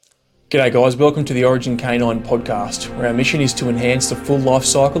G'day guys, welcome to the Origin Canine podcast, where our mission is to enhance the full life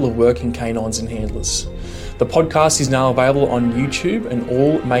cycle of working canines and handlers. The podcast is now available on YouTube and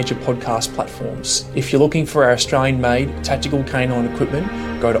all major podcast platforms. If you're looking for our Australian-made tactical canine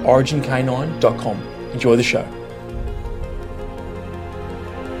equipment, go to origincanine.com. Enjoy the show.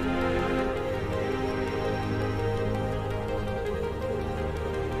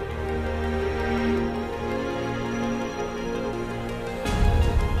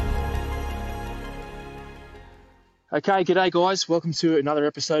 Okay, g'day guys. Welcome to another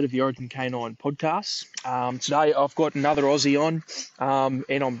episode of the Origin Canine podcast. Today I've got another Aussie on,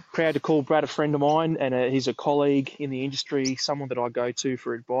 and I'm proud to call Brad a friend of mine, and he's a colleague in the industry, someone that I go to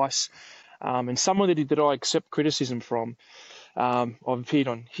for advice, and someone that I accept criticism from. I've appeared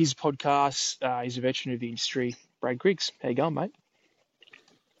on his podcast. He's a veteran of the industry, Brad Griggs. How you going, mate?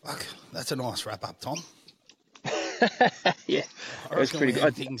 Fuck, that's a nice wrap up, Tom. Yeah, that's pretty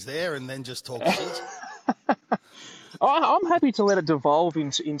good. Things there, and then just talk shit. I'm happy to let it devolve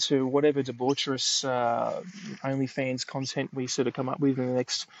into whatever debaucherous OnlyFans content we sort of come up with in the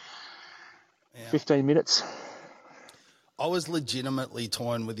next 15 minutes. I was legitimately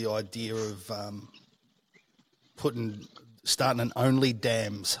toying with the idea of starting an Only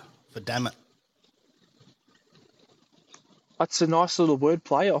Dams for Damn It. That's a nice little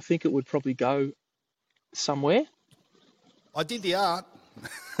wordplay. I think it would probably go somewhere. I did the art.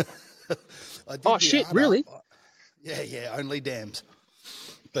 Really? Yeah, Only Dams.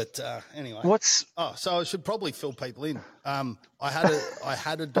 But anyway. So I should probably fill people in. I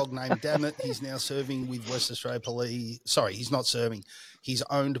had a dog named Dammit. He's now serving with Western Australia Police. Sorry, he's not serving. He's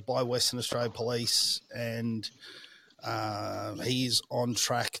owned by Western Australia Police, and he's on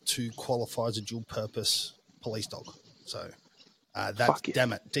track to qualify as a dual purpose police dog. So that's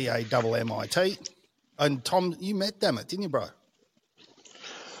Dammit, D-A-M-M-I-T. And Tom, you met Dammit, didn't you, bro?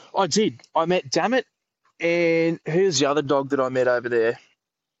 I did. I met Dammit. And who's the other dog that I met over there?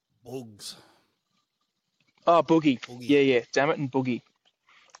 Bugs. Oh, Boogie. Yeah. Dammit and Boogie.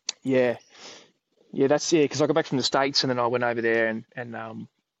 Yeah. Yeah, because I got back from the States and then I went over there and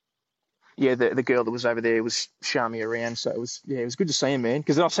the girl that was over there was showing me around. So it was good to see him, man.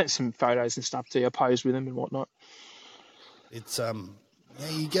 Because I sent some photos and stuff to you. I posed with him and whatnot. It's,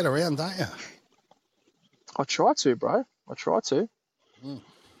 you get around, don't you? I try to, bro. I try to. Mm.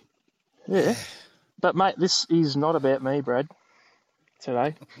 Yeah. But, mate, this is not about me, Brad,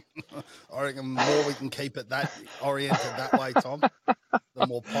 today. I reckon the more we can keep it that oriented that way, Tom, the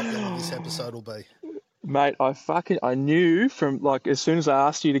more popular this episode will be. Mate, I knew from, as soon as I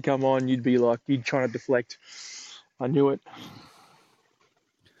asked you to come on, you'd trying to deflect. I knew it.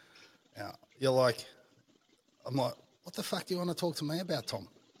 Yeah, I'm like, what the fuck do you want to talk to me about, Tom?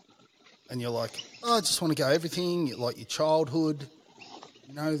 And you're like, I just want to go everything, like your childhood,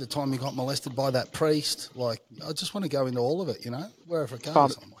 the time you got molested by that priest. I just want to go into all of it, wherever it goes. I'm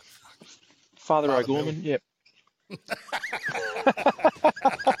like, fuck. Father O'Gorman, yep.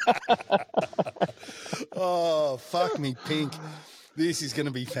 Oh, fuck me, pink. This is going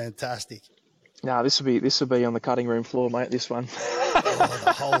to be fantastic. No, this will be on the cutting room floor, mate, this one.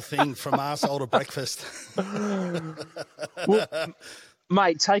 The whole thing from arsehole to breakfast. Well,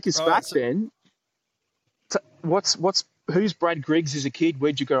 mate, take us back then. Who's Brad Griggs as a kid?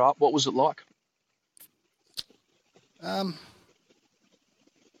 Where'd you grow up? What was it like? All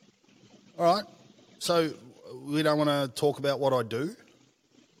right. So we don't want to talk about what I do.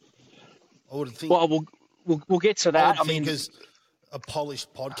 I would think. Well, we'll get to that. I mean, as a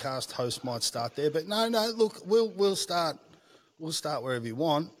polished podcast host might start there, but no. Look, we'll start. We'll start wherever you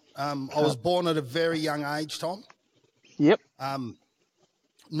want. I was born at a very young age, Tom. Yep.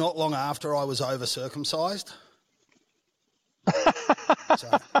 Not long after I was over circumcised. So,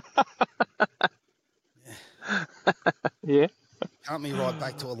 yeah. Can't be right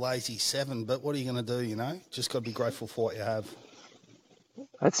back to a lazy 7, but what are you going to do, Just got to be grateful for what you have.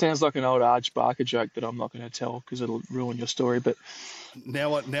 That sounds like an old Arj Barker joke that I'm not going to tell because it'll ruin your story, but...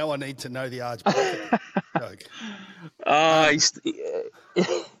 Now I need to know the Arj Barker joke.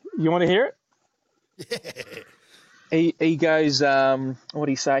 You want to hear it? Yeah. He goes, what did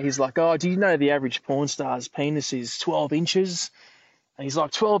he say? He's like, do you know the average porn star's penis is 12 inches? And he's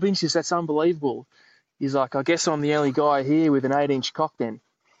like, 12 inches, that's unbelievable. He's like, I guess I'm the only guy here with an 8-inch cock then.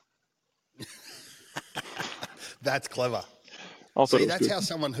 That's clever. See, that's how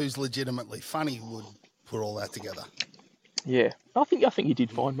someone who's legitimately funny would put all that together. Yeah. I think you did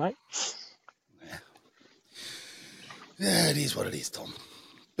fine, mate. Yeah, it is what it is, Tom.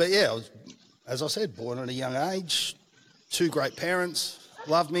 But yeah, I was, as I said, born at a young age. 2 great parents,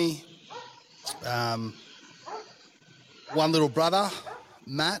 loved me. One little brother,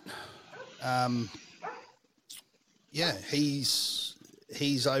 Matt, Yeah, he's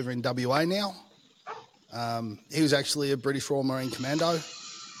over in WA now. He was actually a British Royal Marine Commando.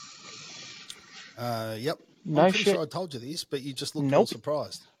 Yep. No I'm pretty shit. sure I told you this, but you just looked Nope. all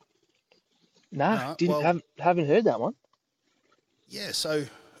surprised. Nah, Right, haven't heard that one. Yeah, so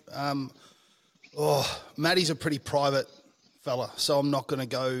Matty's a pretty private fella, so I'm not going to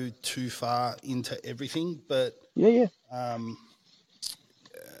go too far into everything, but Yeah.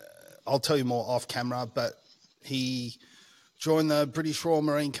 I'll tell you more off camera, but he joined the British Royal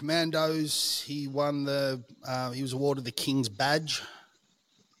Marine Commandos. He won he was awarded the King's Badge,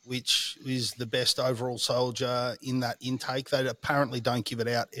 which is the best overall soldier in that intake. They apparently don't give it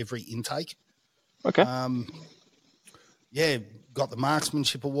out every intake. Okay. Yeah, got the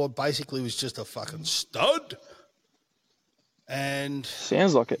Marksmanship Award. Basically was just a fucking stud. And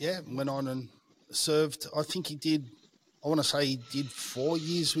sounds like it. Yeah, went on and served. I think he did, I want to say he did 4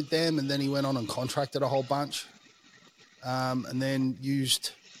 years with them, and then he went on and contracted a whole bunch. And then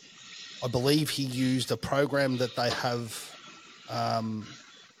I believe he used a program that they have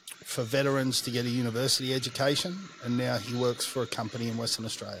for veterans to get a university education, and now he works for a company in Western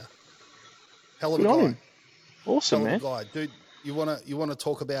Australia. Hell of a guy. Awesome, man. Hell of a guy. Dude, you want to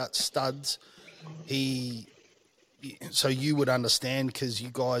talk about studs? So you would understand, because you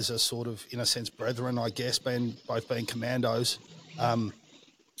guys are sort of, in a sense, brethren, I guess, both being commandos.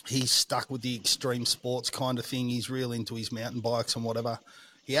 He's stuck with the extreme sports kind of thing. He's real into his mountain bikes and whatever.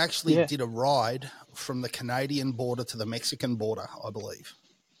 He actually did a ride from the Canadian border to the Mexican border, I believe.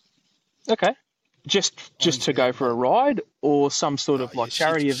 Okay. Just to go for a ride, or some sort of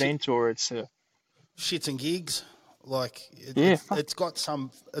charity event, or it's shits and gigs. It's got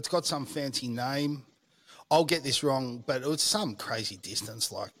some fancy name. I'll get this wrong, but it was some crazy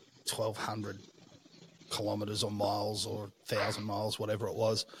distance, like 1,200 kilometres or miles or 1,000 miles, whatever it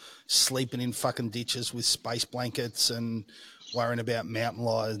was, sleeping in fucking ditches with space blankets and worrying about mountain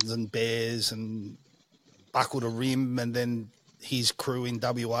lions and bears, and buckled a rim, and then his crew in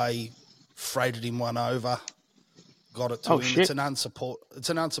WA freighted him one over, got it to him. Shit. It's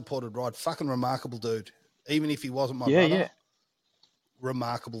an unsupported ride. Fucking remarkable dude. Even if he wasn't my brother,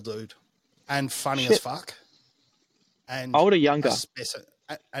 remarkable dude. And funny as fuck. And older, younger?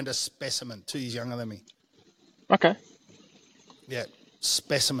 A specimen. 2 years younger than me. Okay. Yeah,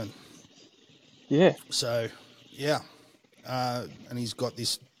 specimen. Yeah. So, yeah. And he's got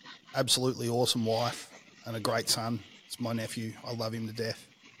this absolutely awesome wife and a great son. It's my nephew. I love him to death.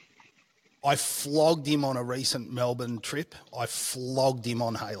 I flogged him on a recent Melbourne trip. I flogged him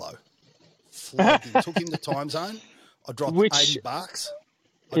on Halo. Flogged him. Took him to Time Zone. I dropped $80.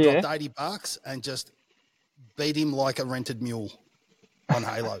 I dropped $80 and just beat him like a rented mule on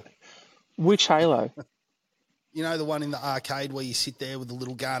Halo. Which Halo? You know, the one in the arcade where you sit there with the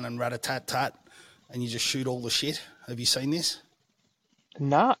little gun and rat-a-tat-tat and you just shoot all the shit? Have you seen this?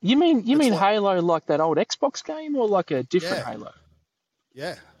 Nah. You mean Halo like that old Xbox game, or like a different Halo?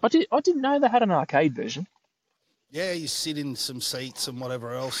 Yeah. I didn't know they had an arcade version. Yeah, you sit in some seats and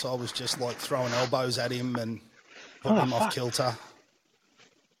whatever else. I was just like throwing elbows at him and putting him off kilter.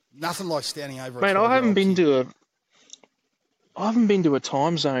 Nothing like standing over a 12-year-old I haven't been to a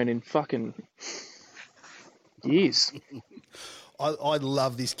Time Zone in fucking years. I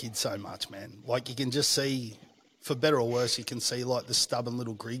love this kid so much, man. Like, you can just see, for better or worse, you can see like the stubborn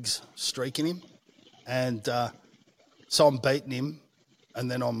little Griggs streak in him. And so I'm beating him,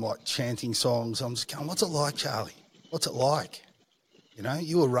 and then I'm like chanting songs. I'm just going, what's it like, Charlie? What's it like? You know,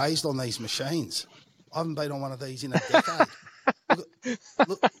 you were raised on these machines. I haven't been on one of these in a decade.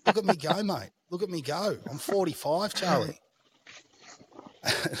 Look at me go, mate. Look at me go. I'm 45, Charlie.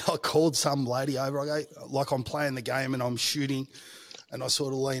 And I called some lady over. I go, like, I'm playing the game and I'm shooting, and I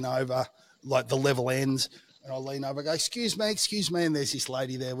sort of lean over, like the level ends, and I lean over, I go, excuse me. And there's this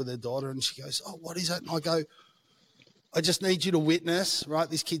lady there with her daughter, and she goes, oh, what is it? And I go, I just need you to witness, right?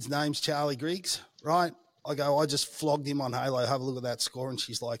 This kid's name's Charlie Griggs, right? I go, I just flogged him on Halo. Have a look at that score. And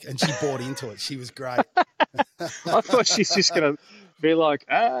she's like, and she bought into it. She was great. I thought she's just going to be like,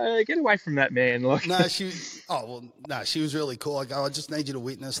 get away from that man. Like, she was really cool. I go, I just need you to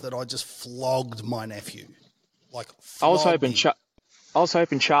witness that I just flogged my nephew. Like, I was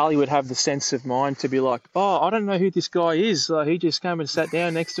hoping Charlie would have the sense of mind to be like, oh, I don't know who this guy is. He just came and sat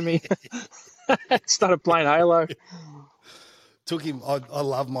down next to me, started playing Halo. Took him. I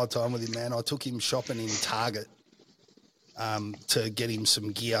love my time with him, man. I took him shopping in Target to get him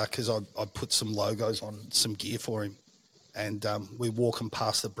some gear, because I put some logos on some gear for him. And we're walking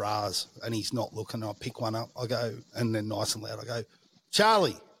past the bras, and he's not looking. I pick one up. I go, and then nice and loud, I go,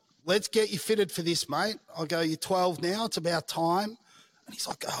 Charlie, let's get you fitted for this, mate. I go, you're 12 now. It's about time. And he's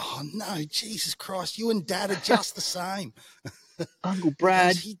like, oh, no, Jesus Christ, you and Dad are just the same. Uncle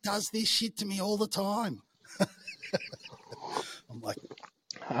Brad. He does this shit to me all the time. I'm like,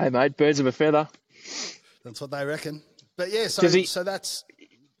 hey, mate, birds of a feather. That's what they reckon. But, yeah, so that's...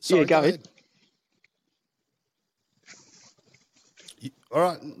 Sorry, yeah, go ahead. All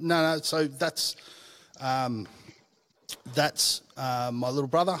right. No. So that's my little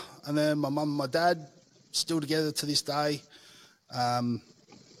brother, and then my mum and my dad still together to this day.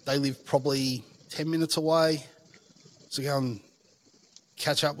 They live probably 10 minutes away, so go and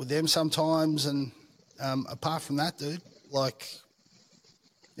catch up with them sometimes. And apart from that, dude, like,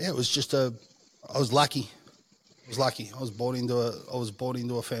 yeah, it was just I was lucky. I was born into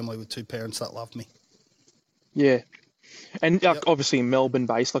a family with two parents that loved me. Yeah. And obviously Melbourne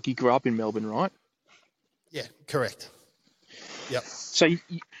based, like you grew up in Melbourne, right? Yeah, correct. Yep. So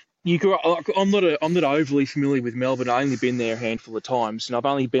you grew up. Like, I'm not overly familiar with Melbourne. I've only been there a handful of times, and I've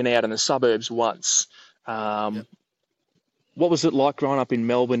only been out in the suburbs once. What was it like growing up in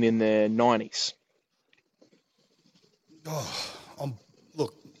Melbourne in the 90s? Oh,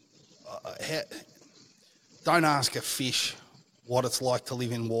 look, don't ask a fish what it's like to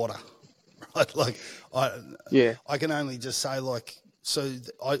live in water. Right? Like, I can only just say, like, so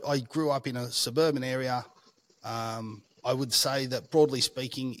I grew up in a suburban area. I would say that, broadly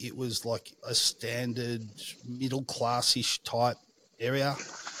speaking, it was like a standard middle-class-ish type area.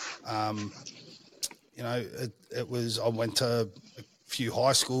 You know, it was, I went to a few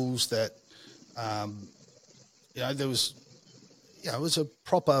high schools that, you know, there was, you know, it was a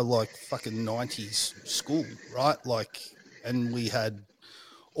proper, like, fucking 90s school, right? Like, and we had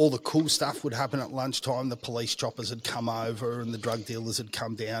all the cool stuff would happen at lunchtime. The police choppers had come over and the drug dealers had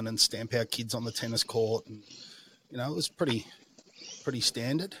come down and stamp our kids on the tennis court. And, you know, it was pretty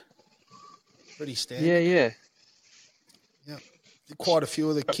standard. Pretty standard. Yeah. Yeah. Quite a few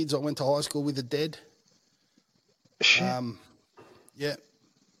of the kids I went to high school with are dead. Shit. Yeah.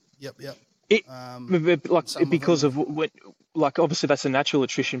 Yep. Because of what, like, obviously that's a natural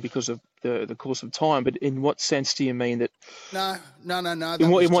attrition because of the course of time. But in what sense do you mean that? No.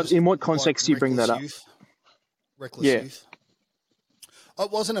 In what context do you bring that up? Reckless youth. It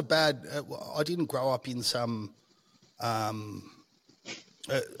wasn't a bad. I didn't grow up in some. I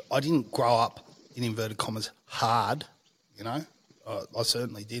didn't grow up in inverted commas hard. You know, I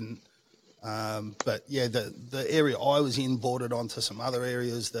certainly didn't. But yeah, the area I was in bordered onto some other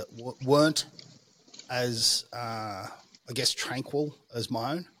areas that weren't as, I guess, tranquil as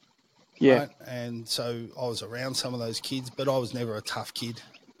my own. Yeah. Right? And so I was around some of those kids, but I was never a tough kid.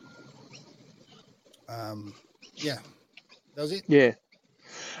 Yeah, that was it. Yeah.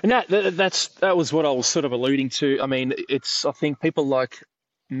 And that was what I was sort of alluding to. I mean, I think people like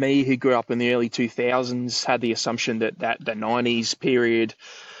me who grew up in the early 2000s had the assumption that the 90s period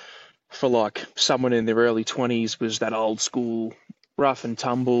for like someone in their early 20s was that old school rough and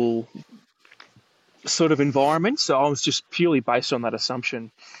tumble sort of environment. So I was just purely based on that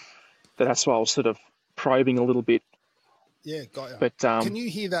assumption. That's why I was sort of probing a little bit. Yeah, got you. But can you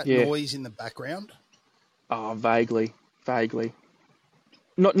hear that noise in the background? Oh, vaguely.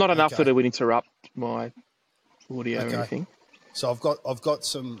 Not enough that it would interrupt my audio or anything. So I've got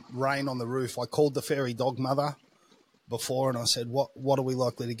some rain on the roof. I called the fairy dog mother before and I said, what are we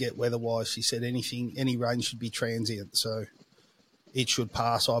likely to get weather-wise? She said any rain should be transient, so it should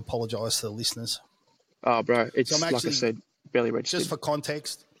pass. I apologise to the listeners. Oh, bro, it's like I said, barely registered.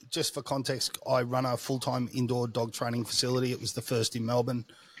 Just for context, I run a full-time indoor dog training facility. It was the first in Melbourne.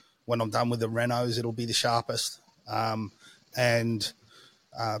 When I'm done with the renos, it'll be the sharpest. So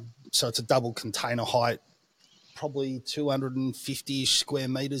it's a double container height, probably 250-ish square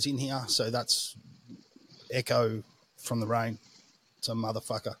metres in here. So that's echo from the rain. It's a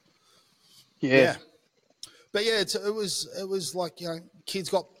motherfucker. Yeah. But yeah, it was like, you know,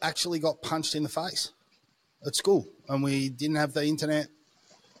 kids actually got punched in the face at school, and we didn't have the internet.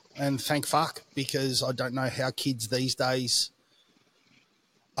 And thank fuck, because I don't know how kids these days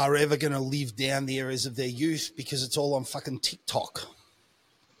are ever going to live down the areas of their youth because it's all on fucking TikTok.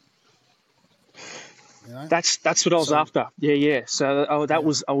 You know? That's what I was after. Yeah. So I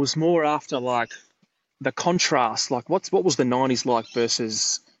was more after like the contrast. Like what was the 90s like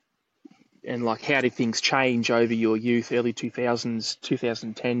versus, and like how did things change over your youth, early 2000s,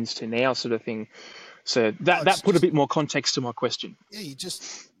 2010s to now, sort of thing. So that put a bit more context to my question. Yeah,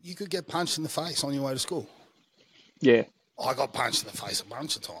 you could get punched in the face on your way to school. Yeah. I got punched in the face a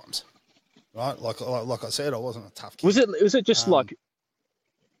bunch of times. Right? Like I said, I wasn't a tough kid.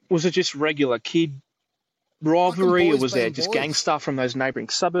 Was it just regular kid rivalry, or was there just gang stuff from those neighbouring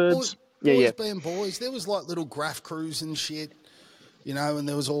suburbs? Boys being boys. There was like little graph crews and shit. you know, and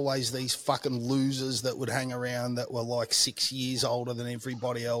there was always these fucking losers that would hang around that were like 6 years older than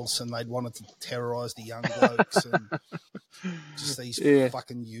everybody else, and they'd wanted to terrorise the young blokes and just these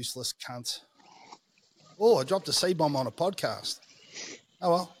fucking useless cunts. Oh, I dropped a C-bomb on a podcast. Oh,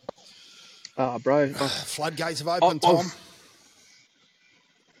 well. Oh, bro. Floodgates have opened, Tom.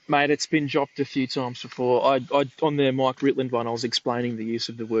 Mate, it's been dropped a few times before. I on the Mike Ritland one, I was explaining the use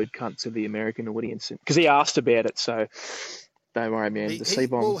of the word cunt to the American audience because he asked about it, so... Don't worry, man. The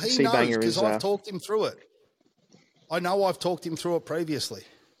C-bomb, well, he C-banger knows, is... because I've talked him through it. I know I've talked him through it previously.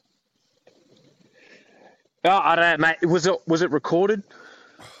 Oh, I don't know, mate. Was it recorded?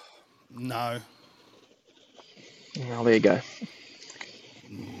 No. Oh, there you go.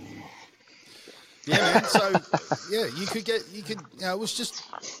 Yeah, man. So, yeah, it was just...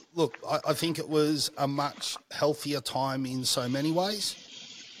 Look, I think it was a much healthier time in so many ways.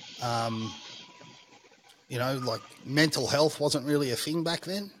 You know, like mental health wasn't really a thing back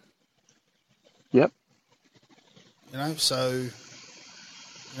then. Yep. You know, so,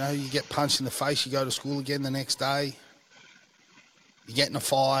 you know, you get punched in the face, you go to school again the next day, you get in a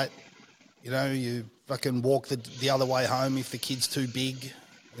fight, you know, you fucking walk the other way home if the kid's too big,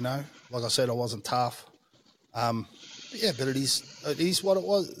 you know. Like I said, I wasn't tough. Yeah, but it is what it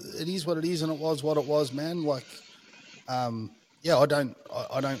was. It is what it is, and it was what it was, man. Like, yeah, I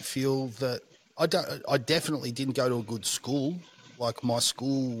don't feel that... I definitely didn't go to a good school. Like, my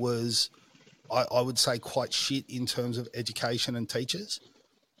school was, I would say, quite shit in terms of education and teachers.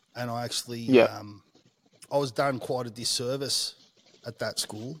 And I actually, I was done quite a disservice at that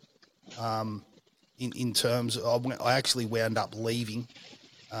school. In terms of, I actually wound up leaving.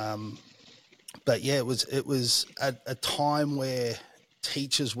 But yeah, it was at a time where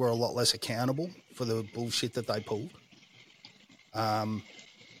teachers were a lot less accountable for the bullshit that they pulled.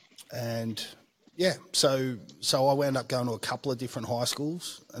 And yeah, so I wound up going to a couple of different high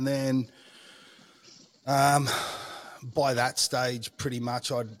schools, and then by that stage, pretty much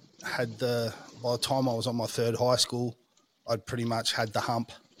by the time I was on my third high school, I'd pretty much had the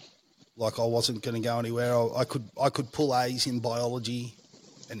hump. Like, I wasn't going to go anywhere. I could pull A's in biology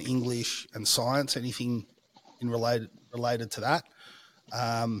and English and science, anything related to that.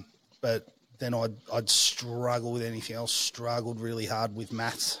 But then I'd struggle with anything else. Struggled really hard with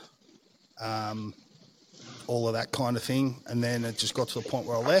maths. All of that kind of thing. And then it just got to the point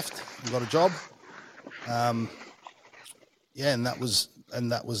where I left and got a job. Yeah, and that was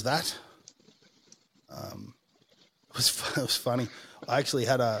that. It was funny. I actually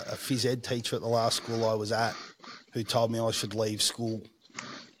had a phys ed teacher at the last school I was at who told me I should leave school.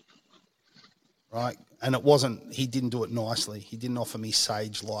 Right? And it wasn't, he didn't do it nicely. He didn't offer me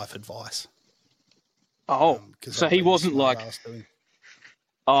sage life advice. Oh, so he wasn't like...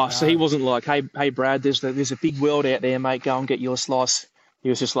 Oh, so he wasn't like, hey, Brad, there's a big world out there, mate. Go and get your slice. He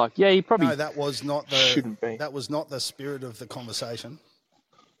was just like, yeah, you probably... No, that was not the... Shouldn't be. That was not the spirit of the conversation.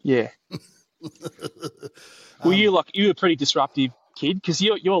 Yeah. Well, you were a pretty disruptive kid because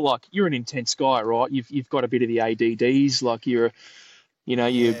you're an intense guy, right? You've got a bit of the ADDs, like you're, you know,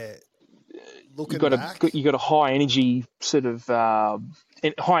 you got a high energy sort of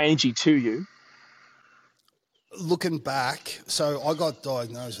high energy to you. Looking back, so I got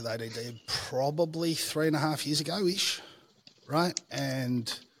diagnosed with ADD probably 3.5 years ago-ish, right?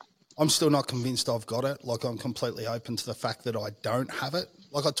 And I'm still not convinced I've got it. Like, I'm completely open to the fact that I don't have it.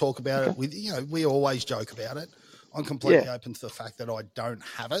 Like, I talk about it with, you know, we always joke about it. I'm completely open to the fact that I don't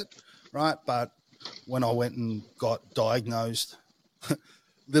have it, right? But when I went and got diagnosed,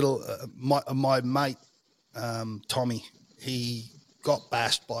 my mate, Tommy, he got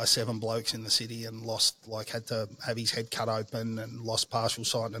bashed by 7 blokes in the city and had to have his head cut open and lost partial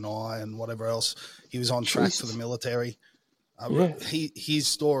sight in an eye and whatever else. He was on track for the military. His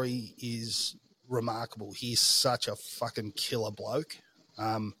story is remarkable. He's such a fucking killer bloke.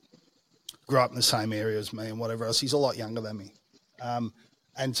 Grew up in the same area as me and whatever else. He's a lot younger than me.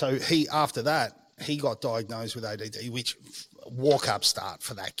 And so after that, he got diagnosed with ADD, which walk-up start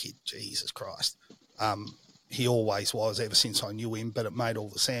for that kid. Jesus Christ. He always was ever since I knew him, but it made all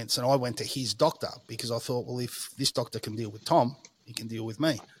the sense. And I went to his doctor because I thought, well, if this doctor can deal with Tom, he can deal with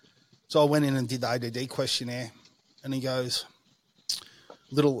me. So I went in and did the ADD questionnaire, and he goes,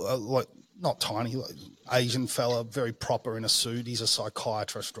 not tiny, like Asian fella, very proper in a suit. He's a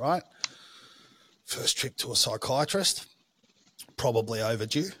psychiatrist, right? First trip to a psychiatrist, probably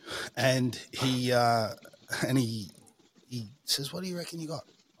overdue. And he says, what do you reckon you got?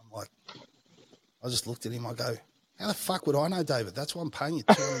 I'm like, I just looked at him. I go, how the fuck would I know, David? That's why I'm paying you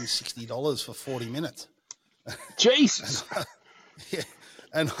 $260 for 40 minutes. Jesus.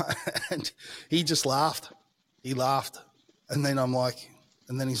 And he just laughed. He laughed. And then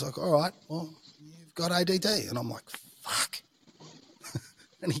and then he's like, all right, well, you've got ADD. And I'm like, fuck.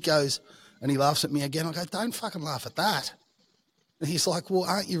 And he goes, and he laughs at me again. I go, don't fucking laugh at that. And he's like, well,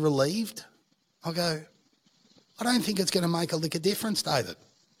 aren't you relieved? I go, I don't think it's going to make a lick of difference, David.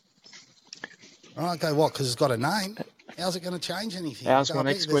 I go, what, because it's got a name? How's it going to change anything? How's my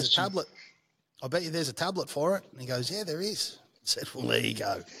next question? I bet you there's a tablet for it. And he goes, yeah, there is. I said, well, there you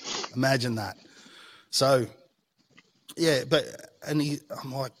go. Imagine that. So, yeah,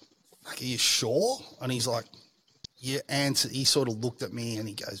 I'm like, are you sure? And he's like, you answered. He sort of looked at me and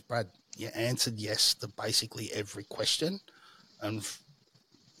he goes, Brad, you answered yes to basically every question. And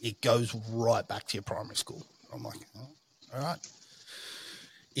it goes right back to your primary school. I'm like, oh, all right.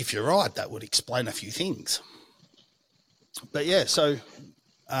 If you're right, that would explain a few things. But yeah, so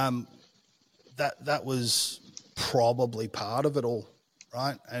that was probably part of it all,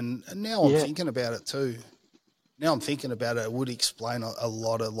 right? And now I'm thinking about it too. Now I'm thinking about it, it would explain a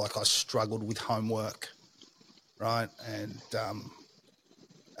lot of, like, I struggled with homework, right? And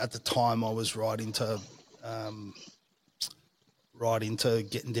at the time I was right into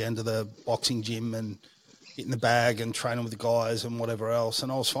getting down to the boxing gym and hitting the bag and training with the guys and whatever else.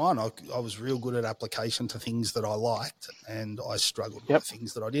 And I was fine. I was real good at application to things that I liked, and I struggled with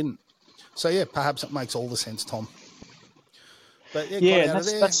things that I didn't. So, yeah, perhaps it makes all the sense, Tom. But, yeah, got out of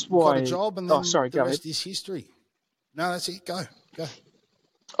there, that's why... got a job, and then the rest is history. No, that's it. Go.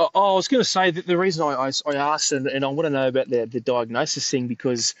 I was going to say that the reason I asked, and I want to know about the diagnosis thing,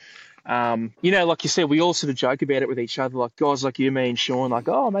 because, like you said, we all sort of joke about it with each other, like guys like you, me and Sean, like,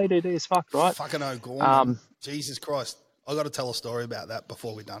 oh, I'm ADD as fuck, right? Fucking O'Gorman. Jesus Christ. I got to tell a story about that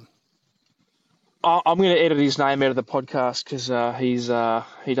before we're done. I'm going to edit his name out of the podcast because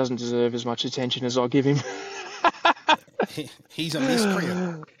he doesn't deserve as much attention as I give him. He's a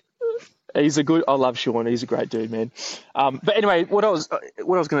miscreant. I love Sean. He's a great dude, man. But anyway, what I was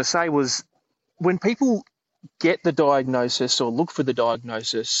going to say was, when people get the diagnosis or look for the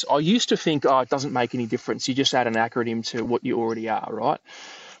diagnosis, I used to think, it doesn't make any difference. You just add an acronym to what you already are, right?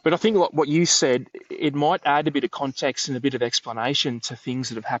 But I think like what you said, it might add a bit of context and a bit of explanation to things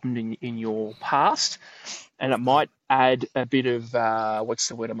that have happened in your past, and it might add a bit of what's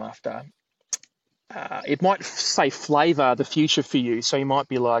the word I'm after? It might say flavour the future for you. So you might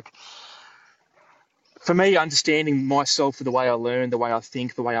be like, for me, understanding myself for the way I learn, the way I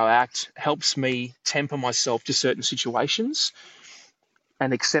think, the way I act, helps me temper myself to certain situations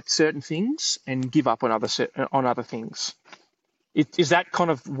and accept certain things and give up on other things. Is that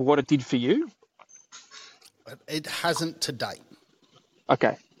kind of what it did for you? It hasn't to date.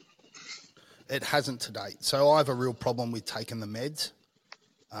 Okay. It hasn't to date. So I have a real problem with taking the meds.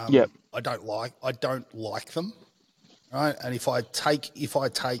 I don't like them, right? And if I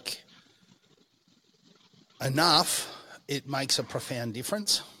take enough, it makes a profound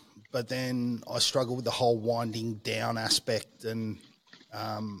difference. But then I struggle with the whole winding down aspect, and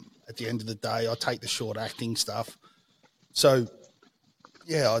at the end of the day, I take the short acting stuff. So,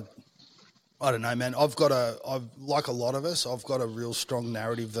 yeah, I don't know, man. I've like a lot of us, I've got a real strong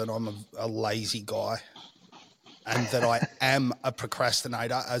narrative that I'm a lazy guy, and that I am a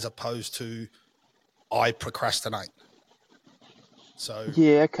procrastinator as opposed to I procrastinate. So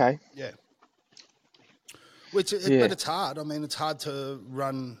yeah, okay, yeah. But it's hard. I mean, it's hard to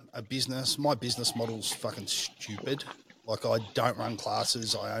run a business. My business model's fucking stupid. Like, I don't run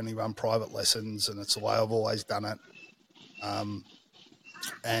classes. I only run private lessons, and it's the way I've always done it.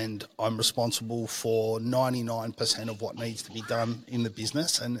 And I'm responsible for 99% of what needs to be done in the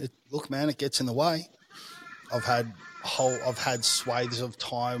business. And look, man, it gets in the way. I've had swathes of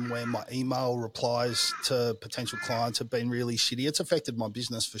time where my email replies to potential clients have been really shitty. It's affected my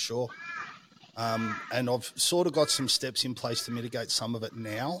business for sure. And I've sort of got some steps in place to mitigate some of it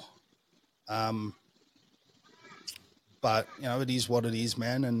now. But, it is what it is,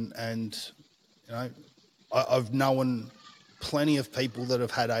 man. And I've known plenty of people that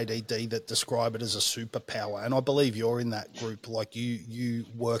have had ADD that describe it as a superpower. And I believe you're in that group. Like, you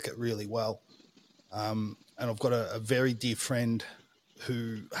work it really well. And I've got a very dear friend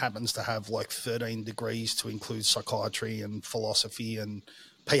who happens to have like 13 degrees to include psychiatry and philosophy and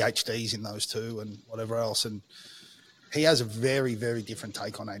PhDs in those two and whatever else. And he has a very, very different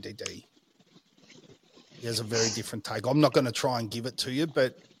take on ADD. He has a very different take. I'm not going to try and give it to you,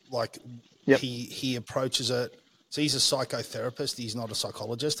 but like he approaches it. So he's a psychotherapist. He's not a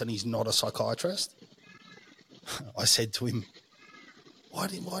psychologist, and he's not a psychiatrist. I said to him, why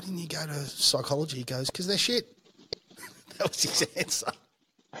didn't you go to psychology? He goes, because they're shit. That was his answer.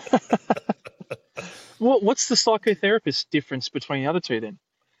 What's the psychotherapist difference between the other two then?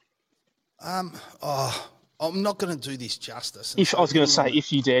 I I'm not going to do this justice. If I was going to say,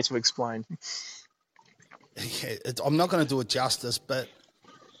 if you dare to explain. Yeah, I'm not going to do it justice, but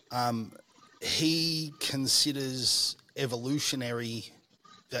he considers evolutionary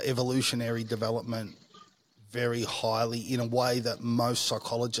development very highly in a way that most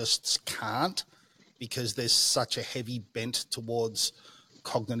psychologists can't, because there's such a heavy bent towards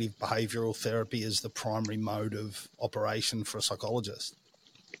cognitive behavioral therapy as the primary mode of operation for a psychologist.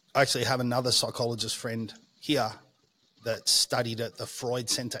 I actually have another psychologist friend here that studied at the Freud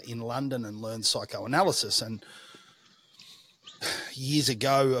Centre in London and learned psychoanalysis. And years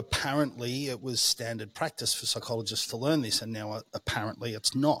ago, apparently it was standard practice for psychologists to learn this, and now apparently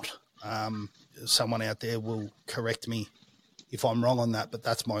it's not. Someone out there will correct me if I'm wrong on that, but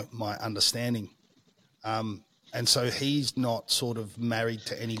that's my understanding. And so he's not sort of married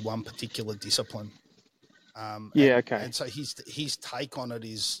to any one particular discipline. Okay. And so his take on it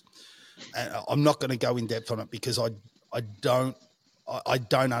is, I'm not going to go in depth on it because I don't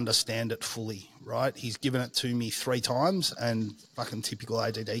understand it fully, right? He's given it to me 3 times, and fucking typical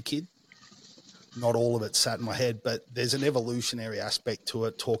ADD kid. Not all of it sat in my head, but there's an evolutionary aspect to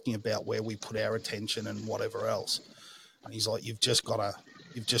it, talking about where we put our attention and whatever else. And he's like, you've just got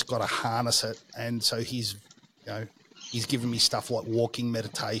to harness it. And so he's given me stuff like walking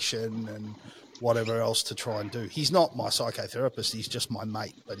meditation and whatever else to try and do. He's not my psychotherapist. He's just my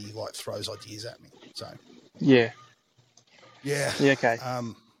mate, but he like throws ideas at me. So yeah. Okay.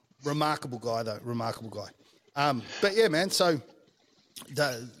 Remarkable guy though. Remarkable guy. But yeah, man. So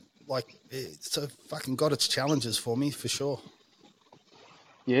it's a fucking got its challenges for me for sure.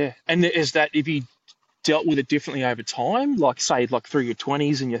 Yeah. And is that, if you dealt with it differently over time, like say like through your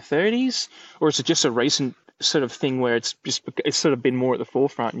 20s and your 30s, or is it just a recent sort of thing where it's sort of been more at the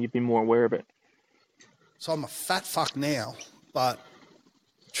forefront and you've been more aware of it? So I'm a fat fuck now, but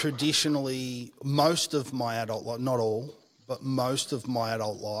traditionally most of my adult life, not all, but most of my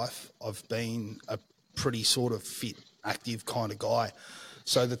adult life, I've been a pretty sort of fit, active kind of guy.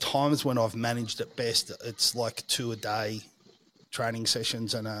 So the times when I've managed it best, it's like 2 a day training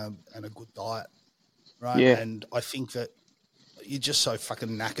sessions and a good diet, right? Yeah. And I think that you're just so fucking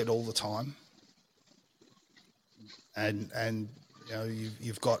knackered all the time. And you know,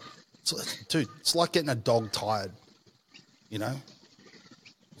 you've got, dude, it's like getting a dog tired, you know?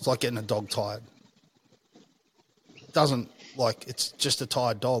 It's like getting a dog tired. It doesn't, like, it's just a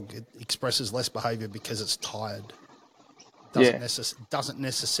tired dog. It expresses less behaviour because it's tired. Doesn't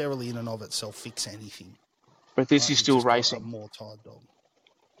necessarily in and of itself fix anything. But this is still racing. A more tired dog.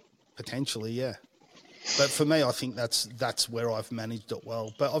 Potentially, yeah. But for me, I think that's where I've managed it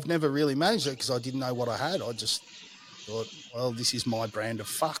well. But I've never really managed it because I didn't know what I had. I just thought, well, this is my brand of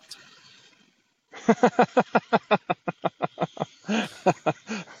fucked.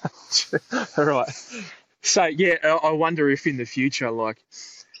 All right. So, yeah, I wonder if in the future, like,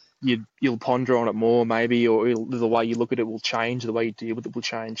 you'll ponder on it more maybe, or the way you look at it will change, the way you deal with it will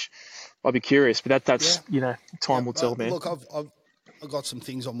change. I'd be curious, but that's time will tell, man. Look, I've got some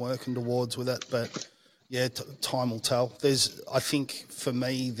things I'm working towards with it, but yeah, time will tell. I think for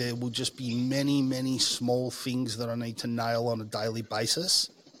me, there will just be many, many small things that I need to nail on a daily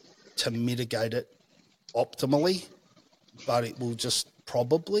basis to mitigate it optimally, but it will just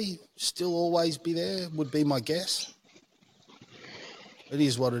probably still always be there, would be my guess. It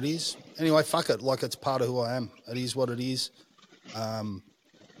is what it is. Anyway, fuck it. Like, it's part of who I am. It is what it is. You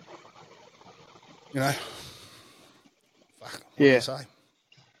know, fuck, what do you say?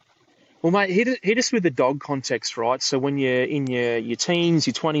 Well, mate, hit us with the dog context, right? So when you're in your teens,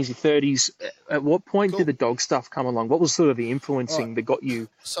 your 20s, your 30s, at what point did the dog stuff come along? What was sort of the influencing that got you?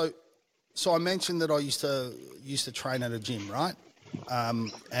 So I mentioned that I used to train at a gym, right?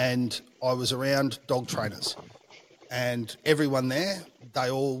 And I was around dog trainers, and everyone there, they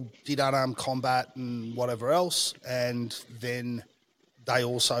all did unarmed combat and whatever else, and then they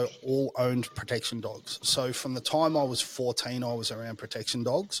also all owned protection dogs. So from the time I was 14, I was around protection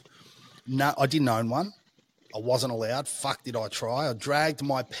dogs. No, I didn't own one. I wasn't allowed. Fuck, did I try. I dragged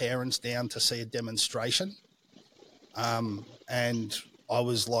my parents down to see a demonstration. And I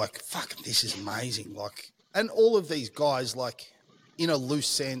was like, fuck, this is amazing. Like, and all of these guys, like, in a loose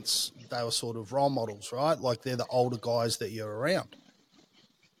sense, they were sort of role models, right? Like, they're the older guys that you're around.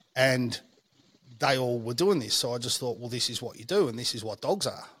 And they all were doing this. So I just thought, well, this is what you do and this is what dogs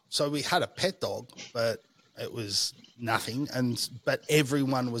are. So we had a pet dog, but it was nothing. But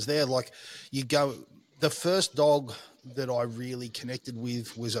everyone was there. Like, the first dog that I really connected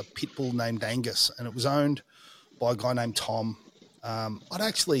with was a pit bull named Angus, and it was owned by a guy named Tom. I'd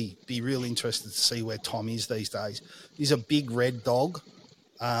actually be real interested to see where Tom is these days. He's a big red dog,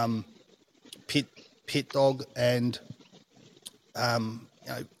 pit pit dog, and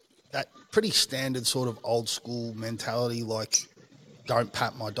that pretty standard sort of old school mentality, like don't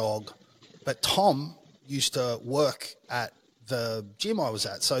pat my dog. But Tom used to work at the gym I was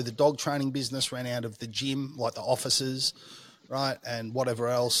at. So the dog training business ran out of the gym, like the offices, right, and whatever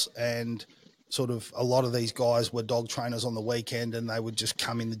else. And sort of a lot of these guys were dog trainers on the weekend, and they would just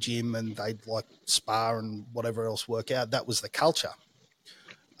come in the gym and they'd like spar and whatever else work out. That was the culture.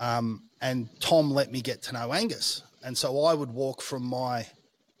 And Tom let me get to know Angus. And so I would walk from my,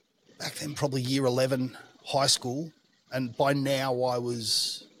 back then, probably year 11 high school. And by now I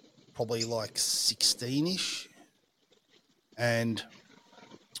was probably like 16-ish. And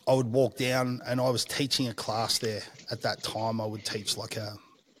I would walk down, and I was teaching a class there at that time. I would teach like a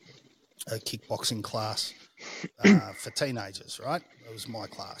kickboxing class for teenagers, right? It was my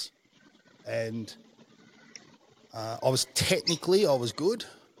class. And I was good,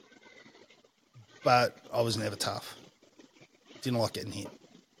 but I was never tough. Didn't like getting hit.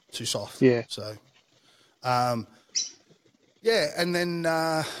 Too soft. Yeah. So, and then,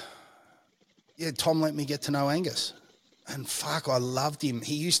 Tom let me get to know Angus. And fuck, I loved him.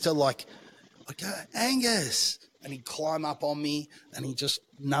 He used to I'd go, Angus. And he'd climb up on me and he'd just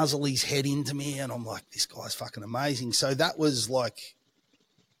nuzzle his head into me. And I'm like, this guy's fucking amazing. So that was that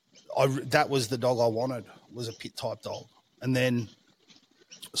was the dog I wanted, was a pit type dog. And then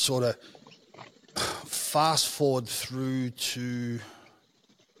sort of fast forward through to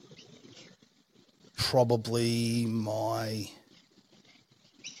probably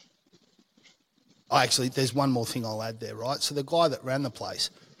actually, there's one more thing I'll add there, right? So the guy that ran the place,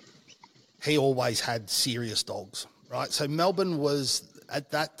 he always had serious dogs, right? So Melbourne was, at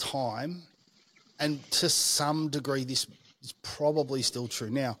that time, and to some degree this is probably still true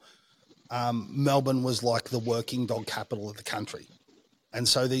now, Melbourne was like the working dog capital of the country. And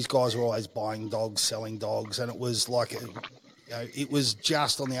so these guys were always buying dogs, selling dogs, and it was like, it was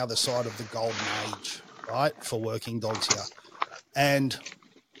just on the other side of the golden age, right, for working dogs here. And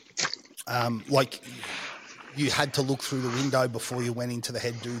you had to look through the window before you went into the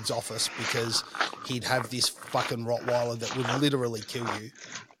head dude's office, because he'd have this fucking Rottweiler that would literally kill you.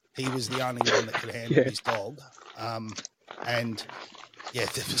 He was the only one that could handle his dog.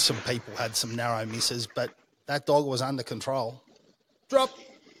 Some people had some narrow misses, but that dog was under control. Drop.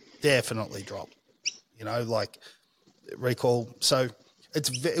 Definitely drop. Recall. So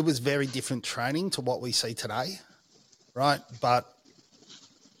it was very different training to what we see today, right? But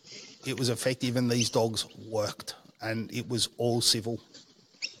it was effective, and these dogs worked, and it was all civil,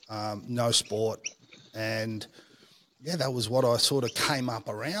 no sport. And that was what I sort of came up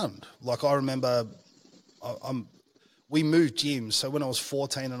around. Like, I remember we moved gyms. So when I was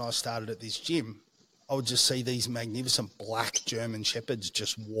 14 and I started at this gym, I would just see these magnificent black German shepherds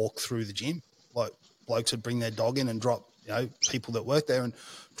just walk through the gym. Like, blokes would bring their dog in and drop, people that work there and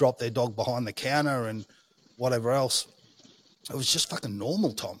drop their dog behind the counter and whatever else. It was just fucking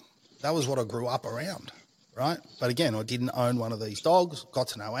normal, Tom. That was what I grew up around, right? But again, I didn't own one of these dogs, got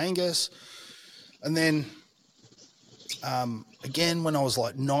to know Angus. And then, again, when I was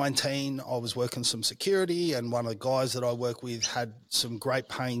like 19, I was working some security, and one of the guys that I work with had some great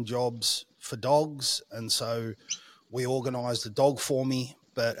paying jobs for dogs. And so we organised a dog for me.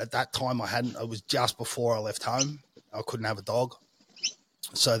 But at that time it was just before I left home. I couldn't have a dog.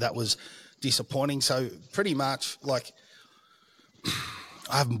 So that was disappointing. So pretty much I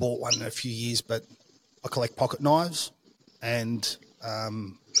haven't bought one in a few years, but I collect pocket knives, and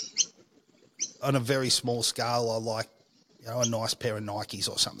on a very small scale, I like, a nice pair of Nikes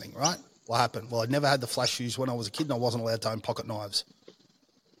or something, right? What happened? Well, I'd never had the flash shoes when I was a kid, and I wasn't allowed to own pocket knives.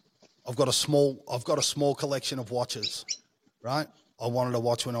 I've got a small collection of watches, right? I wanted a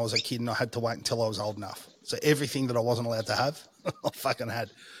watch when I was a kid, and I had to wait until I was old enough. So everything that I wasn't allowed to have, I fucking had,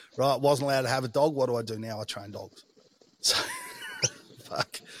 right? Wasn't allowed to have a dog. What do I do now? I train dogs. So...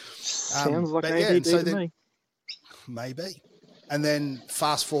 Fuck. Sounds like ADD to me. Maybe. And then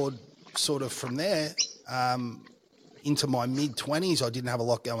fast forward sort of from there into my mid-20s, I didn't have a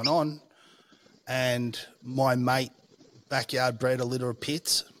lot going on. And my mate backyard bred a litter of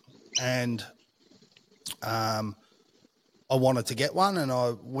pits, and I wanted to get one, and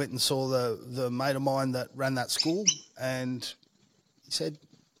I went and saw the mate of mine that ran that school, and he said,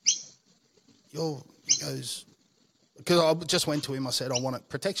 he goes... Because I just went to him, I said, I want it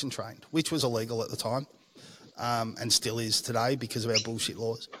protection trained, which was illegal at the time, and still is today because of our bullshit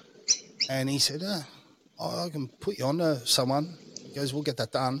laws. And he said, I can put you on to someone. He goes, we'll get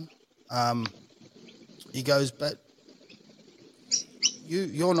that done. He goes, but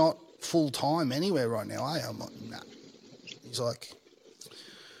you're not full-time anywhere right now, are you? I'm like, nah. He's like,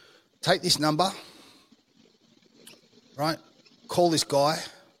 take this number, right? Call this guy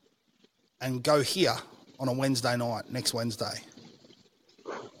and go here on a Wednesday night, next Wednesday.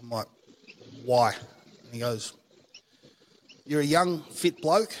 I'm like, why? And he goes, you're a young, fit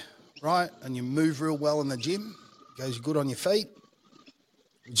bloke, right? And you move real well in the gym. He goes, you're good on your feet,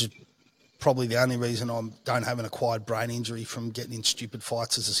 which is probably the only reason I don't have an acquired brain injury from getting in stupid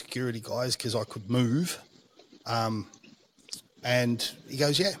fights as a security guy is because I could move. And he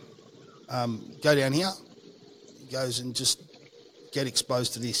goes, yeah, go down here. He goes, and just get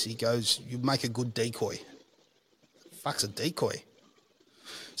exposed to this. He goes, you make a good decoy. Fuck's a decoy?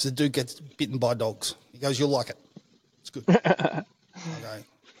 So the dude gets bitten by dogs. He goes, you'll like it. It's good. I go,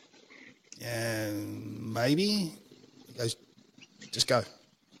 yeah, maybe. He goes, just go.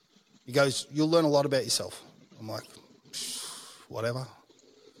 He goes, you'll learn a lot about yourself. I'm like, whatever.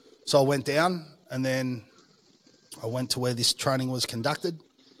 So I went down, and then I went to where this training was conducted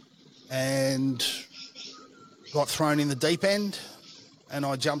and got thrown in the deep end. And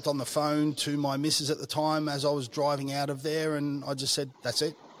I jumped on the phone to my missus at the time as I was driving out of there, and I just said, that's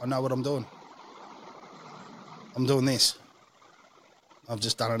it. I know what I'm doing. I'm doing this. I've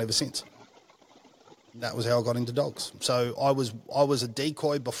just done it ever since. That was how I got into dogs. So I was a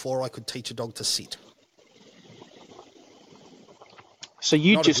decoy before I could teach a dog to sit. So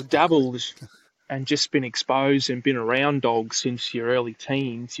you just dabbled and just been exposed and been around dogs since your early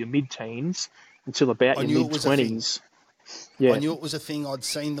teens, your mid-teens, until about your mid-20s. Yeah. I knew it was a thing. I'd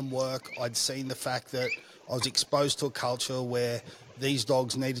seen them work. I'd seen the fact that I was exposed to a culture where these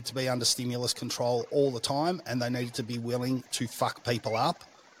dogs needed to be under stimulus control all the time, and they needed to be willing to fuck people up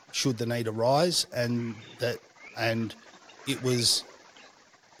should the need arise, and it was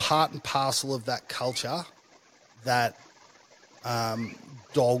part and parcel of that culture that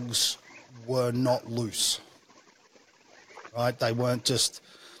dogs were not loose, right? They weren't just.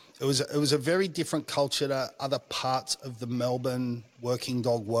 It was a very different culture to other parts of the Melbourne working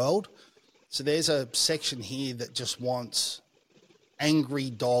dog world. So there's a section here that just wants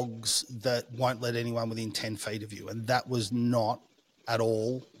angry dogs that won't let anyone within 10 feet of you, and that was not at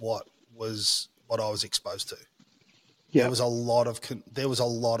all what I was exposed to. Yeah. There was a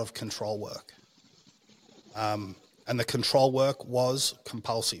lot of control work, and the control work was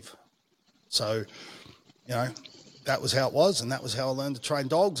compulsive. So, that was how it was, and that was how I learned to train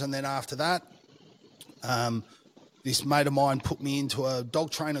dogs. And then after that, this mate of mine put me into a dog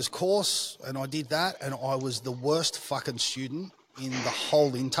trainer's course, and I did that, and I was the worst fucking student in the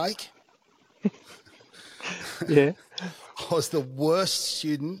whole intake. Yeah. I was the worst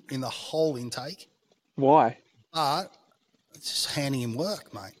student in the whole intake. Why? But it's just handing him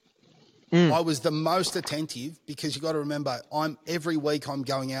work, mate. I was the most attentive because you got to remember, every week I'm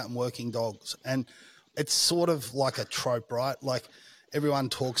going out and working dogs, and it's sort of like a trope, right? Like everyone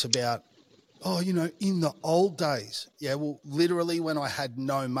talks about, in the old days. Yeah, well, literally when I had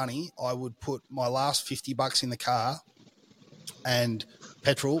no money, I would put my last $50 in the car and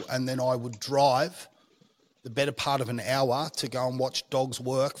petrol, and then I would drive the better part of an hour to go and watch dogs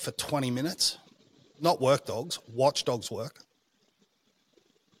work for 20 minutes. Not work dogs, watch dogs work.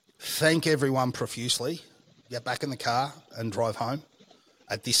 Thank everyone profusely, get back in the car and drive home.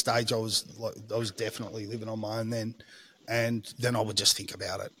 At this stage, I was definitely living on my own then. And then I would just think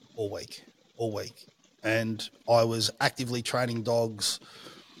about it all week. And I was actively training dogs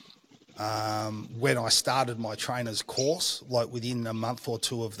when I started my trainer's course, like within a month or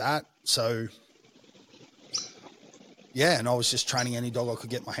two of that. So, yeah, and I was just training any dog I could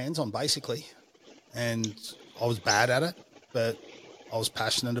get my hands on, basically. And I was bad at it, but I was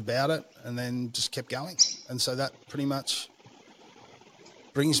passionate about it, and then just kept going. And so that pretty much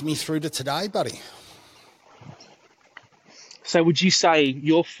brings me through to today, buddy. So would you say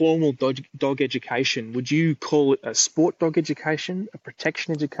your formal dog education, would you call it a sport dog education, a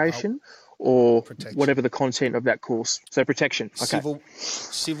protection education, or protection, whatever the content of that course? So protection, okay.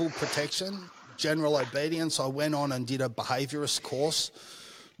 Civil protection, general obedience. I went on and did a behaviourist course,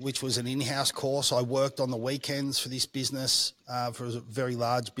 which was an in-house course. I worked on the weekends for this business, for a very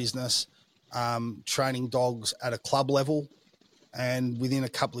large business, training dogs at a club level. And within a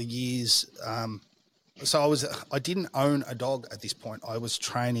couple of years, so I didn't own a dog at this point. I was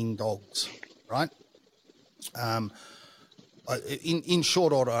training dogs, right? In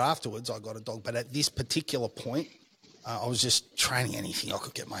short order afterwards, I got a dog. But at this particular point, I was just training anything I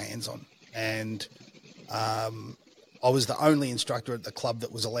could get my hands on. And I was the only instructor at the club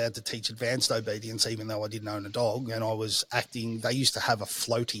that was allowed to teach advanced obedience, even though I didn't own a dog. And I was acting, they used to have a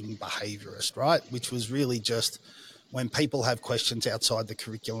floating behaviourist, right? Which was really just when people have questions outside the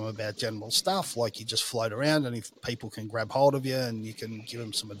curriculum about general stuff, like you just float around, and if people can grab hold of you and you can give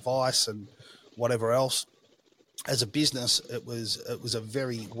them some advice and whatever else. as a business, it was a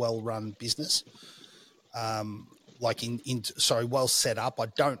very well run business. Well set up. I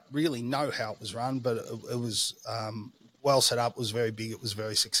don't really know how it was run, but it was well set up. It was very big. It was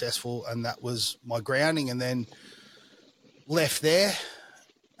very successful, and that was my grounding. And then left there,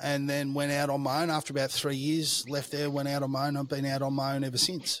 and then went out on my own after about 3 years. Left there, went out on my own. I've been out on my own ever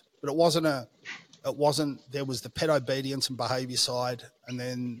since. But it wasn't. There was the pet obedience and behaviour side, and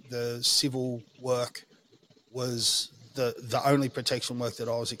then the civil work was the only protection work that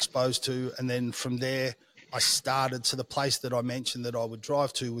I was exposed to. And then from there, I started to the place that I mentioned that I would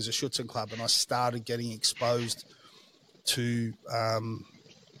drive to was a Schutzen Club, and I started getting exposed to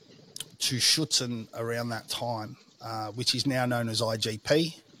Schutzen around that time, which is now known as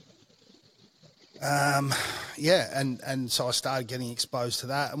IGP. And so I started getting exposed to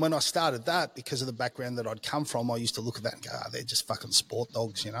that. And when I started that, because of the background that I'd come from, I used to look at that and go, they're just fucking sport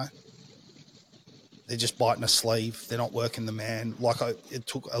dogs, you know? They're just biting a sleeve. They're not working the man. It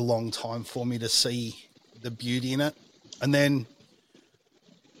took a long time for me to see the beauty in it. And then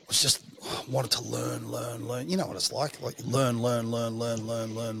I was just wanted to learn. You know what it's like learn.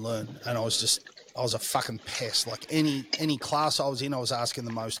 And I was a fucking pest. Like any class I was in, I was asking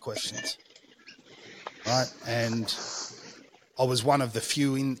the most questions. Right. And I was one of the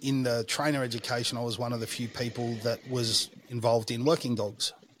few in the trainer education. I was one of the few people that was involved in working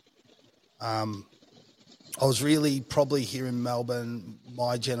dogs. I was really probably here in Melbourne,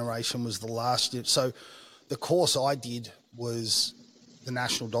 my generation was the last year. So the course I did was the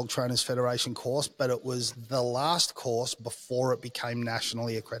National Dog Trainers Federation course, but it was the last course before it became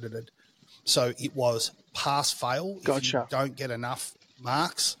nationally accredited. So it was pass, fail. Gotcha. If you don't get enough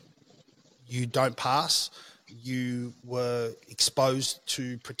marks, you don't pass. You were exposed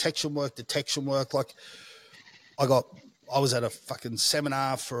to protection work, detection work. Like I was at a fucking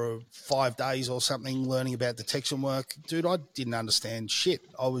seminar for 5 days or something learning about detection work. Dude, I didn't understand shit.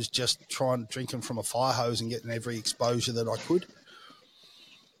 I was just drinking from a fire hose and getting every exposure that I could.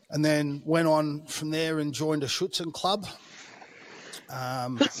 And then went on from there and joined a Schutzen Club,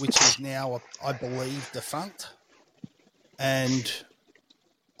 which is now, I believe, defunct. And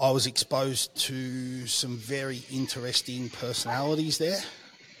I was exposed to some very interesting personalities there.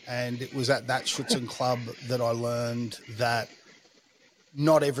 And it was at that Schutzen Club that I learned that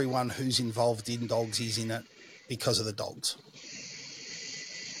not everyone who's involved in dogs is in it because of the dogs.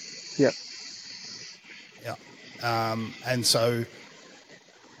 Yep. Yeah. And so,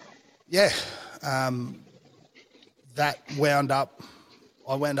 yeah, that I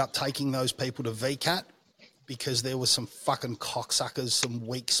wound up taking those people to VCAT because there were some fucking cocksuckers, some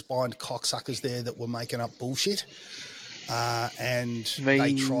weak-spined cocksuckers there that were making up bullshit. And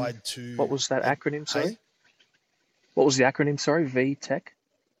they tried to... What was that acronym, sorry? What was the acronym, sorry? VTech?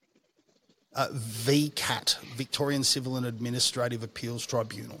 VCAT, Victorian Civil and Administrative Appeals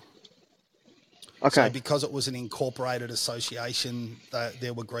Tribunal. Okay. So because it was an incorporated association,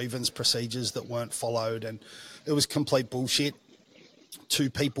 there were grievance procedures that weren't followed, and it was complete bullshit. 2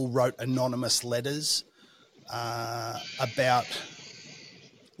 people wrote anonymous letters about,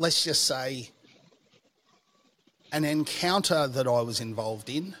 let's just say, an encounter that I was involved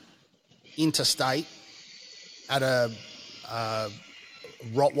in, interstate, at a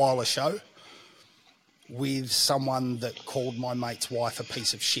Rottweiler show with someone that called my mate's wife a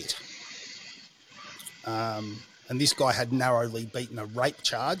piece of shit. And this guy had narrowly beaten a rape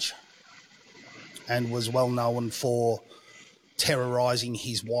charge and was well known for terrorising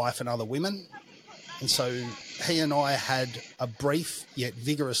his wife and other women. And so he and I had a brief yet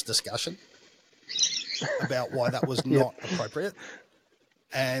vigorous discussion about why that was not appropriate.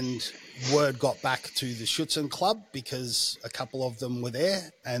 And word got back to the Schutzen Club because a couple of them were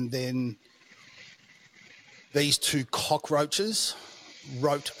there. And then these 2 cockroaches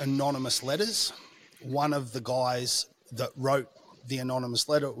wrote anonymous letters. One of the guys that wrote the anonymous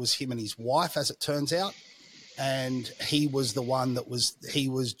letter, it was him and his wife, as it turns out. And he was the one he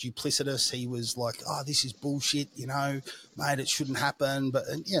was duplicitous. He was like, oh, this is bullshit, you know, mate, it shouldn't happen. But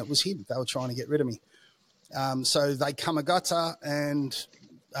it was him. They were trying to get rid of me. So they kamagata and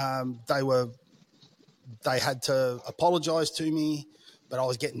they had to apologise to me, but I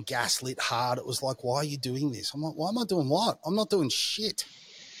was getting gaslit hard. It was like, why are you doing this? I'm like, why am I doing what? I'm not doing shit.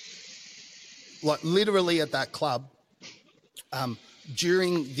 Like literally at that club,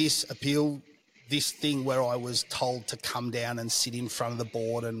 during this appeal, this thing where I was told to come down and sit in front of the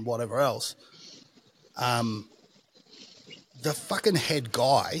board and whatever else, the fucking head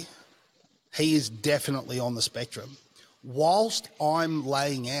guy, he is definitely on the spectrum. Whilst I'm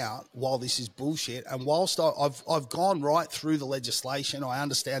laying out while this is bullshit, and whilst I've gone right through the legislation, I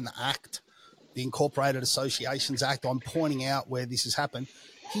understand the Act, the Incorporated Associations Act. I'm pointing out where this has happened.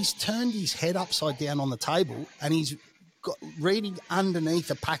 He's turned his head upside down on the table and he's reading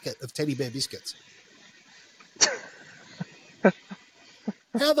underneath a packet of teddy bear biscuits.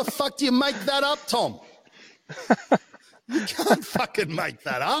 How the fuck do you make that up, Tom? You can't fucking make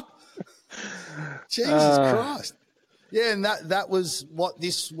that up. Jesus Christ. Yeah, and that was what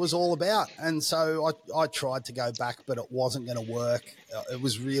this was all about. And so I tried to go back, but it wasn't going to work. It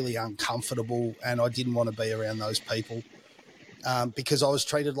was really uncomfortable, and I didn't want to be around those people because I was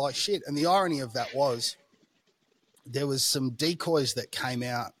treated like shit. And the irony of that was there was some decoys that came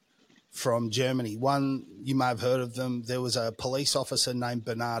out from Germany. One, you may have heard of them. There was a police officer named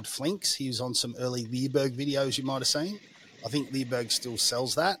Bernard Flinks. He was on some early Leerberg videos you might have seen. I think Leerberg still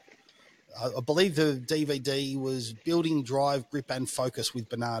sells that. I believe the DVD was Building Drive, Grip and Focus with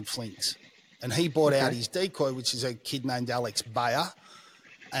Bernard Flinks. And he brought out his decoy, which is a kid named Alex Bayer.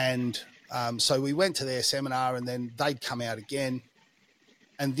 And so we went to their seminar and then they'd come out again.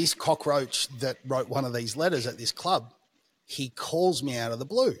 And this cockroach that wrote one of these letters at this club, he calls me out of the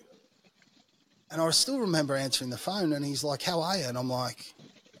blue. And I still remember answering the phone and he's like, how are you? And I'm like,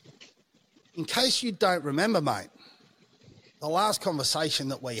 in case you don't remember, mate, the last conversation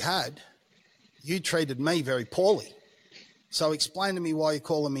that we had, you treated me very poorly. So explain to me why you're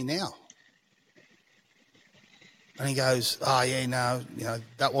calling me now. And he goes, oh, yeah, no,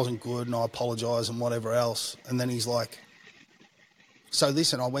 that wasn't good and I apologise and whatever else. And then he's like, so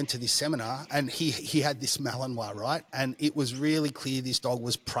listen, I went to this seminar and he had this Malinois, right? And it was really clear this dog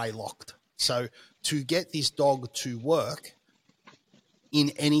was prey locked. So to get this dog to work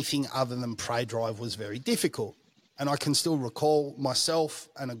in anything other than prey drive was very difficult. And I can still recall myself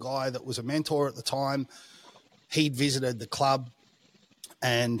and a guy that was a mentor at the time, he'd visited the club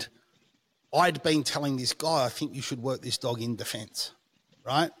and I'd been telling this guy, I think you should work this dog in defence,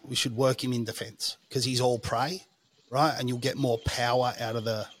 right? We should work him in defence because he's all prey, right? And you'll get more power out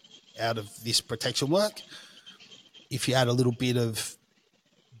of this protection work if you add a little bit of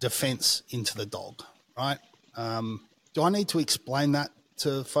defence into the dog, right? Do I need to explain that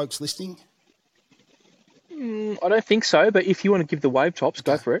to folks listening? I don't think so, but if you want to give the wave tops,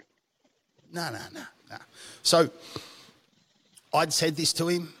 go for it. No. So I'd said this to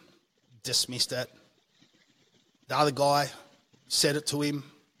him, dismissed it. The other guy said it to him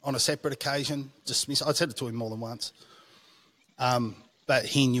on a separate occasion, dismissed it. I'd said it to him more than once. But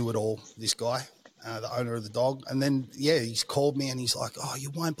he knew it all, this guy, the owner of the dog. And then, he's called me and he's like, oh, you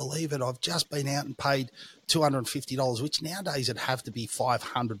won't believe it. I've just been out and paid $250, which nowadays it'd have to be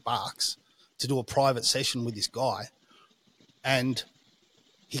 $500 to do a private session with this guy. And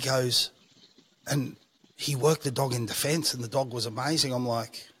he goes, and he worked the dog in defence and the dog was amazing. I'm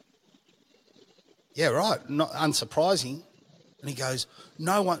like, yeah, right, not unsurprising. And he goes,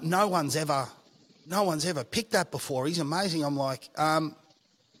 no one's ever picked that before. He's amazing. I'm like, can't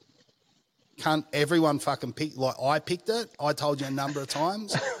everyone fucking pick, like I picked it? I told you a number of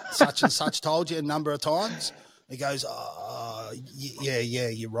times. Such and such told you a number of times. He goes, yeah,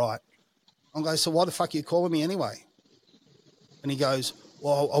 you're right. I'm going, so why the fuck are you calling me anyway? And he goes,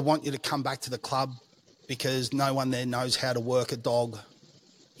 well, I want you to come back to the club because no one there knows how to work a dog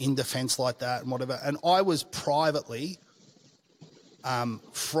in defence like that and whatever. And I was privately,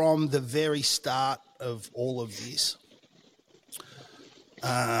 from the very start of all of this,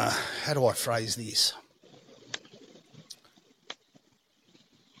 how do I phrase this?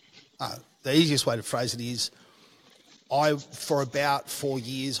 The easiest way to phrase it is, for about 4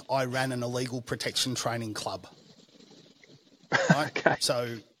 years, I ran an illegal protection training club. Right? Okay.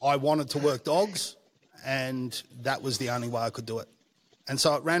 So I wanted to work dogs, and that was the only way I could do it. And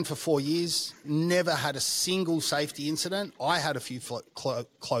so it ran for 4 years, never had a single safety incident. I had a few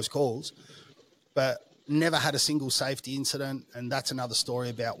close calls, but never had a single safety incident, and that's another story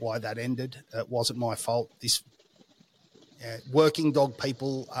about why that ended. It wasn't my fault. Working dog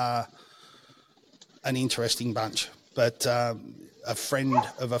people are an interesting bunch. But a friend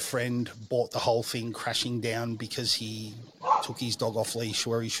of a friend brought the whole thing crashing down because he took his dog off leash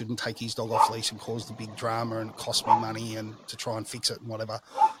where he shouldn't take his dog off leash and caused a big drama and it cost me money and to try and fix it and whatever.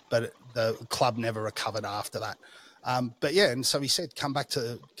 But the club never recovered after that. But yeah, and so he said, come back to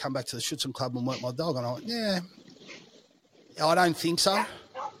the Schützen Club and work my dog. And I went, yeah, I don't think so.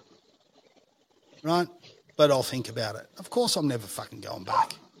 Right? But I'll think about it. Of course I'm never fucking going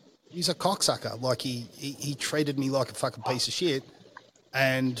back. He's a cocksucker. Like, he treated me like a fucking piece of shit.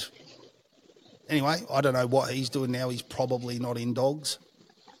 And anyway, I don't know what he's doing now. He's probably not in dogs.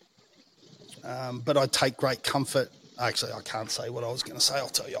 But I take great comfort. Actually, I can't say what I was going to say. I'll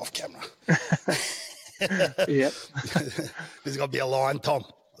tell you off camera. Yep. There's got to be a line, Tom.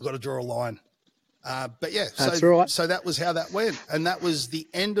 I've got to draw a line. But yeah, That's right. So that was how that went. And that was the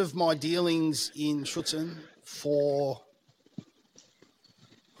end of my dealings in Schutzen for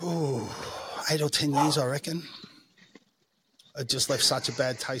 8 or 10 years, I reckon. It just left such a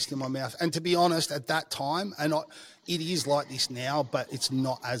bad taste in my mouth. And to be honest, at that time, it is like this now, but it's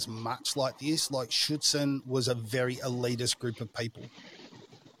not as much like this. Like Schutzen was a very elitist group of people,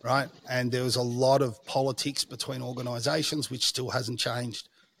 right? And there was a lot of politics between organisations, which still hasn't changed.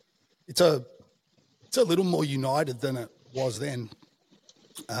 It's a little more united than it was then.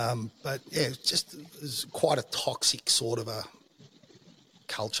 But yeah, it was quite a toxic sort of a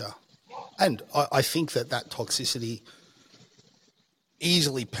culture. And I think that toxicity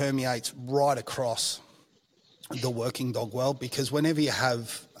easily permeates right across the working dog world, because whenever you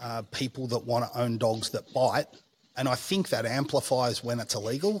have people that want to own dogs that bite, and I think that amplifies when it's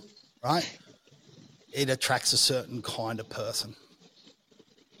illegal, right? It attracts a certain kind of person.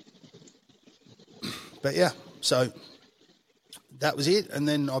 But yeah, so that was it. And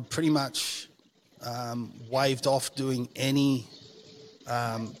then I pretty much waved off doing any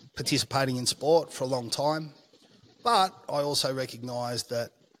participating in sport for a long time. But I also recognised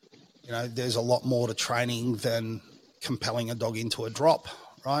that, there's a lot more to training than compelling a dog into a drop,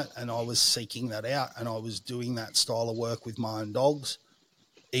 right? And I was seeking that out, and I was doing that style of work with my own dogs.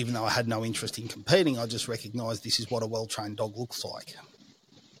 Even though I had no interest in competing, I just recognised this is what a well-trained dog looks like.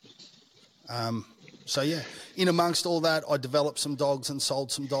 So, yeah, in amongst all that, I developed some dogs and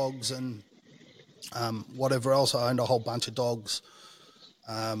sold some dogs and whatever else. I owned a whole bunch of dogs.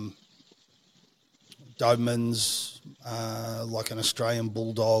 Dobermans, like an Australian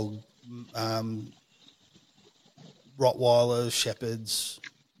Bulldog, Rottweilers, Shepherds,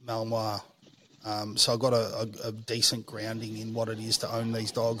 Malinois. So I got a decent grounding in what it is to own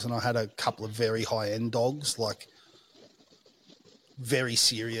these dogs, and I had a couple of very high-end dogs, like very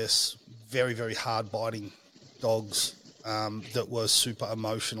serious, very, very hard-biting dogs that were super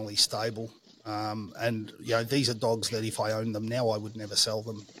emotionally stable. And, these are dogs that if I owned them now, I would never sell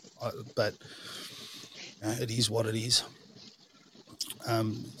them. But it is what it is.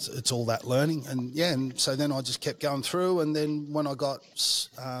 It's all that learning. And so then I just kept going through. And then when I got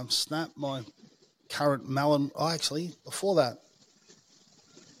Snap, my current Malin, before that,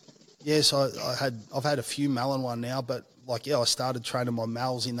 yes, I've had a few Malinois now, but I started training my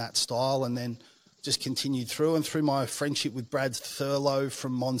Mals in that style, and then just continued through. And through my friendship with Brad Thurlow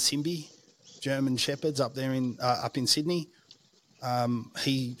from Monsimbi, German Shepherds up there up in Sydney,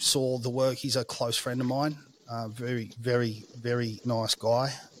 he saw the work. He's a close friend of mine, very, very, very nice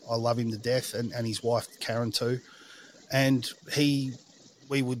guy. I love him to death, and his wife Karen too. And he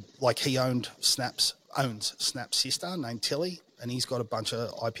owns Snap's sister named Tilly, and he's got a bunch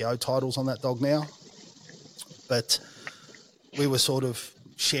of IPO titles on that dog now. But we were sort of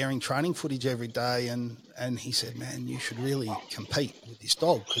sharing training footage every day, and he said, "Man, you should really compete with this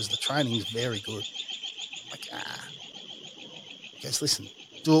dog because the training is very good." I'm like, He goes, "Listen,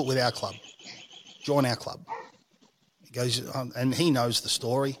 do it with our club. Join our club." He goes, and he knows the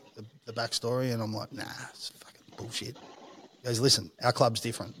story, the backstory, and I'm like, "Nah, it's fucking bullshit." He goes, "Listen, our club's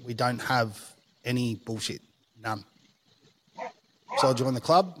different. We don't have any bullshit, none." So I joined the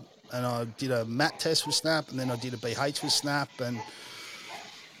club, and I did a MAT test with Snap, and then I did a BH with Snap, and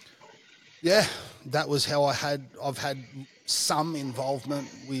yeah, that was how I've had some involvement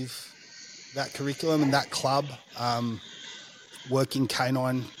with that curriculum and that club. Working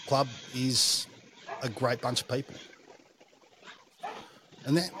Canine Club is a great bunch of people.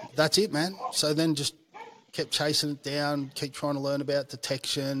 And that's it, man. So then just kept chasing it down, keep trying to learn about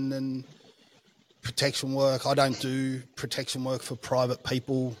detection and protection work. I don't do protection work for private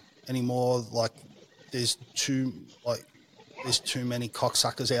people anymore. There's too many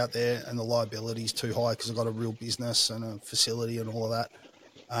cocksuckers out there, and the liability is too high because I've got a real business and a facility and all of that.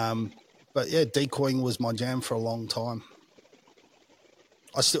 But yeah, decoying was my jam for a long time.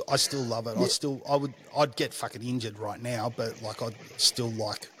 I still love it. Yeah. I'd get fucking injured right now, but I'd still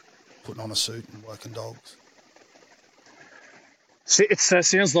like putting on a suit and working dogs. So it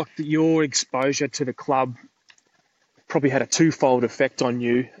sounds like your exposure to the club probably had a twofold effect on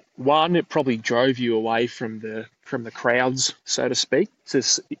you. One, it probably drove you away from the crowds, so to speak,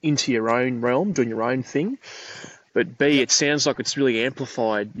 just into your own realm, doing your own thing. But B, Yep. It sounds like it's really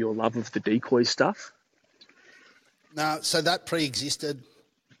amplified your love of the decoy stuff. No, so that pre-existed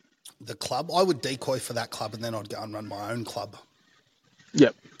the club. I would decoy for that club, and then I'd go and run my own club.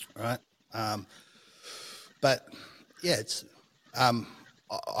 Yep. Right. But yeah, it's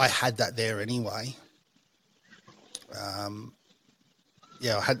I had that there anyway. I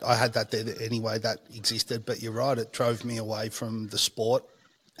had that there anyway. That existed, but you're right. It drove me away from the sport,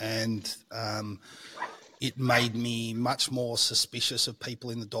 and it made me much more suspicious of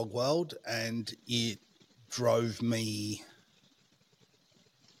people in the dog world, and it drove me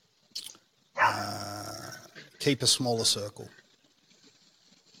keep a smaller circle.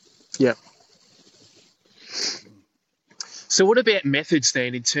 Yeah. So what about methods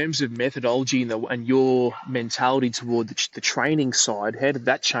then, in terms of methodology and your mentality toward the training side? How did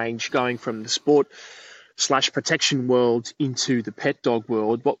that change going from the sport/protection world into the pet dog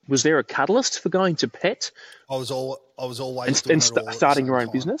world? Was there a catalyst for going to pet? I was always and, doing and it all starting your own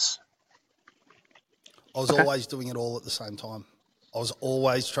time. business? I was always doing it all at the same time. I was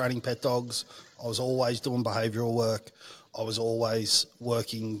always training pet dogs. I was always doing behavioural work. I was always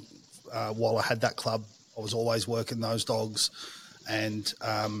working while I had that club. I was always working those dogs. And,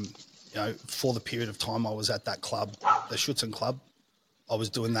 for the period of time I was at that club, the Schutzen Club, I was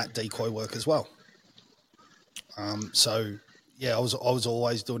doing that decoy work as well. I was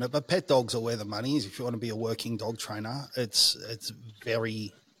always doing it. But pet dogs are where the money is. If you want to be a working dog trainer, it's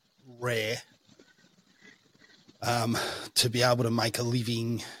very rare to be able to make a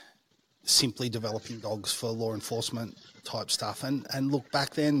living simply developing dogs for law enforcement type stuff. And look,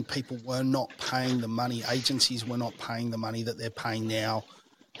 back then people were not paying the money. Agencies were not paying the money that they're paying now.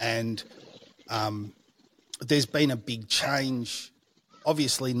 And there's been a big change.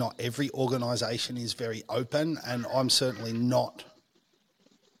 Obviously not every organisation is very open, and I'm certainly not.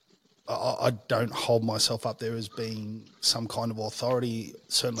 I don't hold myself up there as being some kind of authority,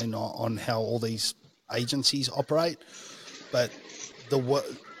 certainly not on how all these agencies operate, but the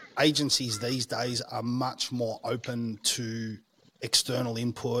agencies these days are much more open to external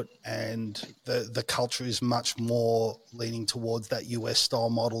input, and the culture is much more leaning towards that US style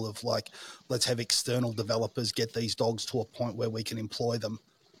model of like, let's have external developers get these dogs to a point where we can employ them,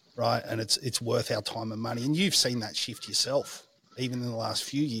 right? And it's worth our time and money. And you've seen that shift yourself, even in the last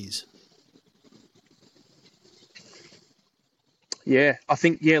few years. Yeah, I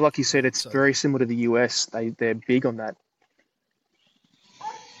think, like you said, it's very similar to the US. They're big on that.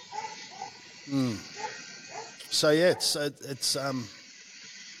 So yeah,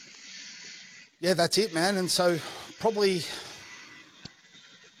 that's it, man. And so probably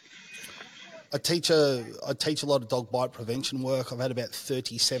I teach a lot of dog bite prevention work. I've had about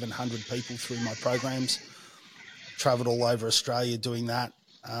 3,700 people through my programs. Travelled all over Australia doing that.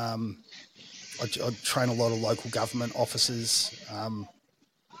 I train a lot of local government officers.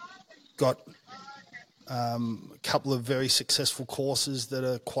 Got a couple of very successful courses that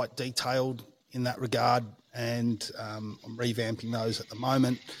are quite detailed in that regard, and I'm revamping those at the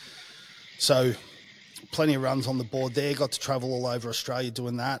moment. So plenty of runs on the board there. Got to travel all over Australia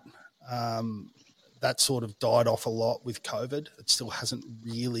doing that. That sort of died off a lot with COVID. It still hasn't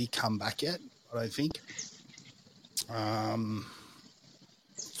really come back yet, I don't think.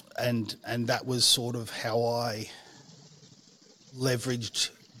 And that was sort of how I leveraged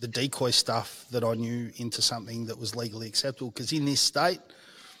the decoy stuff that I knew into something that was legally acceptable. Because in this state,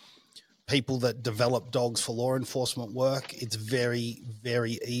 people that develop dogs for law enforcement work, it's very,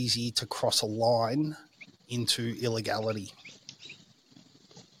 very easy to cross a line into illegality.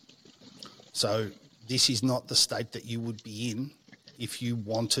 So this is not the state that you would be in if you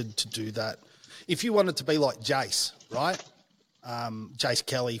wanted to do that. If you wanted to be like Jace, right? Jace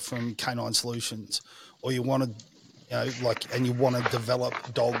Kelly from Canine Solutions, or you wanted, and you want to develop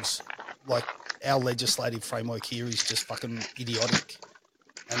dogs, like our legislative framework here is just fucking idiotic.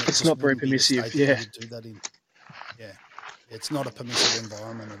 And it's not very permissive, yeah. Would do that in. Yeah, it's not a permissive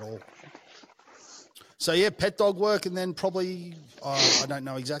environment at all. So yeah, pet dog work, and then probably, I don't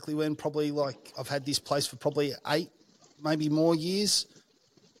know exactly when, probably like I've had this place for probably 8, maybe more years.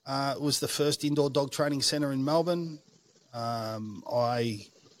 It was the first indoor dog training centre in Melbourne.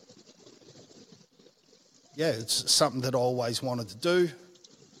 It's something that I always wanted to do.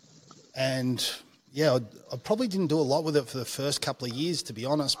 And yeah, I probably didn't do a lot with it for the first couple of years, to be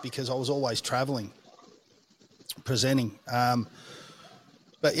honest, because I was always traveling, presenting.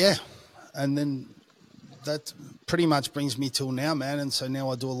 But yeah, and then that pretty much brings me till now, man. And so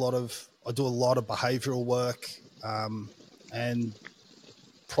now I do a lot of behavioural work, and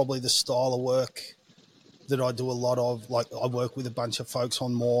probably the style of work that I do a lot of, like I work with a bunch of folks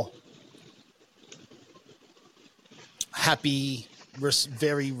on more happy,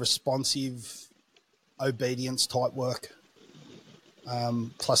 very responsive, obedience type work.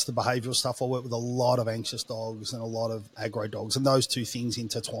 Plus the behavioural stuff, I work with a lot of anxious dogs and a lot of aggro dogs, and those two things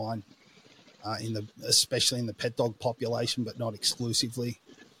intertwine especially in the pet dog population, but not exclusively.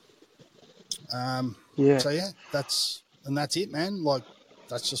 So yeah, that's it, man. Like,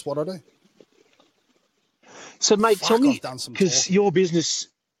 that's just what I do. So, mate, tell me, because your business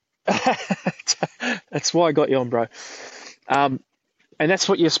That's why I got you on, bro. And that's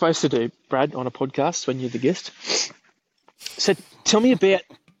what you're supposed to do, Brad, on a podcast when you're the guest. So tell me about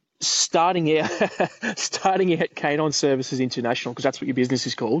starting out Canine Services International, because that's what your business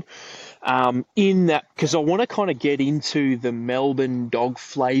is called. In that, because I want to kind of get into the Melbourne dog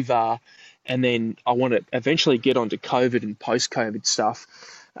flavour, and then I want to eventually get onto COVID and post-COVID stuff.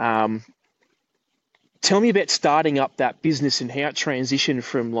 Tell me about starting up that business and how it transitioned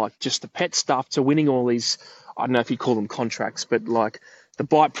from like just the pet stuff to winning all these, I don't know if you call them contracts, but like the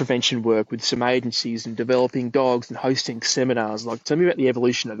bite prevention work with some agencies and developing dogs and hosting seminars. Like, tell me about the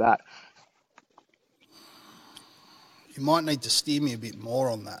evolution of that. You might need to steer me a bit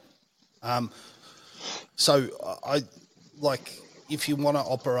more on that. So I like, if you want to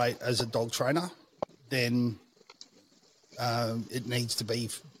operate as a dog trainer, then it needs to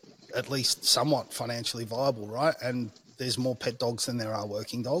be at least somewhat financially viable, right? And there's more pet dogs than there are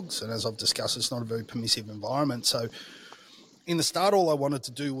working dogs. And as I've discussed, it's not a very permissive environment. So in the start, all I wanted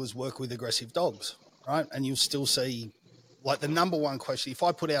to do was work with aggressive dogs, right? And you'll still see, like, the number one question, if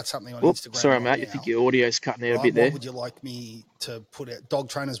I put out something on Instagram sorry, right mate, now, I think your audio's cutting out a bit there. What would you like me to put out? Dog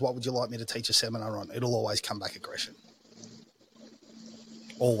trainers, what would you like me to teach a seminar on? It'll always come back aggression.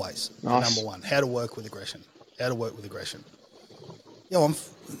 Always. Nice. Number one, how to work with aggression. Got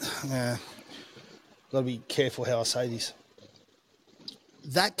to be careful how I say this.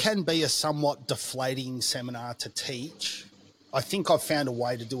 That can be a somewhat deflating seminar to teach. I think I've found a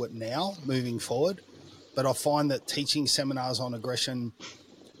way to do it now, moving forward. But I find that teaching seminars on aggression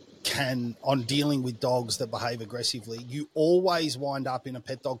on dealing with dogs that behave aggressively, you always wind up in a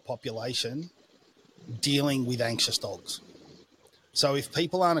pet dog population dealing with anxious dogs. So if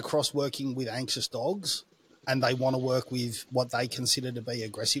people aren't across working with anxious dogs and they want to work with what they consider to be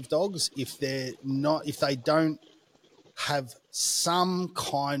aggressive dogs, if they don't have some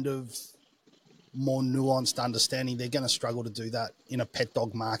kind of more nuanced understanding, they're going to struggle to do that in a pet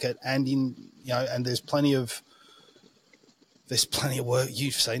dog market. And and there's plenty of work.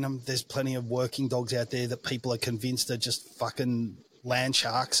 You've seen them. There's plenty of working dogs out there that people are convinced are just fucking land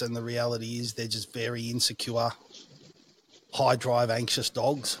sharks. And the reality is they're just very insecure, high drive, anxious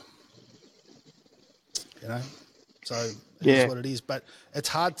dogs. So it is what it is. But it's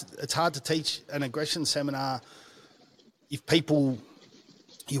hard to teach an aggression seminar if people.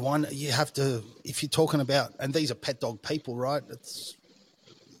 You have to, if you're talking about, and these are pet dog people, right?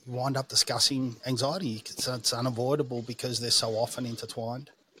 You wind up discussing anxiety. It's unavoidable because they're so often intertwined,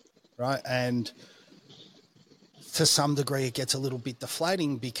 right? And to some degree, it gets a little bit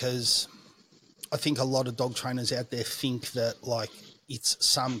deflating because I think a lot of dog trainers out there think that like it's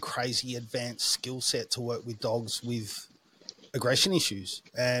some crazy advanced skill set to work with dogs with aggression issues.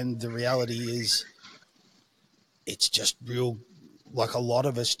 And the reality is it's just real, like a lot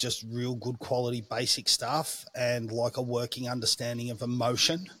of it's just real good quality basic stuff and like a working understanding of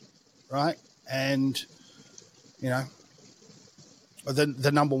emotion, right? And,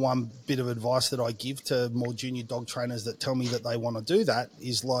 the number one bit of advice that I give to more junior dog trainers that tell me that they want to do that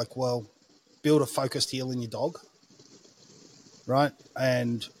is like, well, build a focused heel in your dog, right?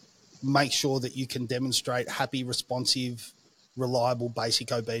 And make sure that you can demonstrate happy, responsive, reliable,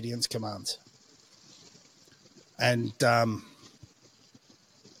 basic obedience commands. And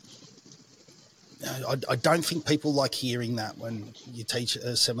I don't think people like hearing that when you teach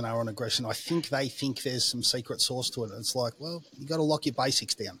a seminar on aggression. I think they think there's some secret sauce to it. It's like, well, you got to lock your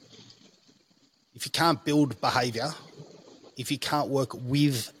basics down. If you can't build behavior, if you can't work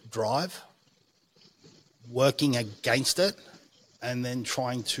with drive, working against it, and then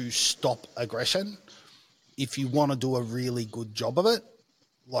trying to stop aggression, if you want to do a really good job of it,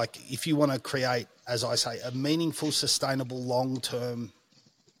 like if you want to create, as I say, a meaningful, sustainable, long-term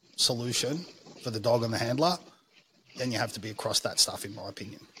solution for the dog and the handler, then you have to be across that stuff, in my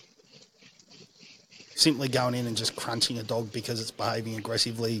opinion. Simply going in and just crunching a dog because it's behaving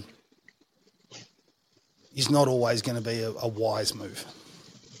aggressively is not always going to be a wise move.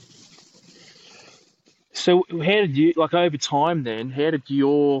 So how did you, like over time then, how did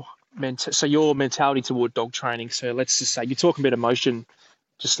your mentality toward dog training, so let's just say you're talking about emotion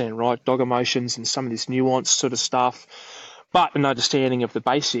just then, right? Dog emotions and some of this nuanced sort of stuff, but an understanding of the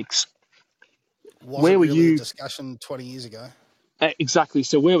basics. Where were you? A discussion 20 years ago. Exactly.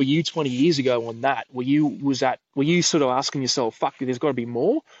 So where were you 20 years ago on that? Were you sort of asking yourself, fuck, there's got to be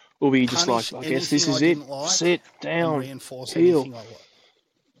more? Or were you just like, I guess this is it, sit down, reinforce anything I like?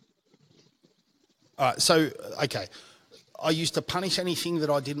 All right, so, okay. I used to punish anything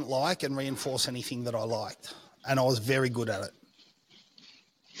that I didn't like and reinforce anything that I liked. And I was very good at it.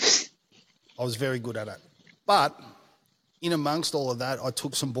 But in amongst all of that, I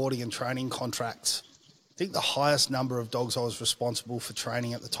took some boarding and training contracts. I think the highest number of dogs I was responsible for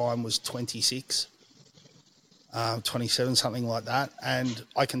training at the time was 26, 27, something like that. And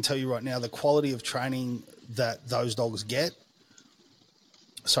I can tell you right now, the quality of training that those dogs get.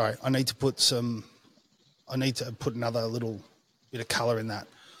 Sorry, I need to put another little bit of colour in that.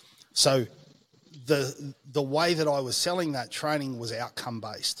 So the way that I was selling that training was outcome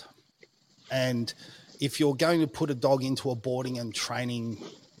based. And if you're going to put a dog into a boarding and training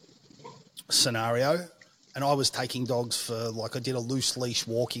scenario, and I was taking dogs for, like, I did a loose leash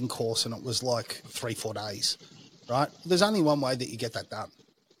walking course and it was like 3-4 days, right? There's only one way that you get that done.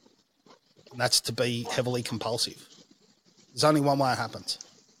 And that's to be heavily compulsive. There's only one way it happens.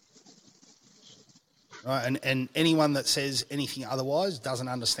 Right? And anyone that says anything otherwise doesn't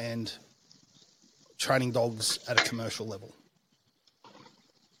understand training dogs at a commercial level.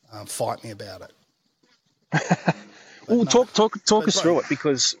 Fight me about it. Well, no. talk us through it,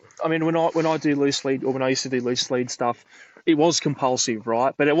 because I mean, when I do loose lead, or when I used to do loose lead stuff, it was compulsive,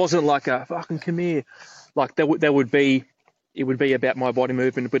 right? But it wasn't like a fucking come here. Like it would be about my body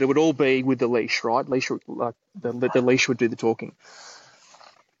movement, but it would all be with the leash, right? The leash would do the talking.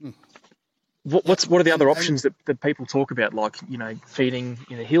 What are the other options that people talk about, like, you know, feeding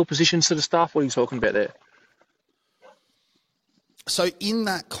in a heel position sort of stuff? What are you talking about there? So in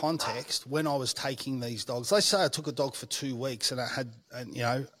that context, when I was taking these dogs, let's say I took a dog for 2 weeks and you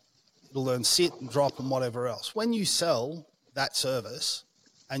know, it'll learn sit and drop and whatever else. When you sell that service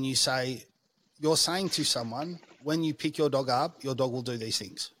and you say, you're saying to someone, when you pick your dog up, your dog will do these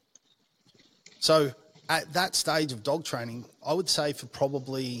things. So at that stage of dog training, I would say for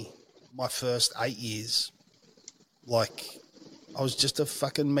probably my first 8 years, like, I was just a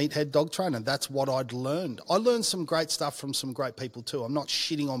fucking meathead dog trainer. That's what I'd learned. I learned some great stuff from some great people too. I'm not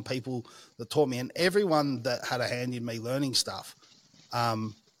shitting on people that taught me. And everyone that had a hand in me learning stuff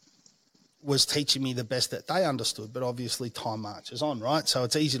was teaching me the best that they understood. But obviously time marches on, right? So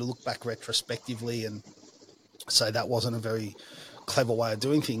it's easy to look back retrospectively and say that wasn't a very clever way of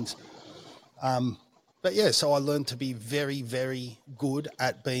doing things. But yeah, so I learned to be very, very good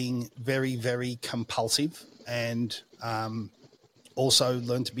at being very, very compulsive, and also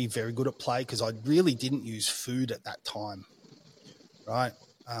learned to be very good at play, because I really didn't use food at that time, right?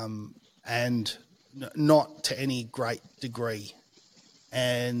 And not to any great degree.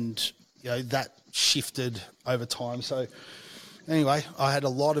 And, you know, that shifted over time. So anyway, I had a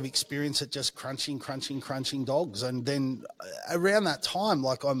lot of experience at just crunching dogs. And then around that time,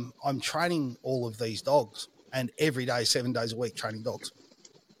 like, I'm training all of these dogs, and every day, 7 days a week, training dogs.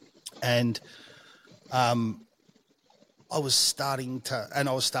 And I was starting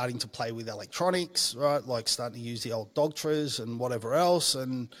to play with electronics, right? Like starting to use the old dog trees and whatever else.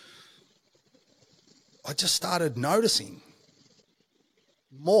 And I just started noticing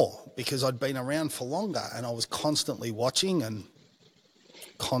more, because I'd been around for longer, and I was constantly watching and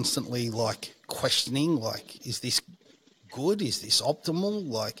constantly, like, questioning, like, is this good? Is this optimal?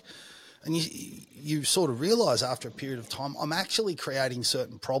 Like, and you sort of realize after a period of time, I'm actually creating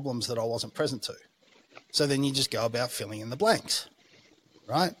certain problems that I wasn't present to. So then you just go about filling in the blanks,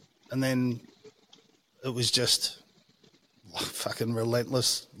 right? And then it was just fucking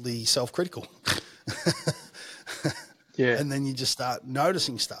relentlessly self-critical. Yeah. And then you just start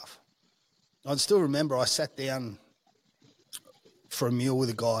noticing stuff. I still remember I sat down for a meal with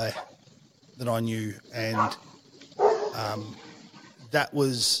a guy that I knew, and that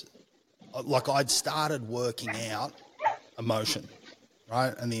was like, I'd started working out emotion,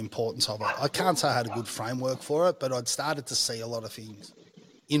 right, and the importance of it. I can't say I had a good framework for it, but I'd started to see a lot of things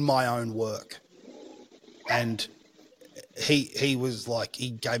in my own work. And he was like,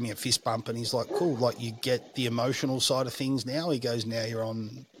 he gave me a fist bump, and he's like, cool, like, you get the emotional side of things now. He goes, now you're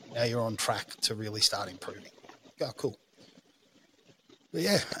on track to really start improving. Oh, cool. But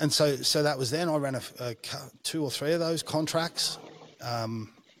yeah, and so that was then. I ran a 2 or 3 of those contracts.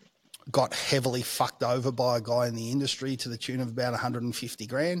 Got heavily fucked over by a guy in the industry to the tune of about 150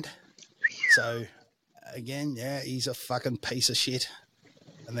 grand. So again, yeah, he's a fucking piece of shit,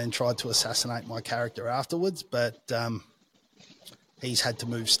 and then tried to assassinate my character afterwards. But he's had to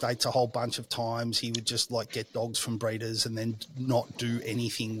move states a whole bunch of times. He would just, like, get dogs from breeders and then not do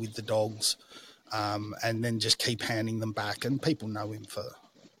anything with the dogs, and then just keep handing them back. And people know him for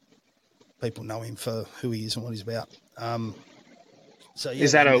who he is and what he's about. So yeah,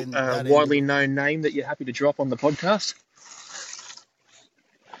 is that a widely known name that you're happy to drop on the podcast?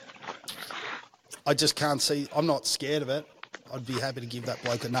 I just can't see. I'm not scared of it. I'd be happy to give that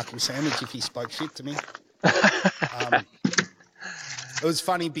bloke a knuckle sandwich if he spoke shit to me. It was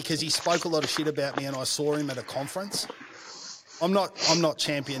funny because he spoke a lot of shit about me, and I saw him at a conference, I'm not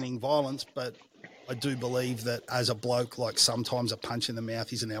championing violence, but I do believe that as a bloke, like sometimes a punch in the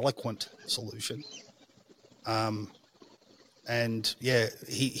mouth is an eloquent solution. And yeah,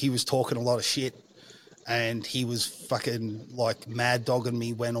 he was talking a lot of shit, and he was fucking like mad dogging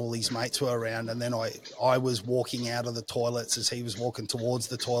me when all his mates were around. And then I was walking out of the toilets as he was walking towards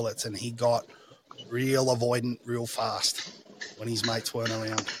the toilets, and he got real avoidant real fast when his mates weren't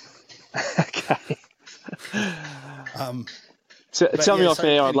around. Okay. So tell me off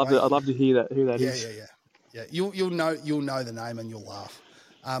air. Anyway, I'd love to hear who that is. Yeah. You'll know the name and you'll laugh.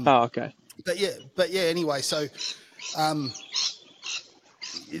 Okay. But yeah. Anyway, so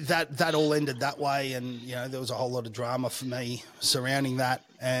that all ended that way, and there was a whole lot of drama for me surrounding that,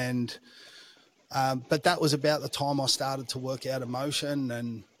 and but that was about the time I started to work out emotion,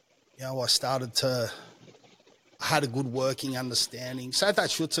 and I started to had a good working understanding. So at that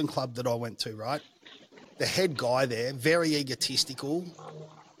Schutzen club that I went to, right, the head guy there, very egotistical,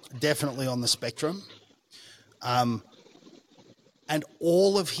 definitely on the spectrum. And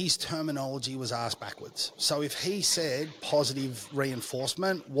all of his terminology was asked backwards. So if he said positive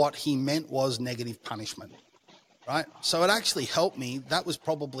reinforcement, what he meant was negative punishment, right? So it actually helped me. That was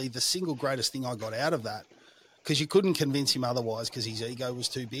probably the single greatest thing I got out of that, because you couldn't convince him otherwise because his ego was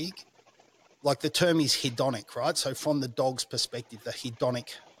too big. Like the term is hedonic, right? So from the dog's perspective, the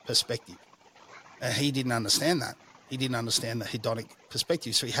hedonic perspective. And he didn't understand that. He didn't understand the hedonic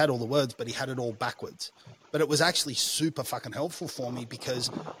perspective. So he had all the words, but he had it all backwards. But it was actually super fucking helpful for me because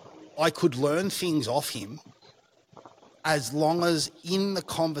I could learn things off him as long as in the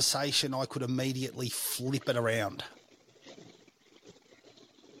conversation I could immediately flip it around.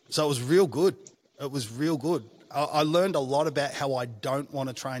 So it was real good. It was real good. I learned a lot about how I don't want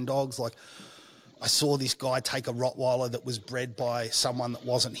to train dogs. Like I saw this guy take a Rottweiler that was bred by someone that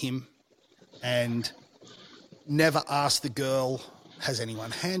wasn't him and never asked the girl, has anyone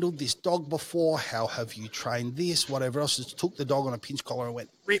handled this dog before? How have you trained this? Whatever else. Just took the dog on a pinch collar and went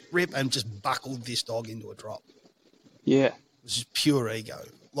rip, and just buckled this dog into a drop. Yeah. It was just pure ego.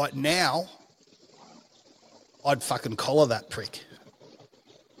 Like now, I'd fucking collar that prick.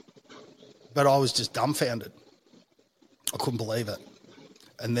 But I was just dumbfounded. I couldn't believe it.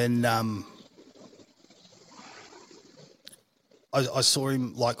 And then I saw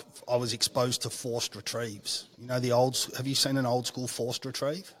him, like, I was exposed to forced retrieves. Have you seen an old school forced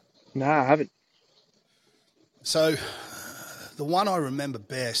retrieve? No, I haven't. So the one I remember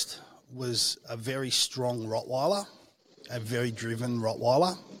best was a very strong Rottweiler, a very driven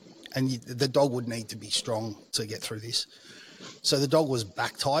Rottweiler. And the dog would need to be strong to get through this. So the dog was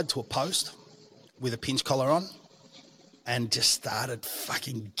back tied to a post with a pinch collar on and just started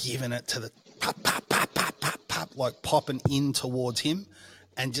fucking giving it to the pop, like popping in towards him,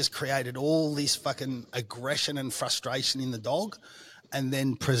 and just created all this fucking aggression and frustration in the dog, and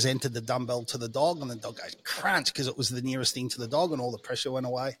then presented the dumbbell to the dog, and the dog goes crunch because it was the nearest thing to the dog, and all the pressure went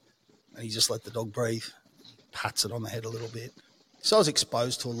away, and he just let the dog breathe, pats it on the head a little bit. So I was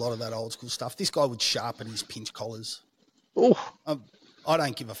exposed to a lot of that old school stuff. This guy would sharpen his pinch collars. I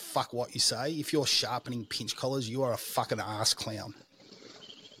don't give a fuck what you say. If you're sharpening pinch collars, you are a fucking ass clown.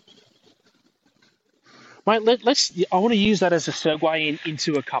 Mate, I want to use that as a segue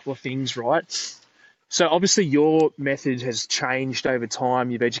into a couple of things, right? So obviously your method has changed over time.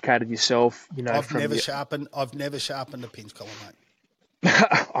 You've educated yourself, I've never sharpened a pinch collar, mate.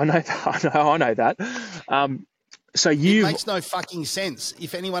 I know that. So it makes no fucking sense.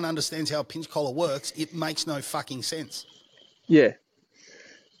 If anyone understands how a pinch collar works, it makes no fucking sense. Yeah.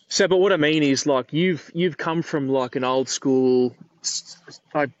 So, but what I mean is, like, you've come from like an old school,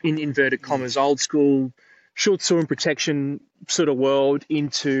 in inverted commas, old school short saw and protection sort of world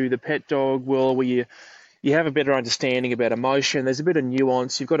into the pet dog world, where you have a better understanding about emotion. There's a bit of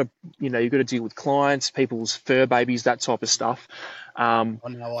nuance. You've got to deal with clients, people's fur babies, that type of stuff. I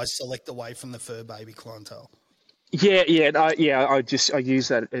know. I select away from the fur baby clientele. Yeah. I use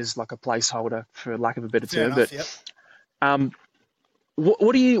that as like a placeholder, for lack of a better term. Fair enough, but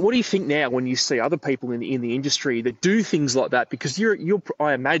what do you think now when you see other people in the industry that do things like that? Because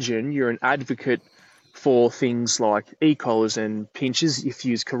I imagine you're an advocate for things like e-collars and pinches if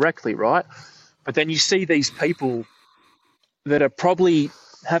used correctly, right? But then you see these people that are probably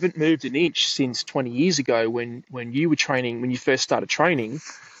haven't moved an inch since 20 years ago when you were training, when you first started training.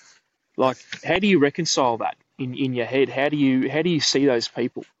 Like, how do you reconcile that in your head? How do you see those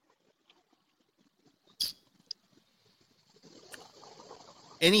people?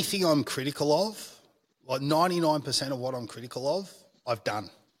 Anything I'm critical of, like 99% of what I'm critical of, I've done.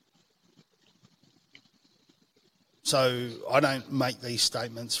 So I don't make these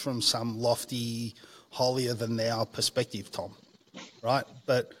statements from some lofty, holier-than-thou perspective, Tom. right?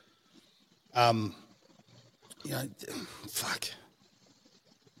 But, you know, fuck.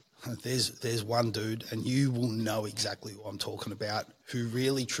 There's one dude, and you will know exactly what I'm talking about, who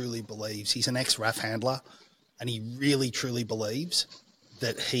really, truly believes, he's an ex-RAF handler, and he really, truly believes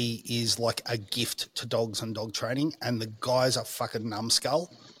that he is like a gift to dogs and dog training, and the guy's a fucking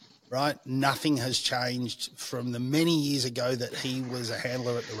numbskull, right? Nothing has changed from the many years ago that he was a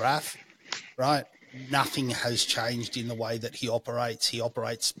handler at the RAF, right? Nothing has changed in the way that he operates. He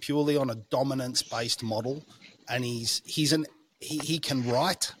operates purely on a dominance-based model, and he can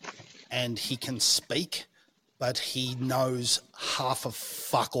write and he can speak, but he knows half of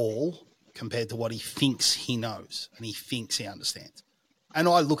fuck all compared to what he thinks he knows and he thinks he understands. And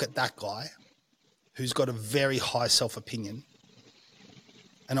I look at that guy who's got a very high self-opinion,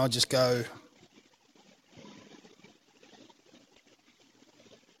 and I just go,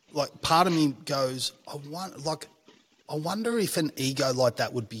 like, part of me goes, I wonder if an ego like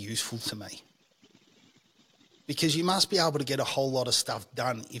that would be useful to me. Because you must be able to get a whole lot of stuff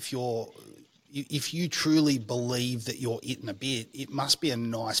done if you truly believe that you're it in a bit. It must be a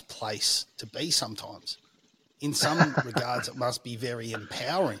nice place to be sometimes. In some regards, it must be very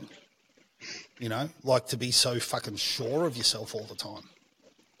empowering, you know, like to be so fucking sure of yourself all the time.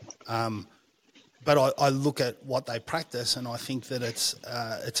 But I look at what they practice, and I think that it's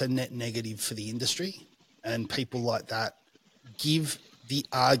a net negative for the industry, and people like that give the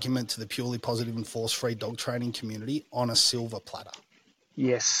argument to the purely positive and force-free dog training community on a silver platter.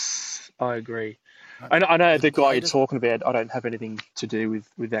 Yes, I agree. I know the guy you're talking about. I don't have anything to do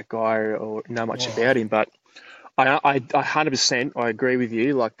with that guy or know much about him, but I 100% I agree with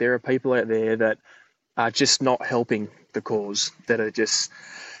you. Like, there are people out there that are just not helping the cause, that are just,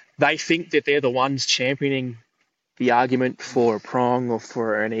 they think that they're the ones championing the argument for a prong or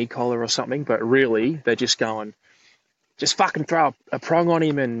for an e-collar or something, but really they're just going, just fucking throw a prong on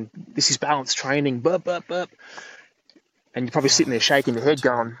him and this is balanced training, burp, burp, burp. And you're probably sitting there shaking your head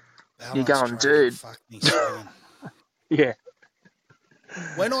going, dude. Fuck me swinging. Yeah.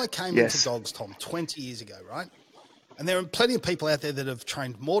 When I came into dogs, Tom, 20 years ago, right? And there are plenty of people out there that have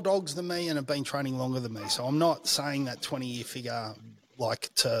trained more dogs than me and have been training longer than me. So I'm not saying that 20-year figure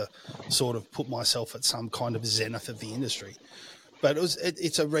like to sort of put myself at some kind of zenith of the industry. But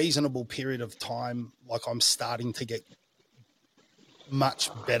it's a reasonable period of time. Like, I'm starting to get much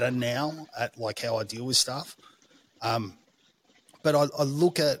better now at like how I deal with stuff. But I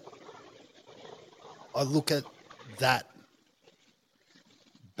look at that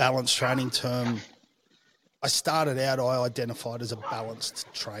balance training term. I started out, I identified as a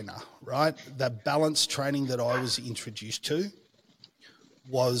balanced trainer, right? That balanced training that I was introduced to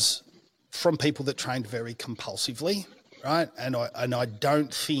was from people that trained very compulsively, right? And I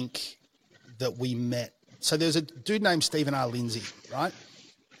don't think that we met. So there's a dude named Stephen R. Lindsay, right?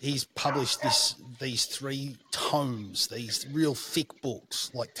 He's published these 3 tomes, these real thick books,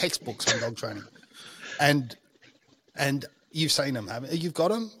 like textbooks on dog training. And you've seen them, haven't you? You've got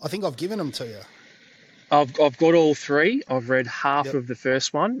them? I think I've given them to you. I've got all 3. I've read half of the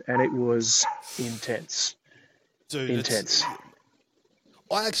first one, and it was intense. Dude, intense.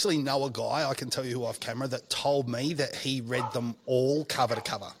 I actually know a guy, I can tell you who off camera, that told me that he read them all cover to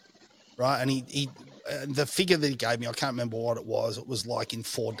cover, right? And he the figure that he gave me, I can't remember what it was. It was like in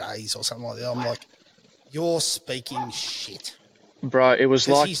 4 days or something like that. I'm like, you're speaking shit. Bro, it was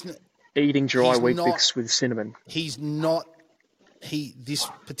like eating dry Weet Bix with cinnamon. He's not, this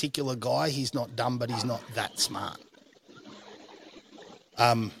particular guy, he's not dumb, but he's not that smart.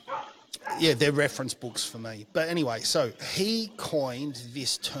 Yeah, they're reference books for me. But anyway, so he coined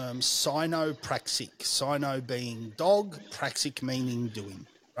this term cynopraxic. Cyno being dog, praxic meaning doing,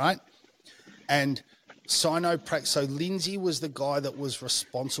 right? And cynopraxic, so Lindsay was the guy that was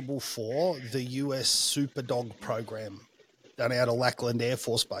responsible for the US Super Dog program done out of Lackland Air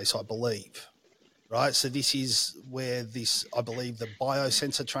Force Base, I believe. Right, so this is where I believe the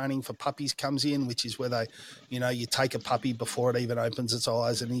biosensor training for puppies comes in, which is where they, you take a puppy before it even opens its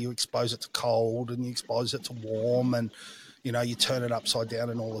eyes and you expose it to cold and you expose it to warm and, you turn it upside down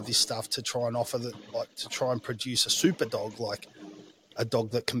and all of this stuff to try and to try and produce a super dog, like a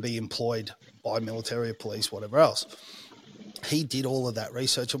dog that can be employed by military or police, whatever else. He did all of that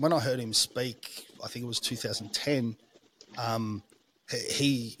research. And when I heard him speak, I think it was 2010,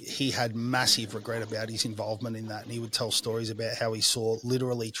 he had massive regret about his involvement in that, and he would tell stories about how he saw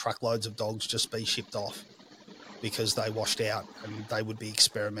literally truckloads of dogs just be shipped off because they washed out and they would be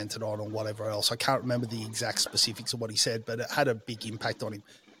experimented on or whatever else. I can't remember the exact specifics of what he said, but it had a big impact on him.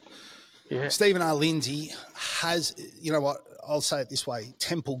 Yeah. Stephen R. Lindsay has, you know what, I'll say it this way,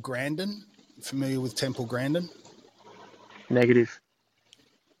 Temple Grandin. Familiar with Temple Grandin? Negative.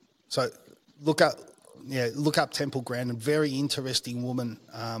 So look up Temple Grandin. Very interesting woman.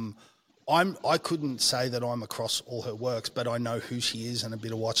 I couldn't say that I'm across all her works, but I know who she is and a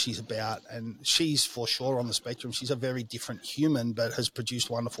bit of what she's about. And she's for sure on the spectrum. She's a very different human, but has produced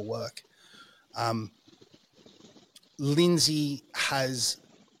wonderful work. Lindsay has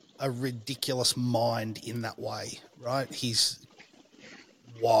a ridiculous mind in that way, right? He's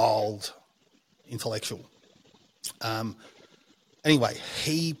wild intellectual. Anyway,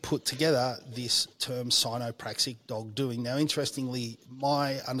 he put together this term cynopraxic dog doing. Now, interestingly,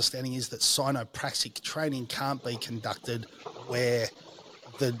 my understanding is that cynopraxic training can't be conducted where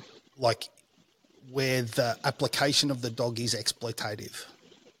the application of the dog is exploitative,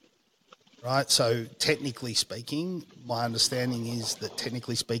 right? So technically speaking, my understanding is that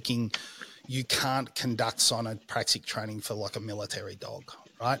technically speaking, you can't conduct cynopraxic training for like a military dog,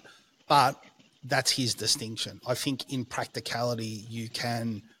 right? But that's his distinction. I think in practicality, you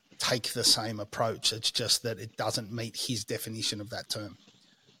can take the same approach. It's just that it doesn't meet his definition of that term.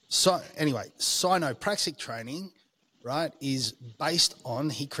 So anyway, cynopraxic training, right, is based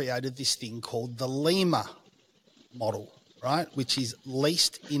on, he created this thing called the Lima model, right, which is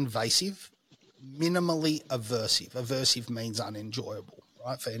least invasive, minimally aversive. Aversive means unenjoyable,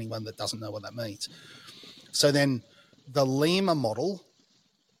 right, for anyone that doesn't know what that means. So then the Lima model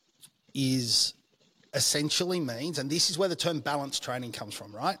is essentially means, and this is where the term balanced training comes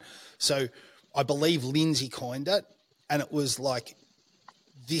from, right? So I believe Lindsay coined it, and it was like,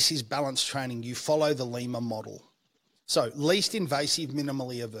 this is balanced training. You follow the Lima model. So least invasive,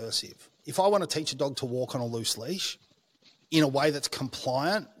 minimally aversive. If I want to teach a dog to walk on a loose leash in a way that's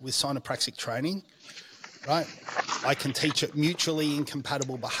compliant with cynopraxic training, right, I can teach it mutually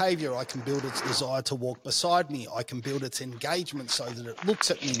incompatible behavior. I can build its desire to walk beside me. I can build its engagement so that it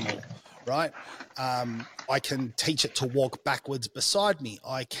looks at me more, right? I can teach it to walk backwards beside me.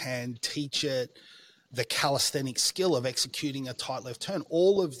 I can teach it the calisthenic skill of executing a tight left turn.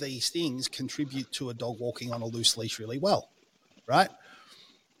 All of these things contribute to a dog walking on a loose leash really well, right?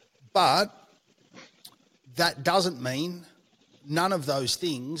 But that doesn't mean none of those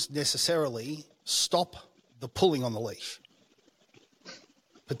things necessarily stop the pulling on the leash,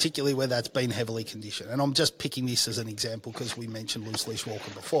 particularly where that's been heavily conditioned. And I'm just picking this as an example because we mentioned loose leash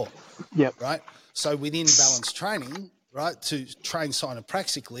walking before. Yep. Right? So within balanced training, right, to train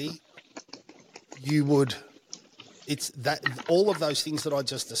cynopraxically, it's that all of those things that I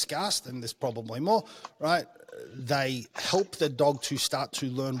just discussed, and there's probably more, right, they help the dog to start to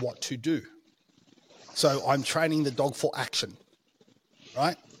learn what to do. So I'm training the dog for action,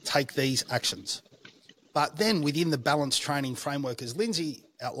 right? Take these actions. But then within the balanced training framework, as Lindsay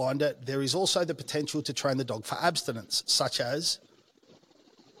outlined it, there is also the potential to train the dog for abstinence, such as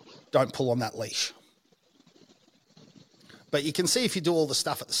don't pull on that leash. But you can see if you do all the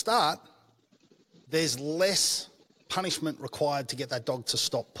stuff at the start, there's less punishment required to get that dog to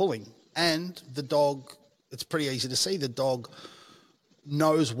stop pulling. And the dog, it's pretty easy to see, the dog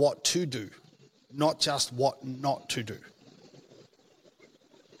knows what to do, not just what not to do.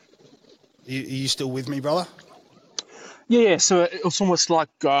 Are you still with me, brother? Yeah, so it's almost like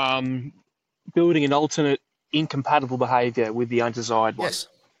building an alternate incompatible behaviour with the undesired one.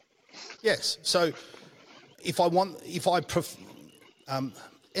 Yes. So Esther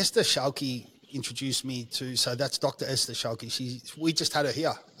Schalke introduced me to, so that's Dr. Esther Schalke. We just had her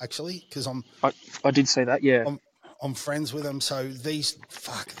here, actually, because I did say that, yeah. I'm friends with them. So these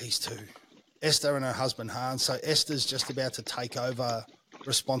two, Esther and her husband, Hans. So Esther's just about to take over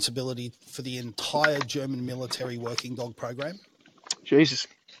responsibility for the entire German military working dog program. Jesus.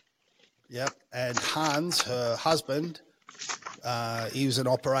 Yep. And Hans, her husband, he was an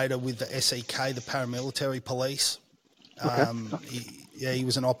operator with the SEK, the paramilitary police. He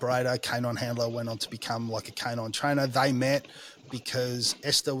was an operator, canine handler, went on to become like a canine trainer. They met because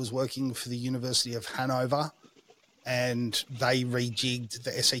Esther was working for the University of Hanover, and they rejigged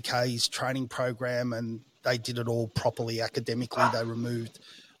the SEK's training program, and they did it all properly academically. They removed,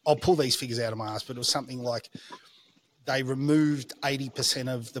 I'll pull these figures out of my ass, but it was something like they removed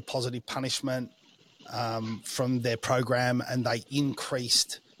 80% of the positive punishment from their program, and they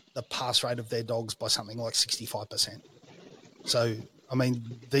increased the pass rate of their dogs by something like 65%. So, I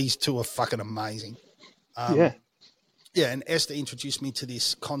mean, these two are fucking amazing. Yeah, and Esther introduced me to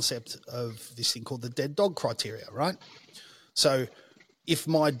this concept of this thing called the dead dog criteria, right? So if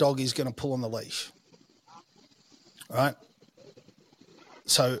my dog is going to pull on the leash, right?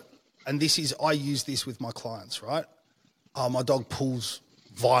 So, and this is, I use this with my clients, right? My dog pulls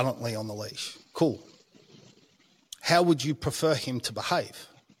violently on the leash. Cool. How would you prefer him to behave?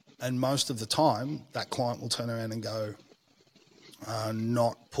 And most of the time, that client will turn around and go,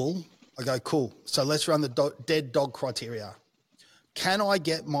 not pull. I go, cool. So let's run the dead dog criteria. Can I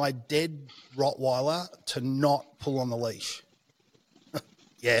get my dead Rottweiler to not pull on the leash?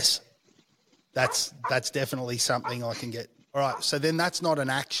 Yes. That's definitely something I can get. All right. So then that's not an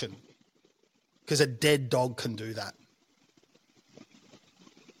action because a dead dog can do that.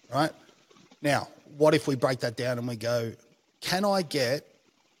 Right? Now, what if we break that down and we go, can I get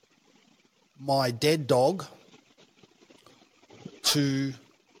my dead dog to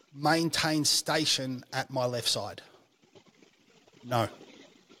maintain station at my left side? No.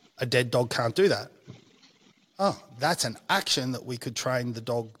 A dead dog can't do that. Oh, that's an action that we could train the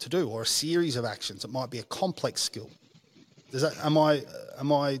dog to do, or a series of actions. It might be a complex skill. Does that? Am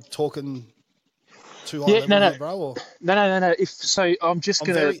I talking too high level here, bro? Or? No.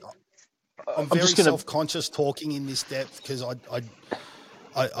 I'm very self-conscious talking in this depth because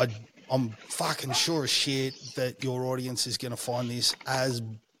I'm fucking sure as shit that your audience is going to find this as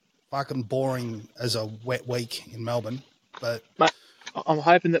fucking boring as a wet week in Melbourne. But I'm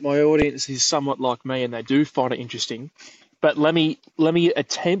hoping that my audience is somewhat like me and they do find it interesting. But let me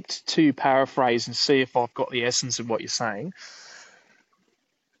attempt to paraphrase and see if I've got the essence of what you're saying.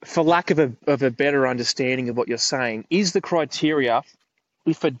 For lack of a better understanding of what you're saying, is the criteria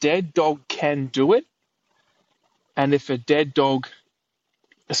if a dead dog can do it, and if a dead dog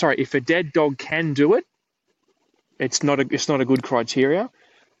can do it, it's not a good criteria,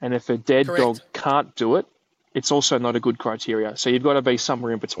 and if a dead Correct. dog can't do it, it's also not a good criteria. So you've got to be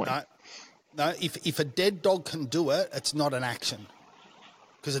somewhere in between. No. If a dead dog can do it, it's not an action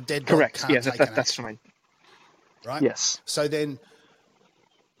because a dead dog can't take an action. That's fine. Right. Yes. So then,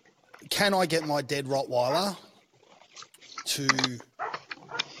 can I get my dead Rottweiler to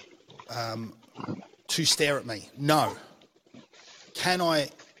stare at me? No. Can I?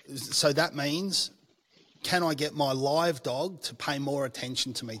 So that means, can I get my live dog to pay more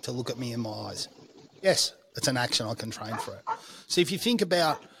attention to me, to look at me in my eyes? Yes, it's an action. I can train for it. So if you think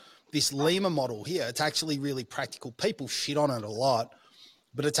about this lemur model here, it's actually really practical. People shit on it a lot,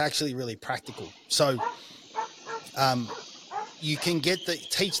 but it's actually really practical. So you can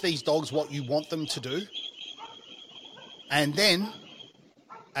teach these dogs what you want them to do, and then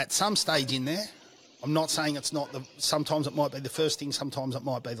at some stage in there, I'm not saying it's not sometimes it might be the first thing, sometimes it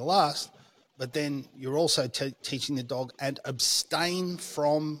might be the last, but then you're also teaching the dog and abstain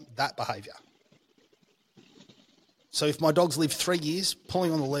from that behaviour. So if my dog's lived 3 years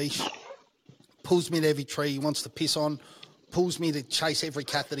pulling on the leash, pulls me at every tree he wants to piss on, pulls me to chase every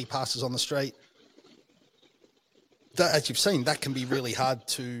cat that he passes on the street, as you've seen, that can be really hard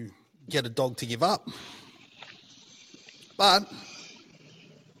to get a dog to give up. But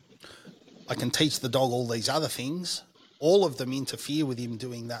I can teach the dog all these other things. All of them interfere with him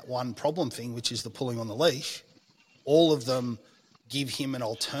doing that one problem thing, which is the pulling on the leash. All of them give him an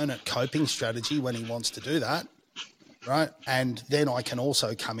alternate coping strategy when he wants to do that, right? And then I can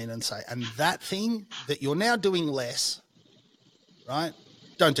also come in and say, and that thing that you're now doing less, right?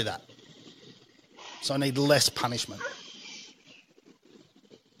 Don't do that. So I need less punishment.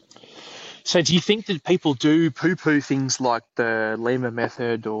 So do you think that people do poo-poo things like the lemur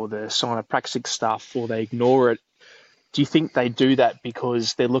method or the cyanopraxic stuff, or they ignore it? Do you think they do that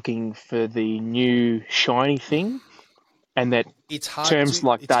because they're looking for the new shiny thing, and that terms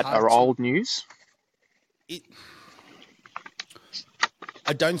like that are old news?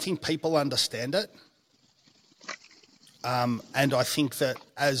 I don't think people understand it. And I think that,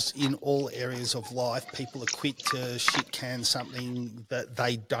 as in all areas of life, people are quick to shit can something that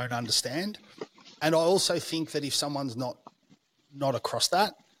they don't understand. And I also think that if someone's not across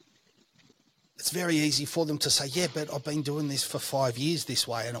that, it's very easy for them to say, yeah, but I've been doing this for 5 years this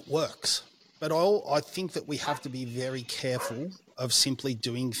way and it works. But I think that we have to be very careful of simply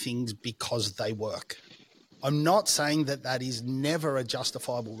doing things because they work. I'm not saying that that is never a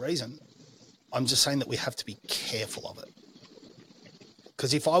justifiable reason. I'm just saying that we have to be careful of it.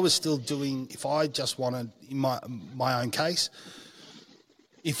 Because if I just wanted, in my own case,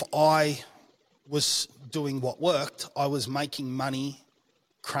 if I was doing what worked, I was making money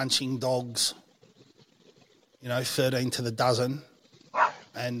crunching dogs, 13 to the dozen,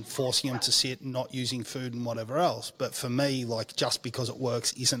 and forcing them to sit and not using food and whatever else. But for me, just because it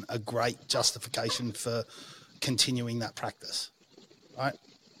works isn't a great justification for continuing that practice, right?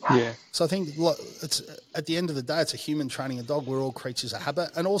 Yeah. So I think it's, at the end of the day, it's a human training a dog. We're all creatures of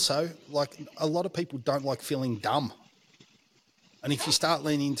habit. And also, a lot of people don't like feeling dumb. And if you start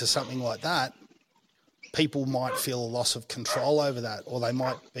leaning into something like that, people might feel a loss of control over that, or they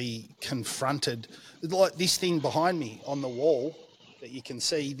might be confronted. Like this thing behind me on the wall that you can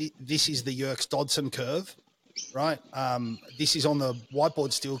see, this is the Yerkes-Dodson curve. right? This is on the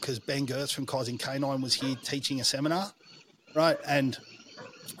whiteboard still because Ben Gertz from Kaizen Canine was here teaching a seminar, right? And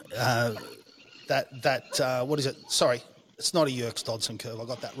what is it? Sorry, it's not a Yerkes-Dodson curve. I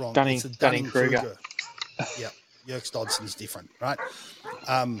got that wrong. It's a Dunning-Kruger. Yeah, Yerkes-Dodson's different, right?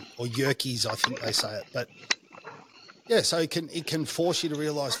 Or Yerkes, I think they say it. But yeah, so it can force you to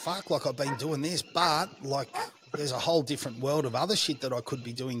realise, fuck, like I've been doing this, but like there's a whole different world of other shit that I could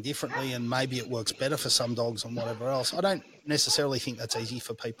be doing differently, and maybe it works better for some dogs and whatever else. I don't necessarily think that's easy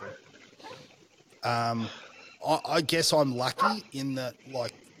for people. I guess I'm lucky in that,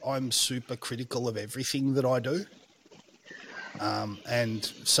 like, I'm super critical of everything that I do. And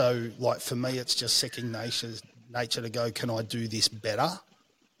so, like, for me, it's just second nature to go, can I do this better?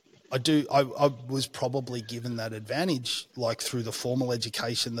 I was probably given that advantage, like, through the formal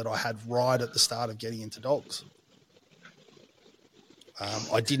education that I had right at the start of getting into dogs.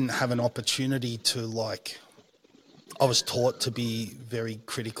 I didn't have an opportunity to, like, I was taught to be very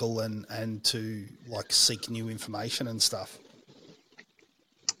critical and to, like, seek new information and stuff.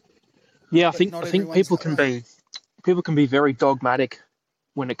 Yeah, I think people can be very dogmatic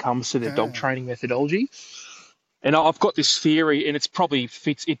when it comes to their dog training methodology. And I've got this theory, and it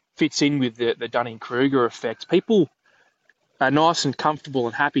fits in with the Dunning-Kruger effect. People are nice and comfortable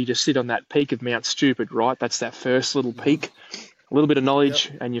and happy to sit on that peak of Mount Stupid, right? That's that first little peak, a little bit of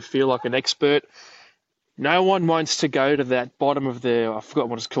knowledge, and you feel like an expert. No one wants to go to that bottom of I forgot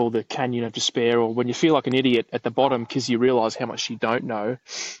what it's called, the Canyon of Despair, or when you feel like an idiot at the bottom because you realise how much you don't know.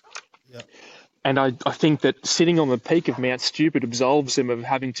 Yeah. And I think that sitting on the peak of Mount Stupid absolves them of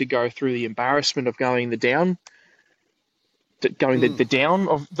having to go through the embarrassment of going the down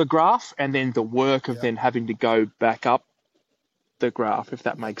of the graph, and then the work of then having to go back up the graph, if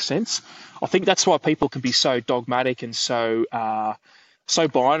that makes sense. I think that's why people can be so dogmatic and so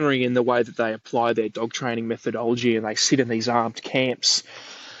binary in the way that they apply their dog training methodology, and they sit in these armed camps.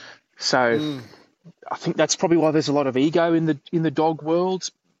 So I think that's probably why there's a lot of ego in the dog world.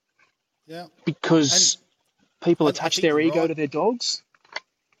 Yeah. Because people attach their ego to their dogs.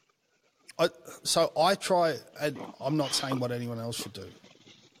 So I try, and I'm not saying what anyone else should do.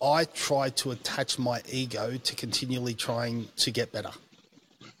 I try to attach my ego to continually trying to get better,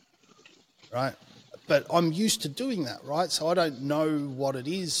 right? But I'm used to doing that, right? So I don't know what it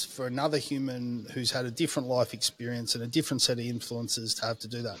is for another human who's had a different life experience and a different set of influences to have to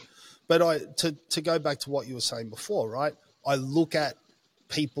do that. But to go back to what you were saying before, right? I look at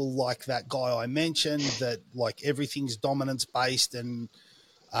people like that guy I mentioned, that, like, everything's dominance based and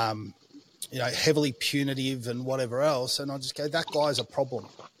heavily punitive and whatever else, and I just go, that guy's a problem.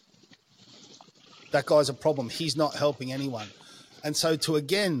 That guy's a problem. He's not helping anyone. And so to,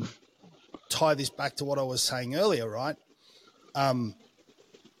 again, tie this back to what I was saying earlier, right?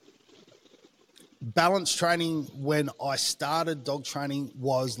 Balance training, when I started dog training,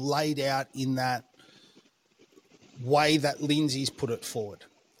 was laid out in that way that Lindsay's put it forward.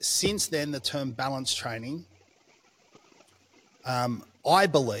 Since then, the term balance training, I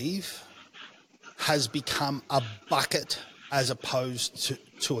believe, has become a bucket as opposed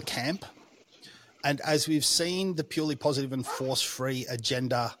to a camp. And as we've seen the purely positive and force-free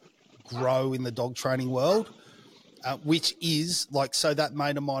agenda grow in the dog training world, which is, like, so that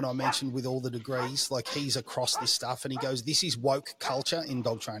mate of mine I mentioned with all the degrees, like, he's across this stuff, and he goes, this is woke culture in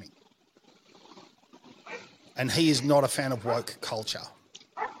dog training. And he is not a fan of woke culture,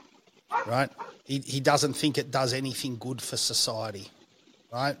 right? He doesn't think it does anything good for society,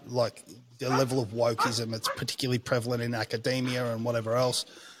 right? Like, the level of wokeism, it's particularly prevalent in academia and whatever else.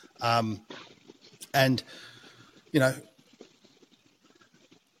 And,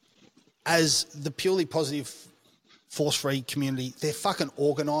 as the purely positive force-free community, they're fucking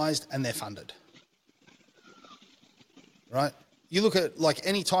organised and they're funded, right? You look at, like,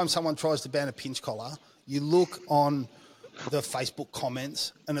 any time someone tries to ban a pinch collar, you look on the Facebook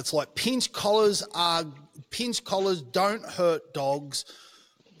comments and it's like, pinch collars don't hurt dogs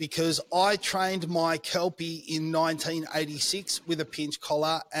because I trained my Kelpie in 1986 with a pinch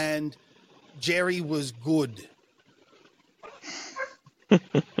collar and Jerry was good.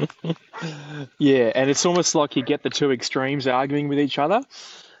 Yeah, and it's almost like you get the two extremes arguing with each other,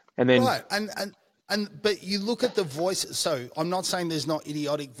 and then right, but you look at the voices. So I'm not saying there's not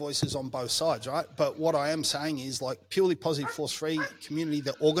idiotic voices on both sides, right? But what I am saying is, like, purely positive force-free community,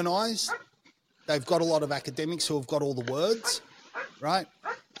 they're organised. They've got a lot of academics who have got all the words, right?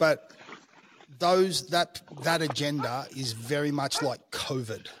 But that agenda is very much like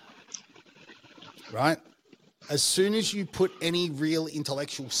COVID, right? As soon as you put any real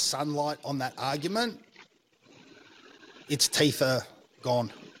intellectual sunlight on that argument, its teeth are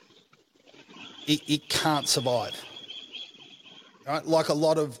gone. it can't survive. Right? Like a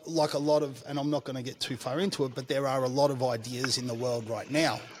lot of, and I'm not going to get too far into it, but there are a lot of ideas in the world right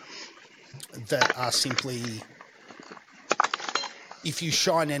now that are simply, if you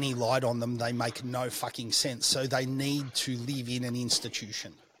shine any light on them, they make no fucking sense. So they need to live in an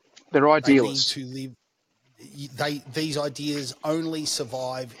institution. They're idealists. They need to live. These ideas only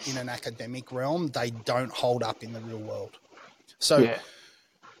survive in an academic realm. They don't hold up in the real world. So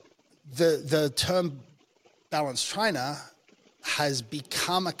the term balanced trainer has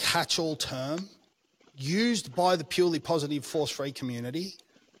become a catch-all term used by the purely positive force-free community,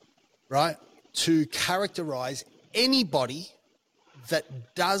 right, to characterize anybody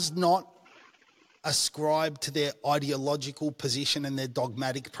that does not ascribe to their ideological position and their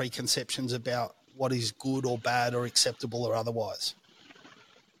dogmatic preconceptions about what is good or bad or acceptable or otherwise.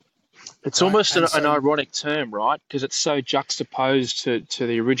 It's almost an ironic term, right? Because it's so juxtaposed to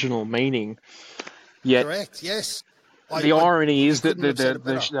the original meaning. Yet correct, yes. The irony is that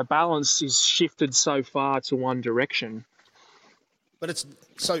the balance is shifted so far to one direction. But it's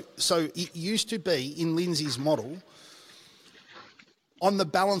so it used to be in Lindsay's model on the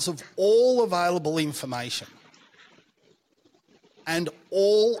balance of all available information and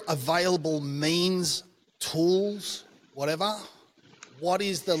all available means, tools, whatever, what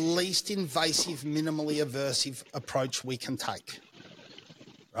is the least invasive, minimally aversive approach we can take,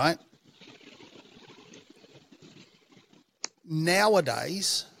 right?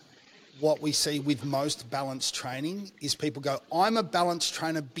 Nowadays, what we see with most balance training is people go, I'm a balance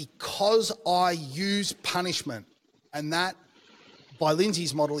trainer because I use punishment. And that, by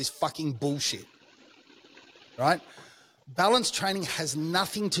Lindsay's model, is fucking bullshit, right? Balance training has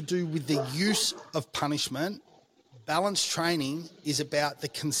nothing to do with the use of punishment. Balance training is about the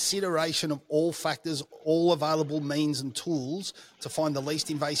consideration of all factors, all available means and tools to find the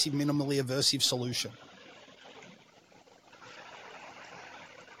least invasive, minimally aversive solution.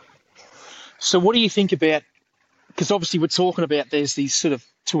 So what do you think about, because obviously we're talking about there's these sort of,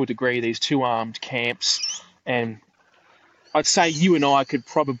 to a degree, these two armed camps, and I'd say you and I could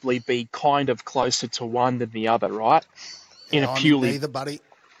probably be kind of closer to one than the other, right? Neither, buddy.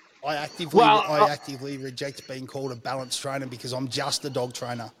 I actively reject being called a balance trainer because I'm just a dog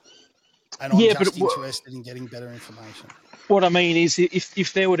trainer, and I'm just interested in getting better information. What I mean is,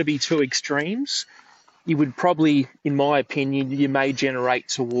 if there were to be two extremes, you would probably, in my opinion, you may generate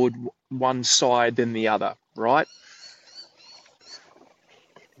toward one side than the other, right?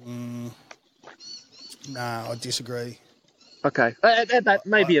 No, I disagree. Okay, that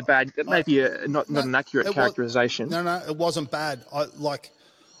may be not an accurate characterization. No, it wasn't bad.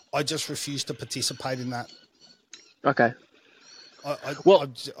 I just refuse to participate in that. Okay.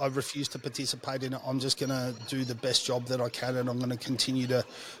 I refuse to participate in it. I'm just going to do the best job that I can, and I'm going to continue to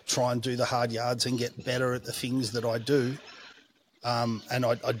try and do the hard yards and get better at the things that I do. And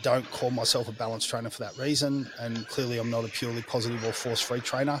I don't call myself a balance trainer for that reason. And clearly I'm not a purely positive or force-free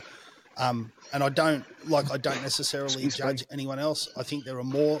trainer. And I don't necessarily judge anyone else. I think there are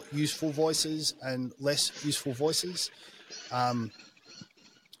more useful voices and less useful voices.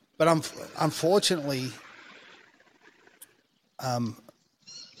 But unfortunately,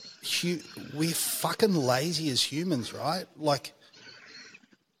 we're fucking lazy as humans, right? Like,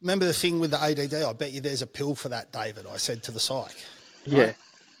 remember the thing with the ADD? I bet you there's a pill for that, David, I said to the psych. Right? Yeah.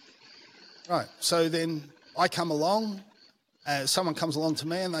 Right. So then I come along, someone comes along to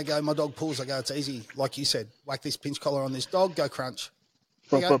me and they go, my dog pulls. I go, it's easy. Like you said, whack this pinch collar on this dog, go crunch.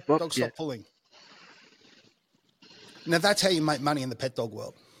 Dog stop pulling. Now, that's how you make money in the pet dog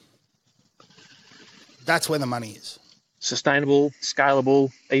world. That's where the money is. Sustainable,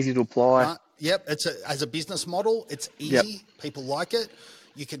 scalable, easy to apply. Yep. As a business model, it's easy. Yep. People like it.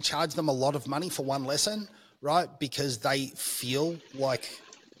 You can charge them a lot of money for one lesson, right? Because they feel like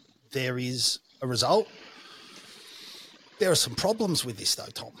there is a result. There are some problems with this though,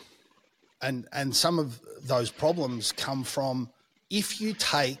 Tom. And some of those problems come from if you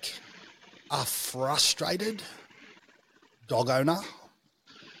take a frustrated dog owner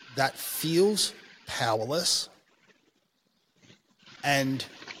that feels powerless and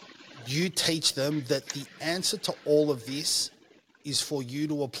you teach them that the answer to all of this is for you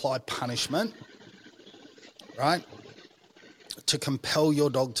to apply punishment, right? To compel your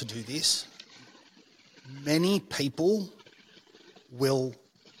dog to do this. Many people will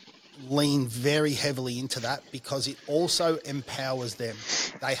lean very heavily into that because it also empowers them.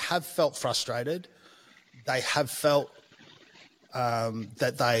 They have felt frustrated. They have felt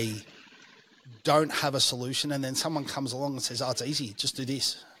that they don't have a solution, and then someone comes along and says, oh, it's easy, just do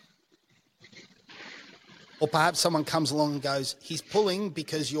this. Or perhaps someone comes along and goes, he's pulling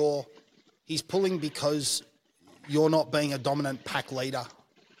because He's pulling because you're not being a dominant pack leader.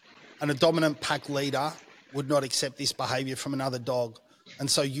 And a dominant pack leader would not accept this behaviour from another dog.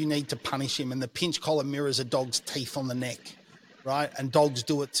 And so you need to punish him. And the pinch collar mirrors a dog's teeth on the neck, right? And dogs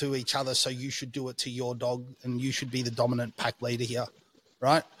do it to each other, so you should do it to your dog, and you should be the dominant pack leader here,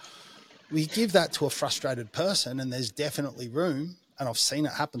 right? We give that to a frustrated person, and there's definitely room, and I've seen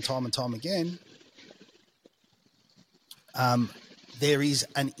it happen time and time again. There is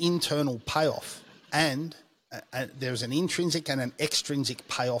an internal payoff, and there's an intrinsic and an extrinsic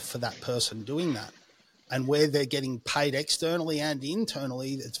payoff for that person doing that. And where they're getting paid externally and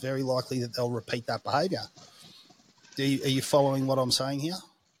internally, it's very likely that they'll repeat that behaviour. Are you following what I'm saying here?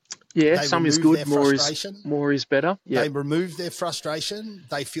 Yeah, some is good, more is better. Yep. They remove their frustration.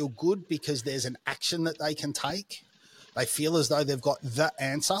 They feel good because there's an action that they can take. They feel as though they've got the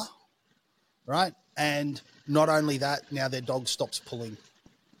answer, right? And not only that, now their dog stops pulling.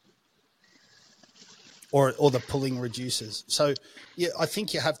 Or the pulling reduces. So, yeah, I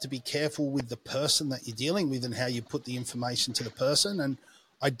think you have to be careful with the person that you're dealing with and how you put the information to the person. And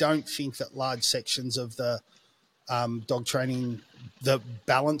I don't think that large sections of the dog training, the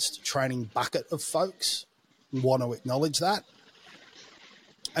balanced training bucket of folks want to acknowledge that.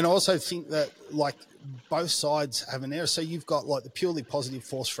 And I also think that, like, both sides have an error. So you've got, like, the purely positive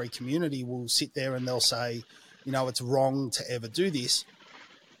force-free community will sit there and they'll say, you know, it's wrong to ever do this.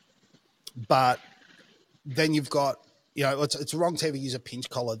 But then you've got, you know, it's wrong to ever use a pinch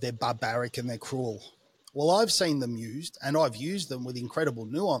collar. They're barbaric and they're cruel. Well, I've seen them used, and I've used them with incredible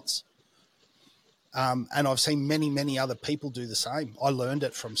nuance. And I've seen many, many other people do the same. I learned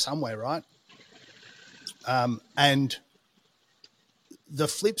it from somewhere, right? And the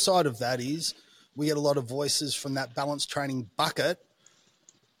flip side of that is we get a lot of voices from that balanced training bucket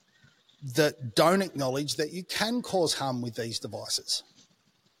that don't acknowledge that you can cause harm with these devices,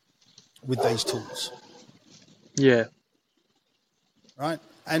 with these tools. Yeah. Right.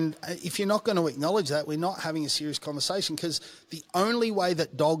 And if you're not going to acknowledge that, we're not having a serious conversation, because the only way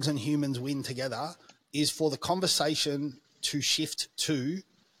that dogs and humans win together is for the conversation to shift to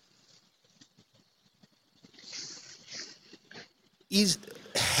is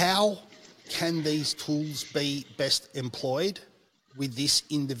how can these tools be best employed with this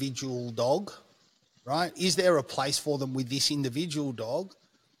individual dog, right? Is there a place for them with this individual dog?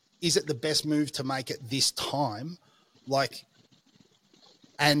 Is it the best move to make it this time? Like,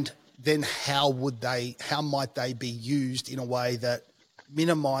 and then how might they be used in a way that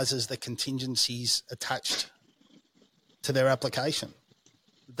minimizes the contingencies attached to their application?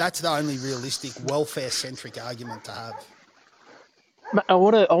 That's the only realistic welfare-centric argument to have. I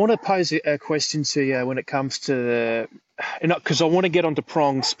want to pose a question to you when it comes to because I want to get onto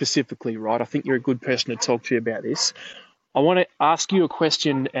prongs specifically, right? I think you're a good person to talk to about this. I want to ask you a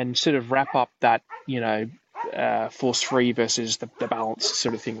question and sort of wrap up that, you know, force-free versus the balanced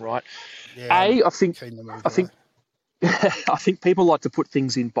sort of thing, right? Yeah, I think I think people like to put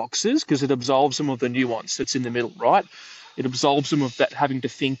things in boxes because it absolves them of the nuance that's in the middle, right? It absolves them of that having to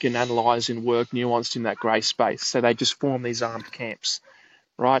think and analyse and work nuanced in that grey space. So they just form these armed camps,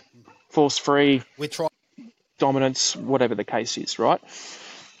 right? Force-free, dominance, whatever the case is, right?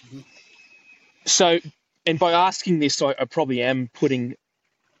 Mm-hmm. So, and by asking this, I probably am putting,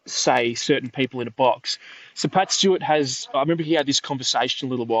 say, certain people in a box. So Pat Stewart I remember he had this conversation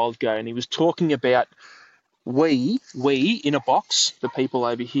a little while ago, and he was talking about we in a box, the people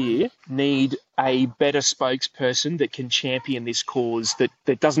over here, need a better spokesperson that can champion this cause,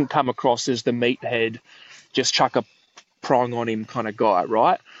 that doesn't come across as the meathead, just chuck a prong on him kind of guy,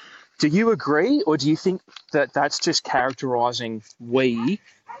 right? Do you agree, or do you think that that's just characterising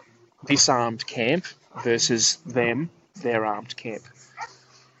this armed camp, versus them, their armed camp?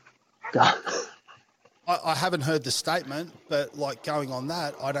 I haven't heard the statement, but like going on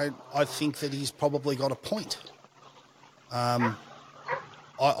that, I think that he's probably got a point.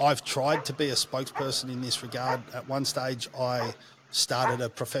 I've tried to be a spokesperson in this regard. At one stage, I started a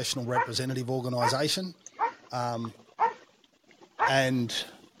professional representative organisation, and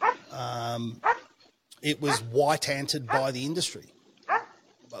it was white-anted by the industry.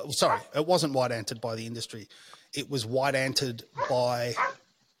 Sorry, it wasn't white-anted by the industry. It was white-anted by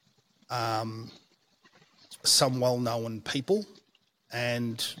some well-known people,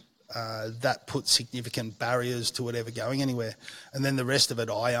 and that put significant barriers to it ever going anywhere. And then the rest of it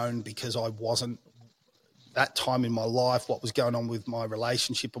I owned, because I wasn't, that time in my life, what was going on with my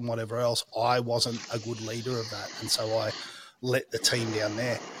relationship and whatever else, I wasn't a good leader of that. And so I let the team down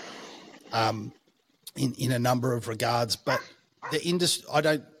there in a number of regards. But the industry,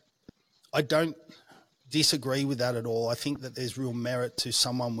 disagree with that at all. I think that there's real merit to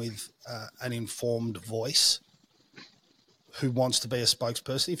someone with an informed voice who wants to be a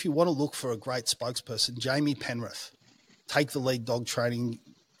spokesperson. If you want to look for a great spokesperson, Jamie Penrith, take the lead dog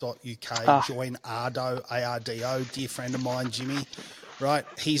training.uk, join ARDO, ARDO, dear friend of mine, Jimmy, right?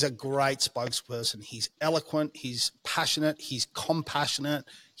 He's a great spokesperson. He's eloquent, he's passionate, he's compassionate,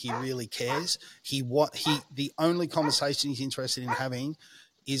 he really cares. The only conversation he's interested in having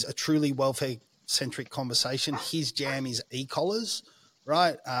is a truly welfare-centric conversation. His jam is e-collars,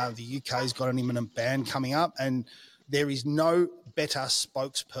 right? The UK's got an imminent ban coming up, and there is no better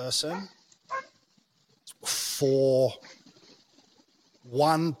spokesperson for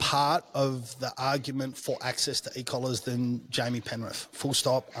one part of the argument for access to e-collars than Jamie Penrith. Full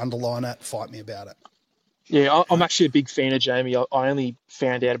stop, underline it, fight me about it. Yeah, I'm actually a big fan of Jamie. I only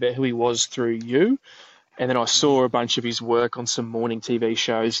found out about who he was through you, and then I saw a bunch of his work on some morning TV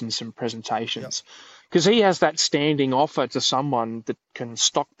shows and some presentations. Because he has that standing offer to someone that can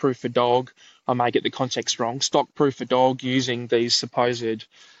stock-proof a dog. I may get the context wrong. Stock-proof a dog using these supposed,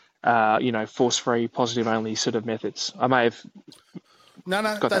 force-free, positive-only sort of methods. I may have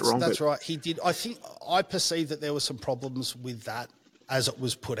got that wrong. That's right. He did. I perceived that there were some problems with that as it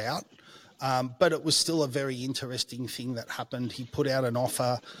was put out. But it was still a very interesting thing that happened. He put out an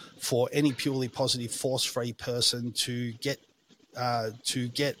offer for any purely positive, force-free person to get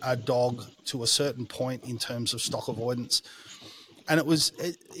a dog to a certain point in terms of stock avoidance. And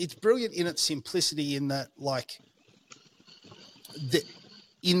it's brilliant in its simplicity in that, like,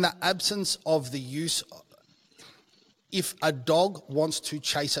 in the absence of the use, if a dog wants to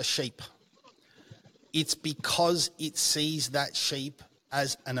chase a sheep, it's because it sees that sheep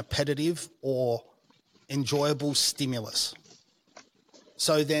as an appetitive or enjoyable stimulus.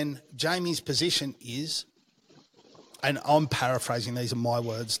 So then Jamie's position is, and I'm paraphrasing, these are my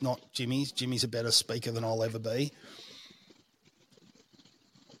words, not Jimmy's. Jimmy's a better speaker than I'll ever be.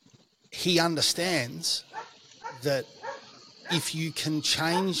 He understands that if you can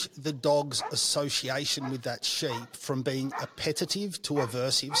change the dog's association with that sheep from being appetitive to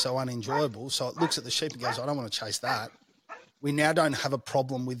aversive, so unenjoyable, so it looks at the sheep and goes, I don't want to chase that, we now don't have a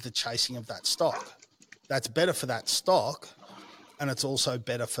problem with the chasing of that stock. That's better for that stock, and it's also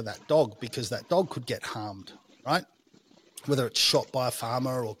better for that dog because that dog could get harmed, right? Whether it's shot by a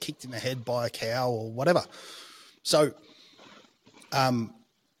farmer or kicked in the head by a cow or whatever. So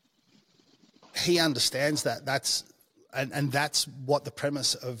he understands that. That's what the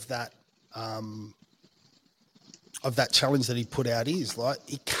premise of that challenge that he put out is. Like,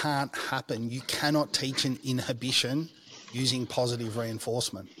 it can't happen. You cannot teach an inhibition using positive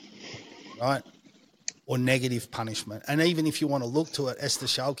reinforcement, right? Or negative punishment. And even if you want to look to it, Esther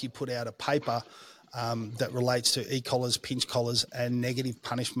Schalke put out a paper that relates to e-collars, pinch collars, and negative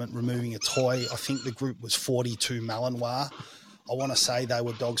punishment removing a toy. I think the group was 42 Malinois. I want to say they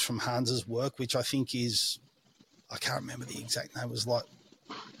were dogs from Hans's work, which I think is, I can't remember the exact name, it was like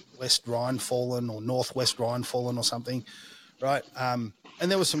West Rhine-Fallen or Northwest Rhine-Fallen or something, right? And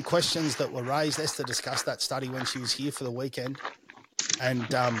there were some questions that were raised. Esther discussed that study when she was here for the weekend. And,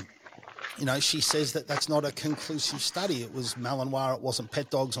 she says that that's not a conclusive study. It was Malinois, it wasn't pet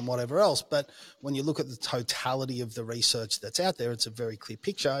dogs and whatever else. But when you look at the totality of the research that's out there, it's a very clear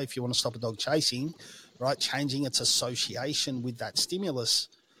picture. If you want to stop a dog chasing, right, changing its association with that stimulus,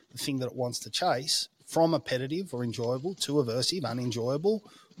 the thing that it wants to chase, from appetitive or enjoyable to aversive, unenjoyable,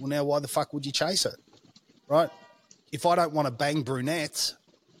 well, now why the fuck would you chase it, right? If I don't want to bang brunettes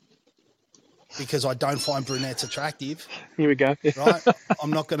because I don't find brunettes attractive, here we go. Right,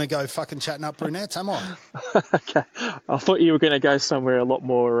 I'm not going to go fucking chatting up brunettes, am I? Okay, I thought you were going to go somewhere a lot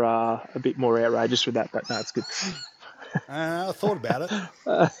more, a bit more outrageous with that, but no, it's good. I thought about it,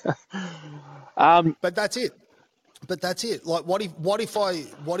 but that's it. Like, what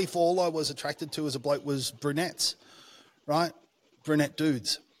if all I was attracted to as a bloke was brunettes, right? Brunette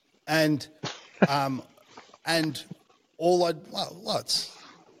dudes, and all it's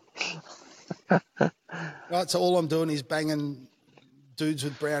right. So all I'm doing is banging dudes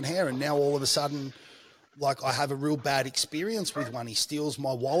with brown hair, and now all of a sudden, like, I have a real bad experience with one. He steals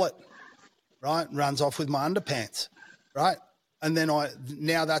my wallet, right, and runs off with my underpants, right. And then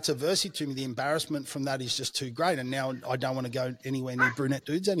now that's aversive to me. The embarrassment from that is just too great. And now I don't want to go anywhere near brunette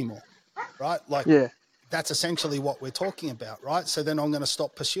dudes anymore. Right? Like, yeah. That's essentially what we're talking about, right? So then I'm going to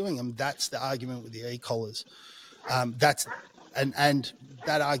stop pursuing them. That's the argument with the e-collars. And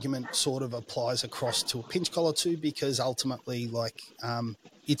that argument sort of applies across to a pinch collar too, because ultimately, like,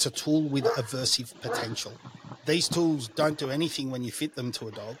 it's a tool with aversive potential. These tools don't do anything when you fit them to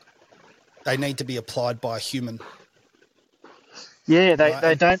a dog. They need to be applied by a human. Yeah,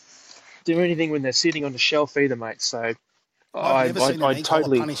 they don't. do anything when they're sitting on the shelf either, mate. So I've never seen an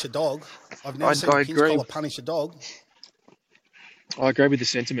totally collar punish a dog. I've never seen a pinch collar punish a dog. I agree with the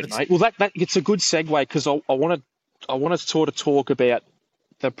sentiment, mate. Well, that it's a good segue because I want to sort of talk about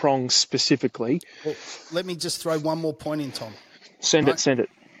the prongs specifically. Well, let me just throw one more point in, Tom. Send it.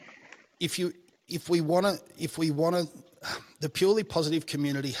 If we want to, the purely positive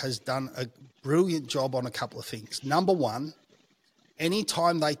community has done a brilliant job on a couple of things. Number one,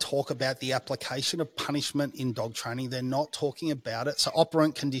 anytime they talk about the application of punishment in dog training, they're not talking about it. So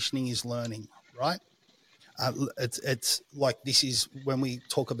operant conditioning is learning, right? It's like this is when we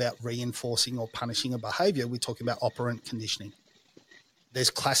talk about reinforcing or punishing a behavior, we're talking about operant conditioning.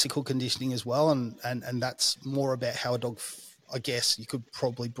 There's classical conditioning as well, and that's more about how a dog, I guess you could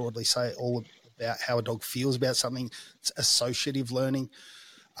probably broadly say all about how a dog feels about something. It's associative learning.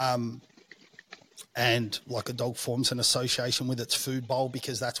 And like a dog forms an association with its food bowl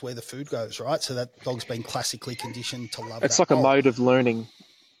because that's where the food goes, right? So that dog's been classically conditioned to love it's that like bowl. A mode of learning.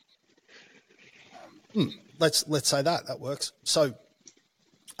 Let's say that works. So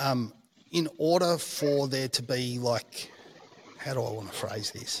in order for there to be like, how do I want to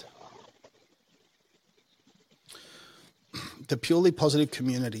phrase this? The purely positive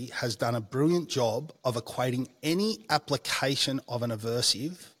community has done a brilliant job of equating any application of an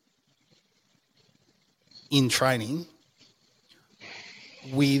aversive in training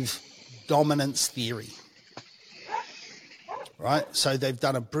with dominance theory, right? So they've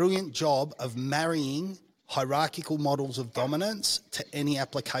done a brilliant job of marrying hierarchical models of dominance to any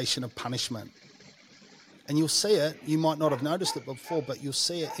application of punishment. And you'll see it, you might not have noticed it before, but you'll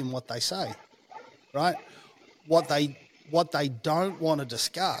see it in what they say, right? What they don't want to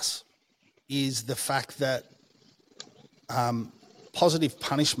discuss is the fact that positive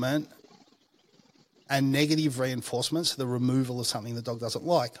punishment and negative reinforcement, so the removal of something the dog doesn't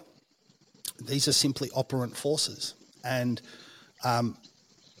like, these are simply operant forces. And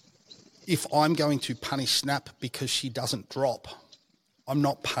if I'm going to punish Snap because she doesn't drop, I'm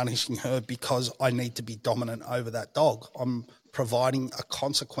not punishing her because I need to be dominant over that dog. I'm providing a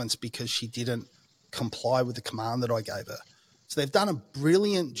consequence because she didn't comply with the command that I gave her. So they've done a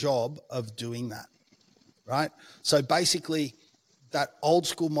brilliant job of doing that, right? So basically that old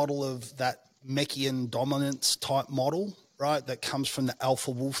school model of that Meckian dominance type model, right, that comes from the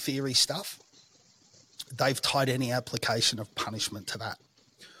alpha wolf theory stuff, they've tied any application of punishment to that.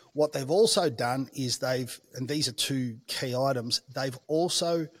 What they've also done is and these are two key items, they've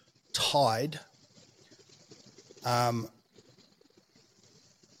also tied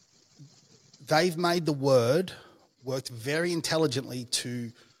they've made the word, worked very intelligently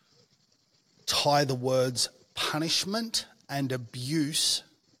to tie the words punishment and abuse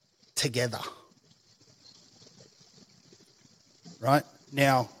together. Right?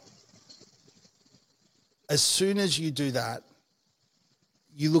 Now, as soon as you do that,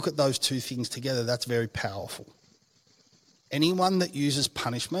 you look at those two things together, that's very powerful. Anyone that uses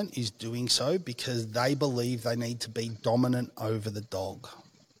punishment is doing so because they believe they need to be dominant over the dog.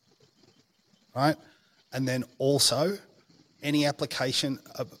 Right? And then also, any application,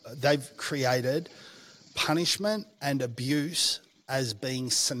 they've created punishment and abuse as being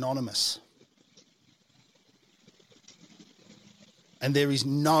synonymous. And there is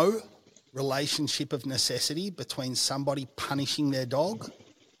no relationship of necessity between somebody punishing their dog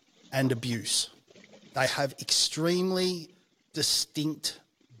and abuse. They have extremely distinct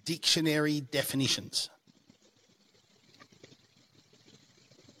dictionary definitions.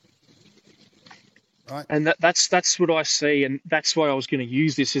 Right. And that's what I see, and that's why I was going to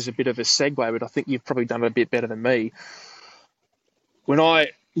use this as a bit of a segue, but I think you've probably done it a bit better than me. When I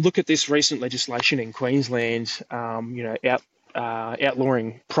look at this recent legislation in Queensland,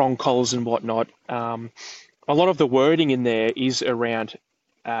 outlawing prong collars and whatnot, a lot of the wording in there is around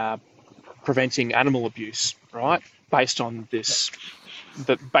preventing animal abuse, right? Based on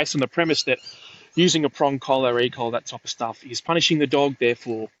the premise that using a prong collar, e-collar, that type of stuff is punishing the dog,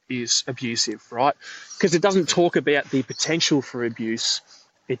 therefore is abusive, right? Because it doesn't talk about the potential for abuse.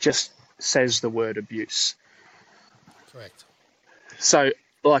 It just says the word abuse. Correct. So,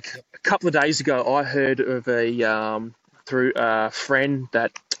 a couple of days ago, I heard of through a friend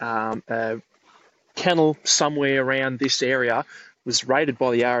that a kennel somewhere around this area was raided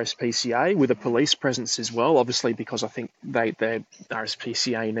by the RSPCA with a police presence as well, obviously because I think the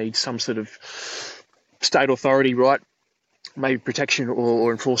RSPCA needs some sort of state authority, right? Maybe protection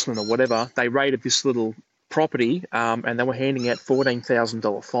or enforcement or whatever. They raided this little property and they were handing out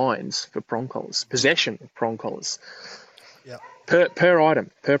 $14,000 fines for prong collars, possession of prong collars. Yeah. Per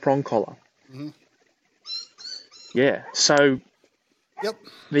item, per prong collar. Mm-hmm. Yeah, so Yep.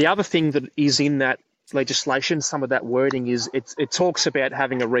 The other thing that is in that legislation, some of that wording is it talks about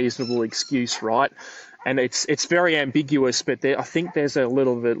having a reasonable excuse, right? And it's very ambiguous, but I think there's a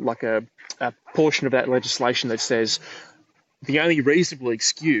little bit like a portion of that legislation that says the only reasonable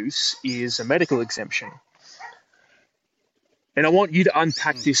excuse is a medical exemption. And I want you to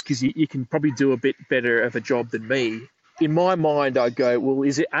unpack this because you can probably do a bit better of a job than me. In my mind, I go, well,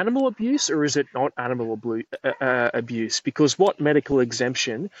 is it animal abuse or is it not animal abuse? Because what medical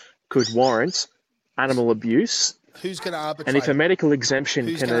exemption could warrant animal abuse? Who's going to arbitrate? And if a medical exemption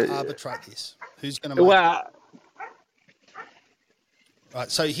who's going to arbitrate this? Who's going to? Well, right.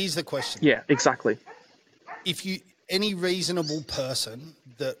 So here's the question. Yeah, exactly. If any reasonable person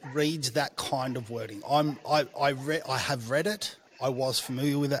that reads that kind of wording, I have read it. I was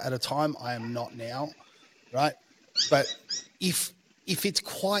familiar with it at a time. I am not now, right? But if it's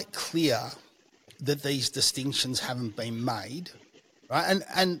quite clear that these distinctions haven't been made, right?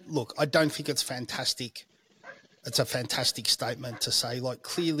 And look, I don't think it's fantastic. It's a fantastic statement to say, like,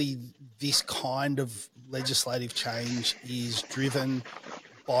 clearly this kind of legislative change is driven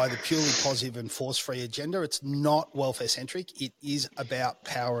by the purely positive and force-free agenda. It's not welfare-centric. It is about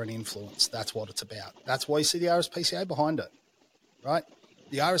power and influence. That's what it's about. That's why you see the RSPCA behind it, right?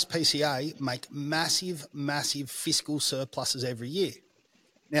 The RSPCA make massive, massive fiscal surpluses every year.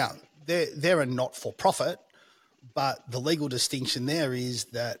 Now, they're a not-for-profit, but the legal distinction there is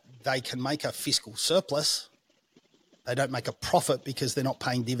that they can make a fiscal surplus. They don't make a profit because they're not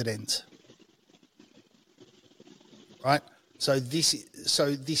paying dividends, right? So this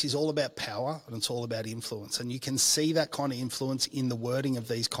is all about power and it's all about influence. And you can see that kind of influence in the wording of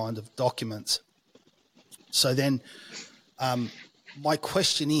these kind of documents. So then my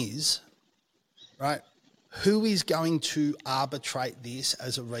question is, right, who is going to arbitrate this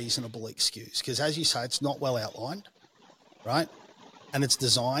as a reasonable excuse? Because as you say, it's not well outlined, right? And it's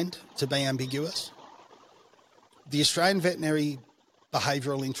designed to be ambiguous. The Australian Veterinary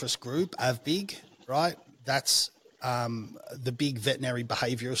Behavioural Interest Group, AVBIG, right? That's the big veterinary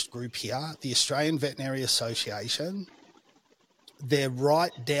behaviourist group here. The Australian Veterinary Association, they're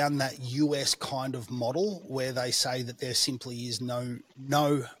right down that US kind of model where they say that there simply is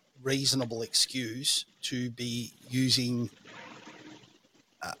no reasonable excuse to be using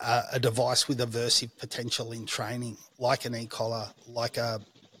a device with aversive potential in training, like an e-collar, like a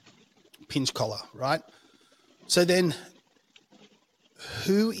pinch collar, right? So then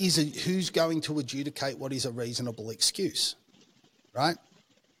who's going to adjudicate what is a reasonable excuse, right?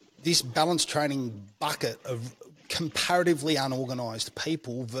 This balanced training bucket of comparatively unorganised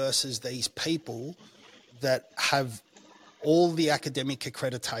people versus these people that have all the academic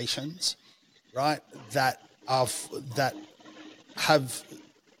accreditations, right, that have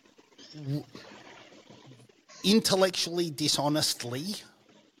intellectually dishonestly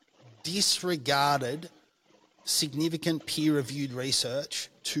disregarded significant peer-reviewed research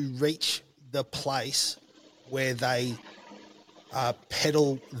to reach the place where they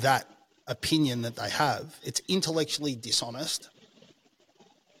peddle that opinion that they have. It's intellectually dishonest.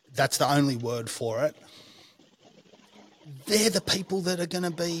 That's the only word for it. They're the people that are going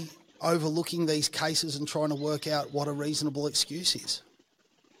to be overlooking these cases and trying to work out what a reasonable excuse is.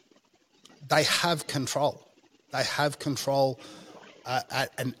 They have control. They have control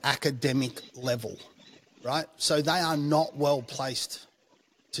at an academic level, right? So they are not well placed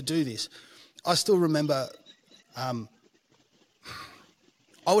to do this. I still remember, I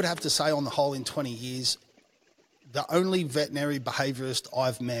would have to say on the whole in 20 years, the only veterinary behaviourist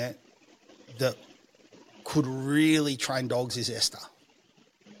I've met that could really train dogs is Esther.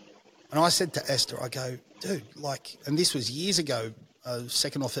 And I said to Esther, I go, dude, like, and this was years ago,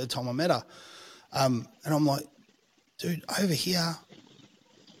 second or third time I met her. And I'm like, dude, over here,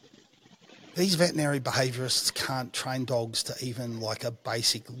 these veterinary behaviourists can't train dogs to even like a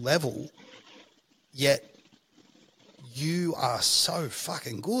basic level, yet you are so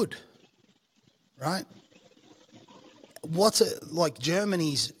fucking good, right? What's it like?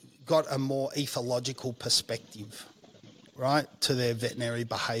 Germany's got a more ethological perspective, right, to their veterinary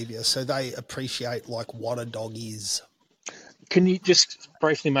behaviour, so they appreciate like what a dog is. Can you just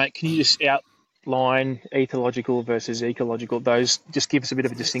briefly, mate? Can you just outline ethological versus ecological? Those just give us a bit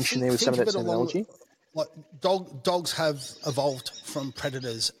of a distinction there with some of that terminology. Like dogs have evolved from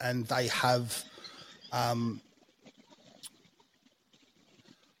predators, and they have an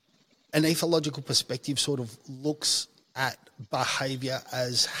ethological perspective. Sort of looks at behaviour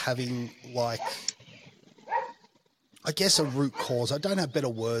as having like, I guess, a root cause. I don't have better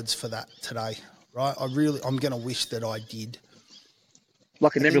words for that today, right? I'm going to wish that I did.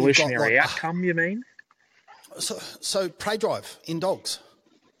 Like an evolutionary outcome, you mean? So prey drive in dogs.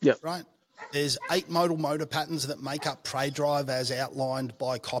 Yep. Right. There's 8 modal motor patterns that make up prey drive as outlined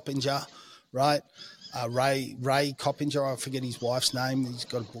by Coppinger, right? Ray Coppinger, I forget his wife's name. He's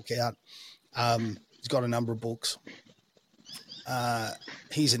got a book out. He's got a number of books.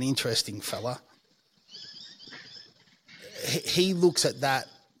 He's an interesting fella. He looks at that.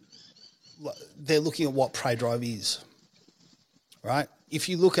 They're looking at what prey drive is, right? If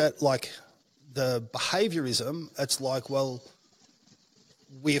you look at like the behaviorism, it's like, well,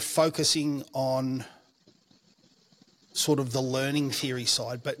 we're focusing on sort of the learning theory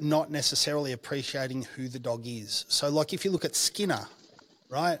side, but not necessarily appreciating who the dog is. So like if you look at Skinner,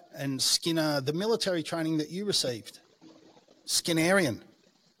 right? And Skinner, the military training that you received, Skinnerian,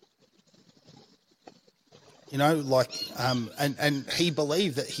 you know, like, and he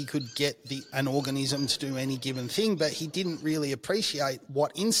believed that he could get an organism to do any given thing, but he didn't really appreciate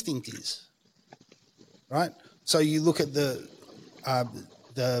what instinct is, right? So you look at the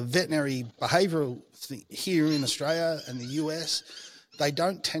veterinary behavioural thing here in Australia and the US, they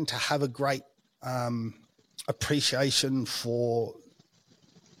don't tend to have a great appreciation for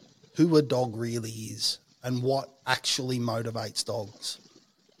who a dog really is and what actually motivates dogs,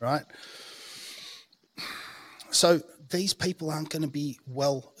 right? So these people aren't going to be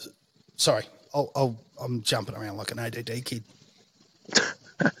sorry, I'm jumping around like an ADD kid.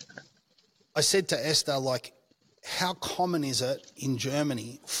 I said to Esther, like, how common is it in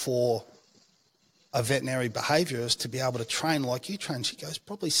Germany for a veterinary behaviourist to be able to train like you train? She goes,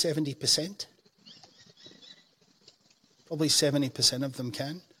 probably 70%. Probably 70% of them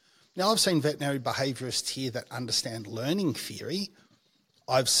can. Now, I've seen veterinary behaviourists here that understand learning theory.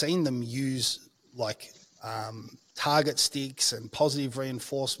 I've seen them use like target sticks and positive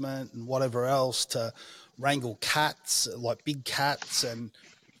reinforcement and whatever else to wrangle cats, like big cats and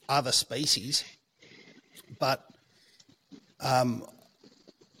other species. But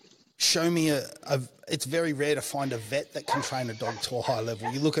show me it's very rare to find a vet that can train a dog to a high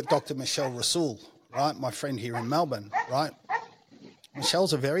level. You look at Dr. Michelle Rasool, right? My friend here in Melbourne, right?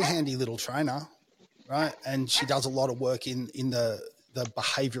 Michelle's a very handy little trainer, right? And she does a lot of work in the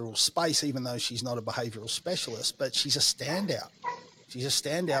behavioural space, even though she's not a behavioural specialist, but she's a standout. She's a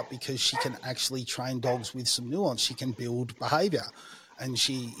standout because she can actually train dogs with some nuance. She can build behaviour. And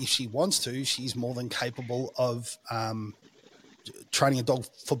if she wants to, she's more than capable of training a dog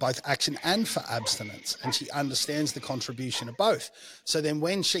for both action and for abstinence. And she understands the contribution of both. So then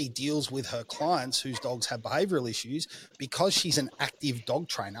when she deals with her clients whose dogs have behavioural issues, because she's an active dog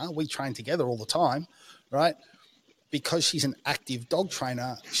trainer, we train together all the time, right? Because she's an active dog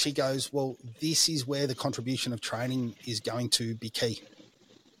trainer, she goes, well, this is where the contribution of training is going to be key,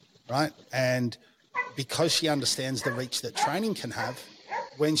 right? And because she understands the reach that training can have,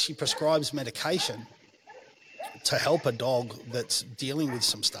 when she prescribes medication to help a dog that's dealing with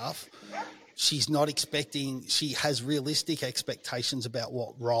some stuff, she has realistic expectations about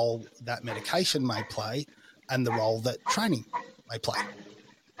what role that medication may play and the role that training may play,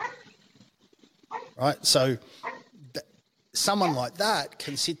 right? So someone like that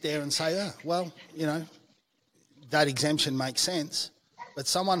can sit there and say, oh, well, you know, that exemption makes sense. But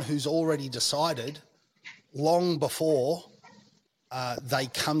someone who's already decided long before they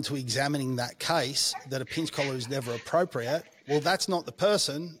come to examining that case that a pinch collar is never appropriate, well, that's not the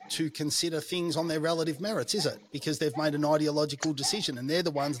person to consider things on their relative merits, is it? Because they've made an ideological decision, and they're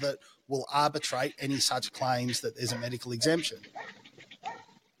the ones that will arbitrate any such claims that there's a medical exemption.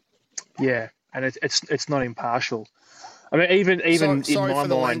 Yeah, and it's not impartial. I mean, even in my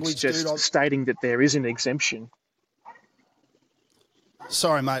mind, just stating that there is an exemption.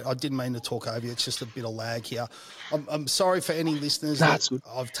 Sorry, mate, I didn't mean to talk over you. It's just a bit of lag here. I'm sorry for any listeners that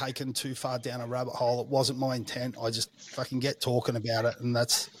I've taken too far down a rabbit hole. It wasn't my intent. I just fucking get talking about it, and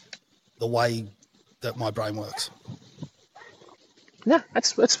that's the way that my brain works. No,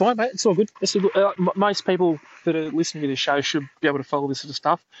 that's fine, mate. It's all good. Most people that are listening to this show should be able to follow this sort of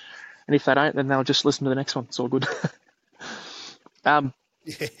stuff, and if they don't, then they'll just listen to the next one. It's all good.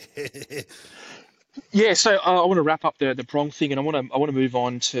 Yeah, so I want to wrap up the prong thing, and I want to move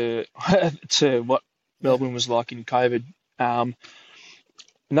on to to what Melbourne was like in COVID. And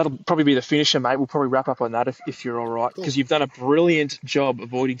that'll probably be the finisher, mate. We'll probably wrap up on that if you're all right, because you've done a brilliant job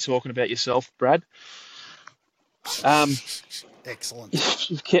avoiding talking about yourself, Brad. Excellent.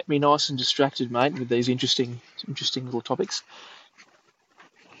 You've kept me nice and distracted, mate, with these interesting little topics.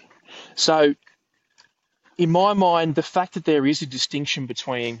 So, in my mind, the fact that there is a distinction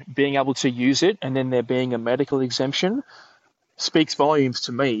between being able to use it and then there being a medical exemption speaks volumes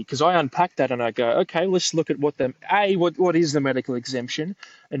to me, because I unpack that and I go, okay, let's look at what is the medical exemption,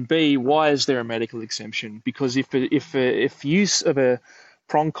 and B, why is there a medical exemption? Because if use of a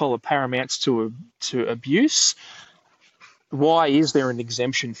prong collar paramounts to abuse, why is there an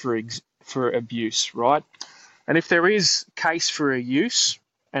exemption for abuse, right? And if there is case for a use,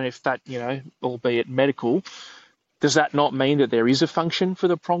 and if that, albeit medical, does that not mean that there is a function for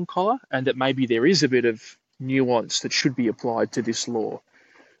the prong collar, and that maybe there is a bit of nuance that should be applied to this law?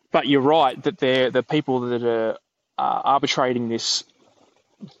 But you're right that the people that are arbitrating this,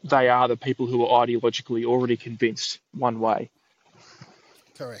 they are the people who are ideologically already convinced one way.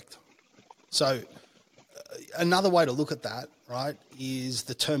 Correct. So another way to look at that, right, is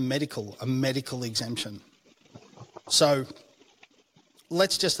the term medical, a medical exemption. So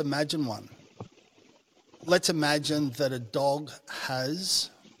let's just imagine one. Let's imagine that a dog has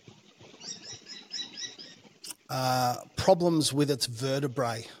problems with its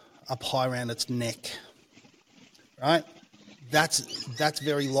vertebrae up high around its neck, right? That's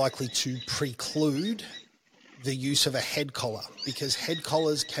very likely to preclude the use of a head collar, because head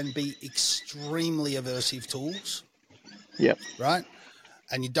collars can be extremely aversive tools. Yep. Right?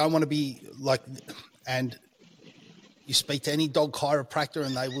 And you don't want to be like, and you speak to any dog chiropractor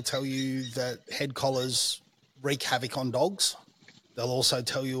and they will tell you that head collars wreak havoc on dogs. They'll also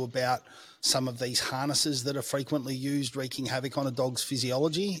tell you about some of these harnesses that are frequently used wreaking havoc on a dog's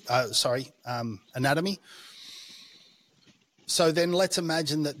anatomy. So then let's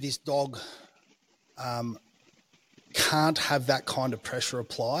imagine that this dog can't have that kind of pressure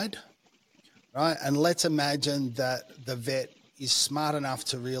applied, right? And let's imagine that the vet is smart enough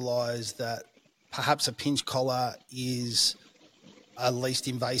to realise that perhaps a pinch collar is a least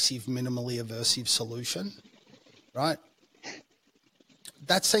invasive, minimally aversive solution, right?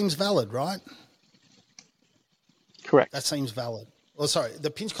 That seems valid, right? Correct. That seems valid. Well, sorry,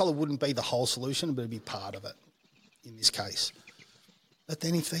 the pinch collar wouldn't be the whole solution, but it'd be part of it in this case. But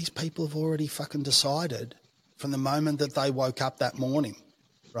then if these people have already fucking decided from the moment that they woke up that morning,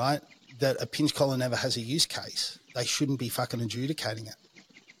 right, that a pinch collar never has a use case, they shouldn't be fucking adjudicating it.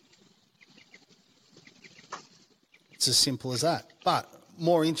 It's as simple as that. But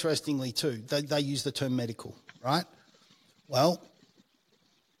more interestingly too, they use the term medical, right? Well,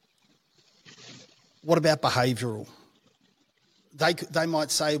 what about behavioural? They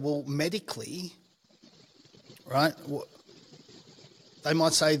might say, well, medically, right, they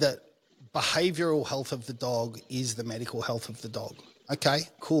might say that behavioural health of the dog is the medical health of the dog. Okay,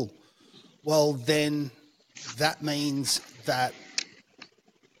 cool. Well, then that means that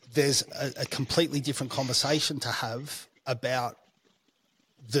there's a completely different conversation to have about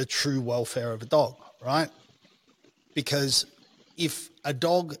the true welfare of a dog, right? Because if a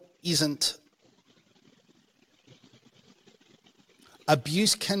dog isn't...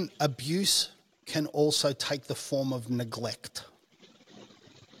 Abuse can also take the form of neglect.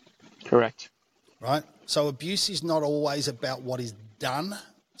 Correct. Right? So abuse is not always about what is done.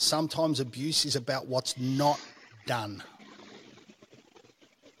 Sometimes abuse is about what's not done.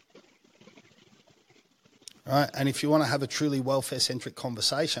 Right? And if you want to have a truly welfare-centric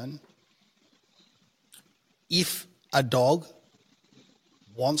conversation, if a dog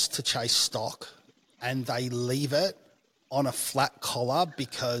wants to chase stock and they leave it on a flat collar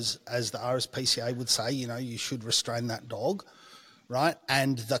because, as the RSPCA would say, you should restrain that dog, right?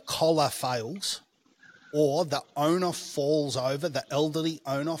 And the collar fails, or the owner falls over, the elderly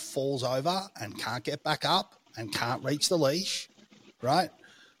owner falls over and can't get back up and can't reach the leash, right?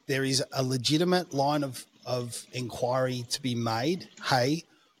 There is a legitimate line of inquiry to be made. Hey,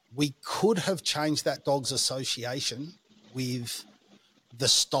 we could have changed that dog's association with the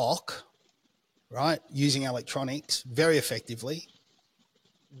stock, right, using electronics very effectively.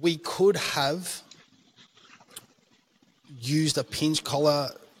 We could have used a pinch collar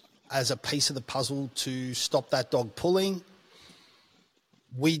as a piece of the puzzle to stop that dog pulling.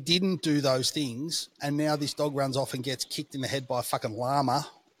 We didn't do those things, and now this dog runs off and gets kicked in the head by a fucking llama,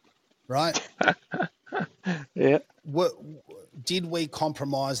 right? Yeah. Did we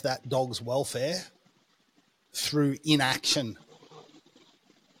compromise that dog's welfare through inaction?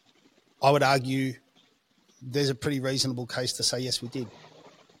 I would argue there's a pretty reasonable case to say yes, we did.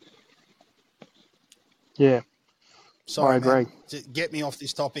 Yeah. Sorry, I agree. Man, get me off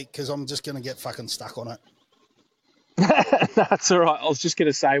this topic because I'm just going to get fucking stuck on it. That's all right. I was just going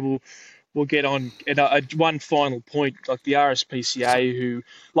to say we'll get on. And one final point, like the RSPCA, who,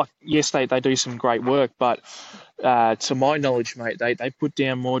 like, yes, they do some great work, but to my knowledge, mate, they put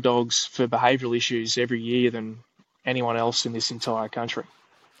down more dogs for behavioural issues every year than anyone else in this entire country.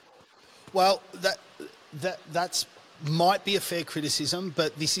 Well, that's might be a fair criticism,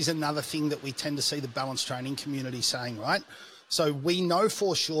 but this is another thing that we tend to see the balance training community saying, right? So we know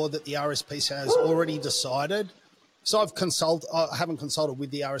for sure that the RSPCA has already decided. So I haven't consulted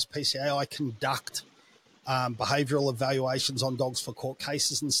with the RSPCA. I conduct behavioural evaluations on dogs for court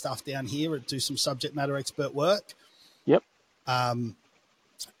cases and stuff down here and do some subject matter expert work. Yep.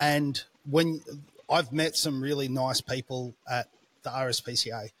 And when I've met some really nice people at the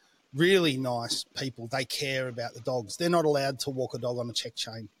RSPCA, really nice people. They care about the dogs. They're not allowed to walk a dog on a check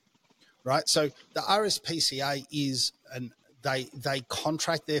chain, right? So the RSPCA they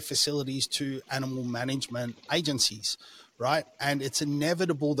contract their facilities to animal management agencies, right? And it's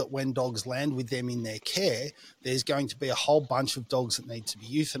inevitable that when dogs land with them in their care, there's going to be a whole bunch of dogs that need to be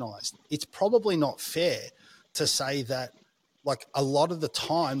euthanized. It's probably not fair to say that, like, a lot of the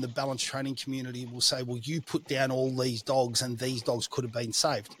time the balance training community will say, well, you put down all these dogs and these dogs could have been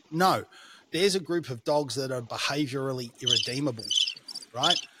saved. No, there's a group of dogs that are behaviorally irredeemable,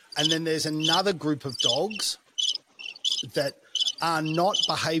 right? And then there's another group of dogs that are not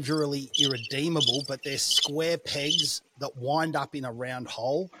behaviorally irredeemable, but they're square pegs that wind up in a round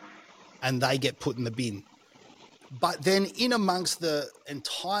hole and they get put in the bin. But then in amongst the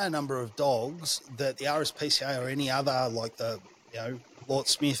entire number of dogs that the RSPCA or any other, like the, Lord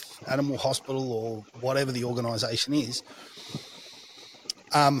Smith Animal Hospital or whatever the organisation is,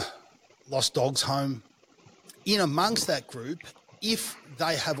 Lost Dogs Home, in amongst that group, if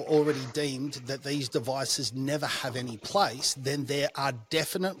they have already deemed that these devices never have any place, then there are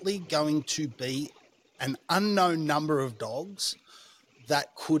definitely going to be an unknown number of dogs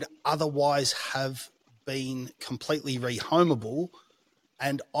that could otherwise have been completely rehomable,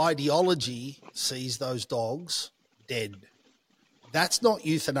 and ideology sees those dogs dead. That's not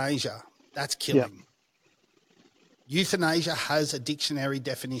euthanasia. That's killing. Yep. Euthanasia has a dictionary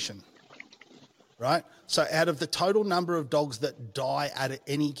definition, right? So out of the total number of dogs that die at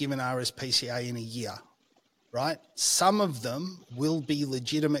any given RSPCA in a year, right, some of them will be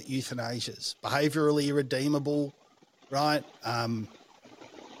legitimate euthanasias, behaviourally irredeemable, right,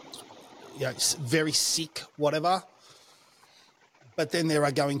 very sick, whatever. But then there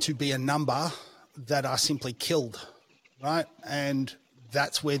are going to be a number that are simply killed, right? And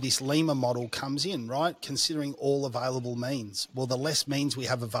that's where this Lima model comes in, right? Considering all available means. Well, the less means we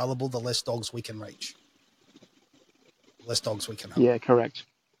have available, the less dogs we can reach. Less dogs we can help. Yeah, correct.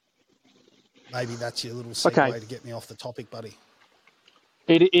 Maybe that's your little segue to get me off the topic, buddy.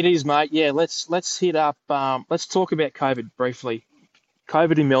 It is, mate. Yeah, let's hit up. Let's talk about COVID briefly.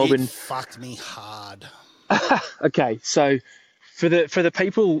 COVID in Melbourne. It fucked me hard. Okay, so for the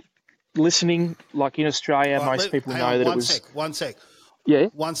people listening, like in Australia, most people know that it was. One sec. Yeah.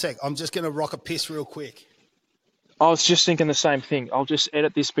 1 sec. I'm just going to rock a piss real quick. I was just thinking the same thing. I'll just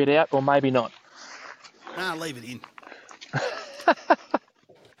edit this bit out, or maybe not. Nah, leave it in.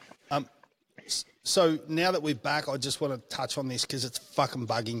 So now that we're back, I just want to touch on this because it's fucking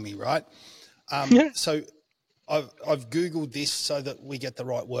bugging me, right? So I've Googled this so that we get the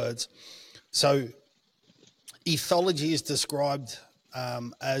right words. So ethology is described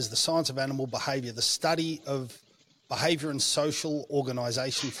as the science of animal behaviour, the study of behaviour and social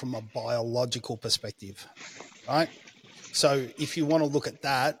organisation from a biological perspective, right? So if you want to look at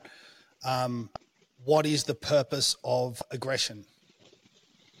that, what is the purpose of aggression,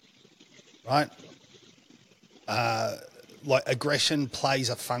 right? Like aggression plays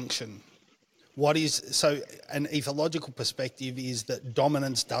a function. So an ethological perspective is that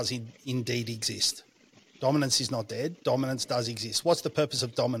dominance does indeed exist. Dominance is not dead. Dominance does exist. What's the purpose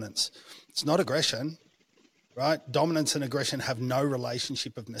of dominance? It's not aggression, right? Dominance and aggression have no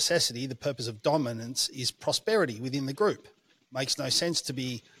relationship of necessity. The purpose of dominance is prosperity within the group. Makes no sense to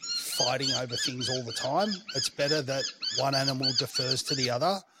be fighting over things all the time. It's better that one animal defers to the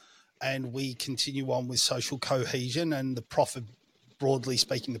other and we continue on with social cohesion and the profit, broadly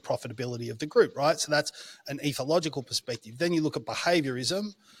speaking, the profitability of the group, right? So that's an ethological perspective. Then you look at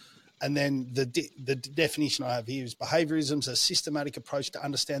behaviorism, and then the definition I have here is behaviorism is a systematic approach to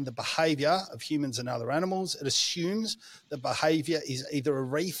understand the behavior of humans and other animals. It assumes that behavior is either a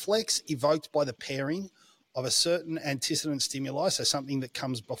reflex evoked by the pairing of a certain antecedent stimuli, so something that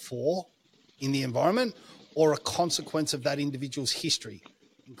comes before in the environment, or a consequence of that individual's history,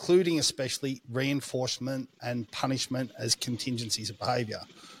 including especially reinforcement and punishment as contingencies of behaviour,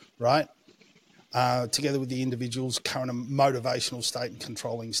 right? Together with the individual's current motivational state and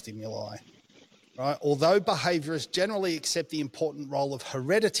controlling stimuli, right? Although behaviourists generally accept the important role of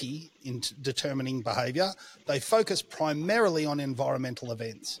heredity in determining behaviour, they focus primarily on environmental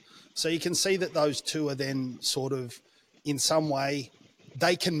events. So you can see that those two are then sort of, in some way,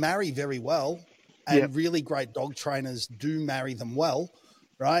 they can marry very well and really great dog trainers do marry them well,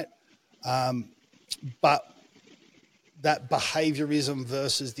 right? But that behaviorism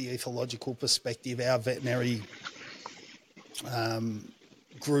versus the ethological perspective, our veterinary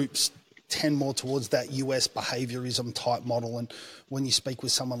groups tend more towards that US behaviorism type model. And when you speak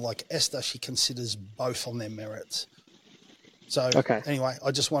with someone like Esther, she considers both on their merits. So anyway,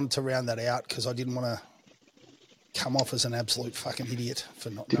 I just wanted to round that out because I didn't want to come off as an absolute fucking idiot for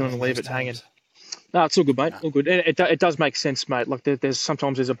not. Didn't want to leave it hanging. No, it's all good, mate. All good. It does make sense, mate. Like there's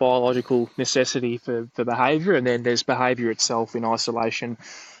sometimes a biological necessity for behaviour, and then there's behaviour itself in isolation,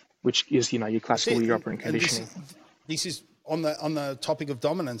 which is your classical your operant conditioning. This is on the topic of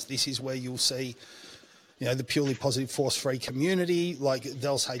dominance. This is where you'll see, the purely positive force-free community. Like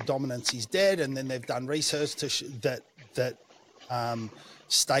they'll say dominance is dead, and then they've done research that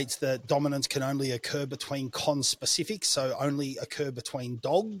states that dominance can only occur between conspecifics, so only occur between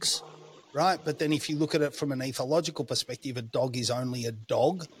dogs. Right, but then if you look at it from an ethological perspective, a dog is only a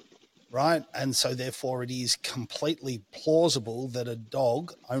dog, right? And so therefore it is completely plausible that a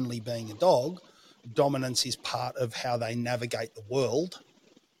dog, only being a dog, dominance is part of how they navigate the world.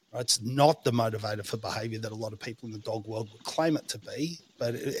 Right? It's not the motivator for behaviour that a lot of people in the dog world would claim it to be,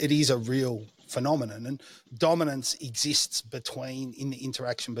 but it is a real phenomenon. And dominance exists in the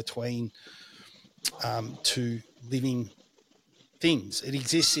interaction between two living things. It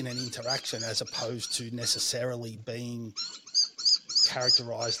exists in an interaction as opposed to necessarily being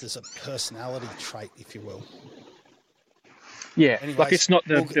characterized as a personality trait, if you will. Yeah, anyways, like it's not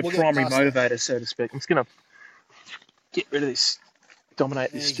the primary motivator, so to speak. I'm just going to get rid of this,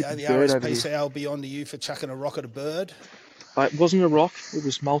 dominate this stupid bird over here. The RSPCA will be on to you for chucking a rock at a bird. It wasn't a rock, it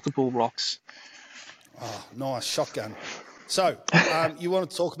was multiple rocks. Oh, nice, shotgun. So, you want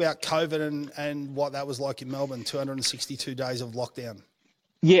to talk about COVID and what that was like in Melbourne, 262 days of lockdown?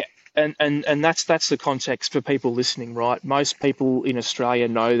 Yeah, and that's the context for people listening, right? Most people in Australia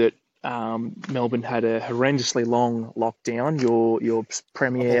know that Melbourne had a horrendously long lockdown. Your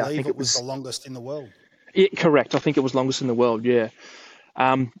premier, I think it was the longest in the world. Yeah, correct. I think it was longest in the world, yeah.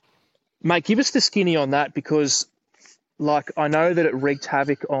 Mate, give us the skinny on that because, I know that it wreaked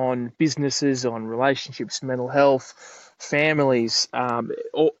havoc on businesses, on relationships, mental health, families,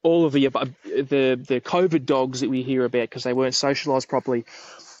 all of the COVID dogs that we hear about because they weren't socialised properly.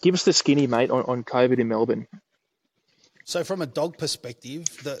 Give us the skinny, mate, on COVID in Melbourne. So from a dog perspective,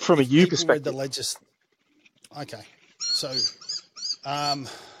 from a you perspective, okay. So,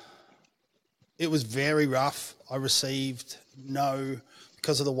 it was very rough. I received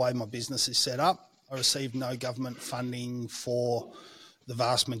because of the way my business is set up, I received no government funding for the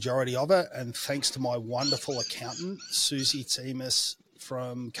vast majority of it. And thanks to my wonderful accountant, Susie Temis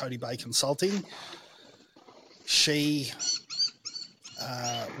from Cody Bay Consulting, she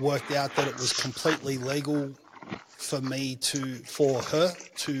worked out that it was completely legal for her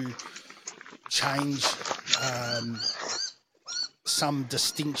to change some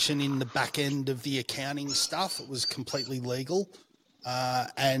distinction in the back end of the accounting stuff. It was completely legal.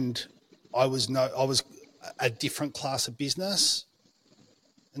 And I was a different class of business.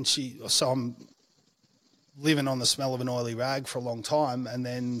 And so I'm living on the smell of an oily rag for a long time. And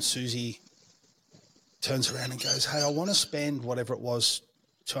then Susie turns around and goes, hey, I want to spend whatever it was,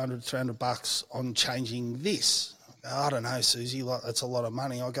 $200, $300 on changing this. I don't know, Susie, that's a lot of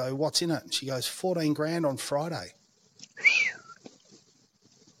money. I go, what's in it? And she goes, 14 grand on Friday. I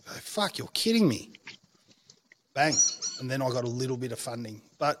go, fuck, you're kidding me. Bang. And then I got a little bit of funding.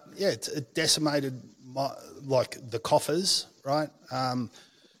 But yeah, it decimated the coffers, right?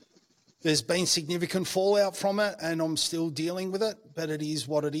 There's been significant fallout from it and I'm still dealing with it, but it is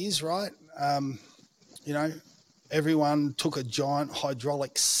what it is, right? Everyone took a giant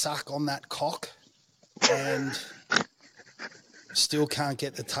hydraulic suck on that cock and still can't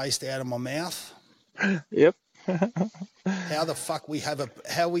get the taste out of my mouth. Yep.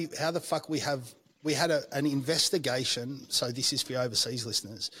 We had an investigation. So this is for your overseas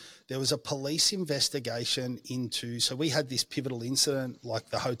listeners. There was a police investigation so we had this pivotal incident, like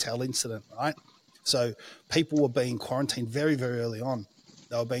the hotel incident, right? So people were being quarantined very, very early on.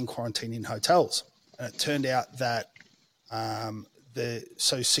 They were being quarantined in hotels. And it turned out that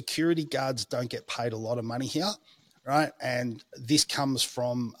so security guards don't get paid a lot of money here, right? And this comes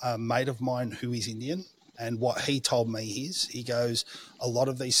from a mate of mine who is Indian. And what he told me is, he goes, a lot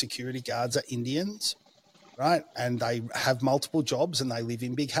of these security guards are Indians, right? And they have multiple jobs and they live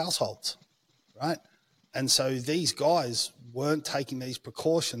in big households, right? And so these guys weren't taking these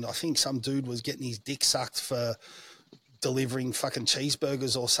precautions. I think some dude was getting his dick sucked for delivering fucking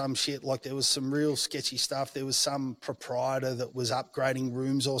cheeseburgers or some shit. Like there was some real sketchy stuff. There was some proprietor that was upgrading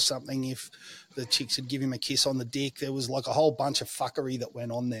rooms or something if the chicks had given him a kiss on the dick. There was like a whole bunch of fuckery that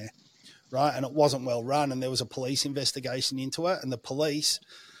went on there, right? And it wasn't well run, and there was a police investigation into it, and the police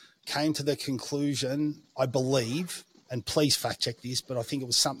came to the conclusion, I believe, and please fact check this, but I think it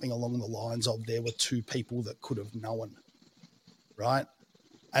was something along the lines of there were two people that could have known, right?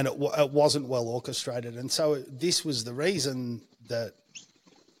 And it wasn't well orchestrated. And so this was the reason that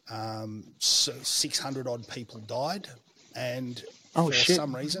 600 odd people died. And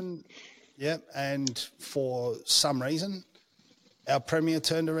some reason, our premier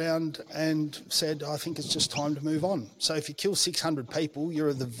turned around and said, I think it's just time to move on. So if you kill 600 people,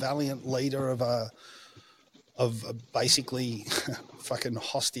 you're the valiant leader of a basically fucking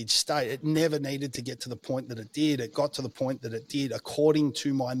hostage state. It never needed to get to the point that it did. It got to the point that it did, according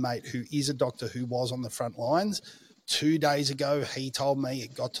to my mate, who is a doctor who was on the front lines. 2 days ago, he told me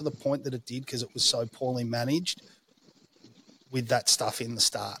it got to the point that it did because it was so poorly managed with that stuff in the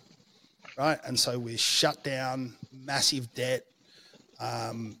start, right? And so we're shut down, massive debt.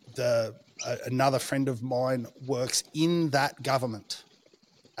 Another friend of mine works in that government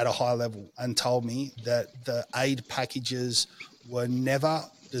at a high level and told me that the aid packages were never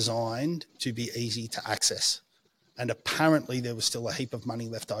designed to be easy to access. And apparently there was still a heap of money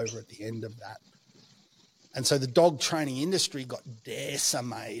left over at the end of that. And so the dog training industry got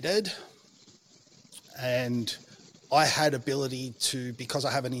decimated. And I had ability to, because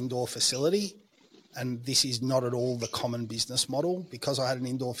I have an indoor facility, and this is not at all the common business model, because I had an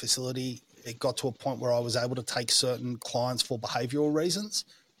indoor facility, it got to a point where I was able to take certain clients for behavioural reasons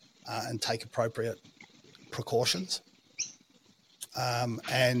and take appropriate precautions.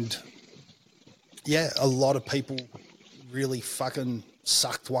 And yeah, a lot of people really fucking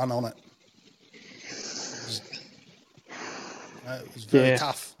sucked one on it. It was very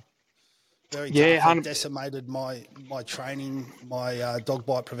tough. Very tough. It decimated my training, my dog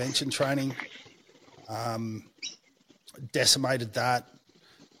bite prevention training. Decimated that.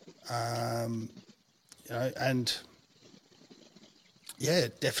 And yeah,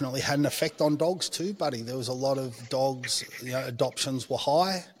 it definitely had an effect on dogs too, buddy. There was a lot of dogs, adoptions were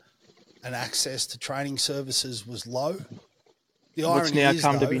high and access to training services was low. What's now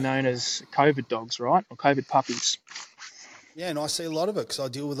come to be known as COVID dogs, right? Or COVID puppies. Yeah, and I see a lot of it because I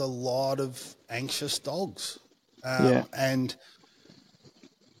deal with a lot of anxious dogs. And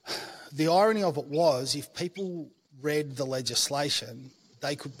the irony of it was, if people read the legislation,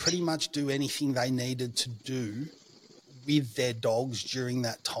 they could pretty much do anything they needed to do with their dogs during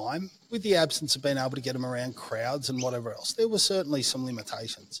that time, with the absence of being able to get them around crowds and whatever else. There were certainly some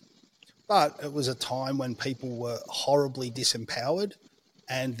limitations, but it was a time when people were horribly disempowered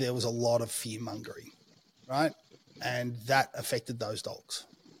and there was a lot of fear-mongering, right? And that affected those dogs.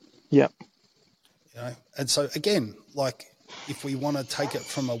 Yep. And so, again, like, if we want to take it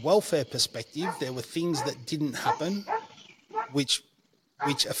from a welfare perspective, there were things that didn't happen which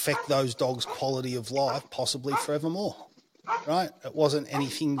affect those dogs' quality of life possibly forevermore, right? It wasn't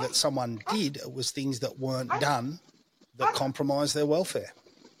anything that someone did. It was things that weren't done that compromised their welfare.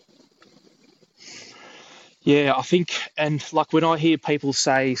 Yeah, I think, and like when I hear people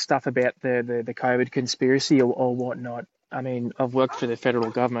say stuff about the COVID conspiracy or whatnot, I mean, I've worked for the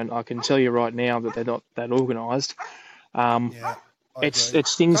federal government. I can tell you right now that they're not that organised.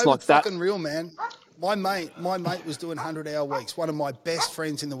 It's things COVID's like that. Fucking real, man. My mate was doing 100-hour weeks. One of my best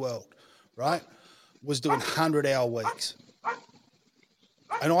friends in the world, right, was doing 100-hour weeks.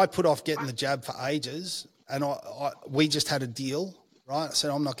 And I put off getting the jab for ages, and we just had a deal, right? I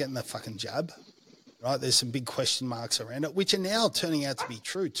said, I'm not getting the fucking jab, right? There's some big question marks around it, which are now turning out to be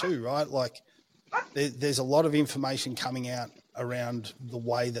true too, right? Like there's a lot of information coming out around the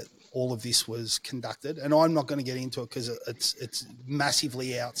way that all of this was conducted. And I'm not going to get into it because it's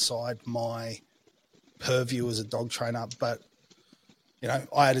massively outside my purview as a dog trainer. But,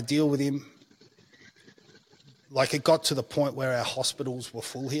 I had a deal with him. Like, it got to the point where our hospitals were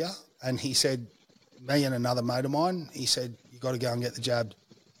full here. And he said, me and another mate of mine, he said, you got to go and get the jab,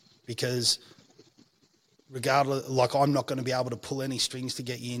 because regardless, like, I'm not going to be able to pull any strings to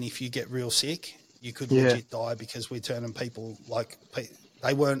get you in. If you get real sick, you could legit die, because we're turning people, like,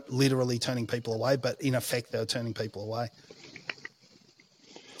 they weren't literally turning people away, but in effect, they were turning people away.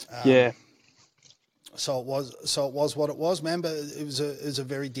 So it was what it was, man. But it was a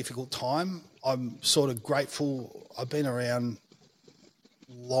very difficult time. I'm sort of grateful. I've been around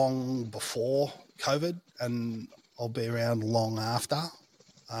long before COVID, and I'll be around long after.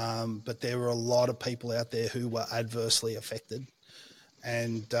 But there were a lot of people out there who were adversely affected,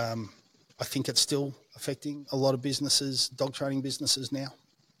 and I think it's still affecting a lot of businesses, dog training businesses now.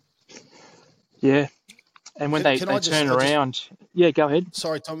 Yeah. And when they turn around, go ahead.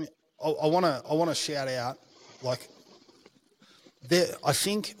 Sorry, Tommy. I want to shout out, like, I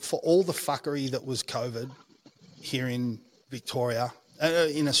think for all the fuckery that was COVID here in Victoria,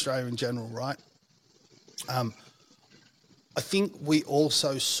 in Australia in general, right? I think we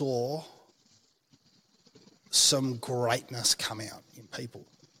also saw some greatness come out in people.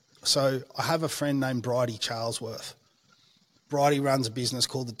 So I have a friend named Bridie Charlesworth. Bridie runs a business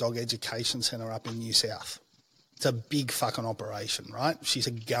called the Dog Education Centre up in New South. It's a big fucking operation, right? She's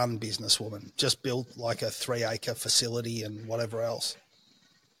a gun businesswoman, just built like a 3-acre facility and whatever else.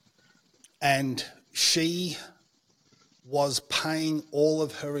 And she was paying all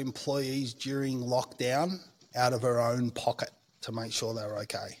of her employees during lockdown out of her own pocket to make sure they were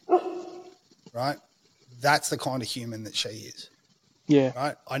okay, right? That's the kind of human that she is. Yeah.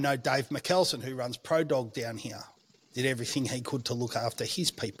 Right. I know Dave McKelson, who runs Pro Dog down here, did everything he could to look after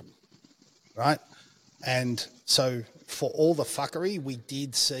his people. Right. And so for all the fuckery, we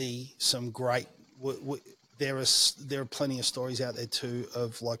did see some great, there are plenty of stories out there too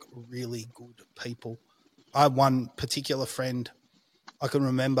of like really good people. I had one particular friend I can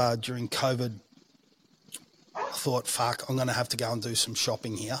remember during COVID, I thought, fuck, I'm going to have to go and do some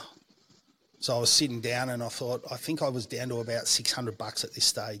shopping here. So I was sitting down and I thought, I think I was down to about $600 at this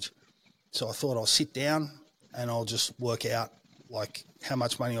stage. So I thought I'll sit down and I'll just work out like how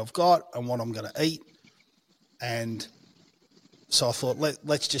much money I've got and what I'm going to eat. And so I thought,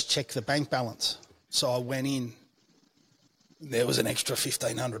 let's just check the bank balance. So I went in, there was an extra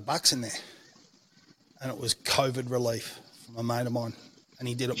 $1,500 in there. And it was COVID relief from a mate of mine. And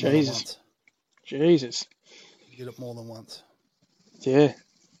he did it more than once. Jesus. He did it more than once. Yeah.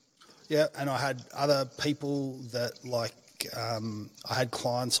 Yeah, and I had other people that like I had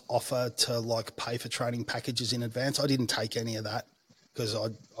clients offer to like pay for training packages in advance. I didn't take any of that because I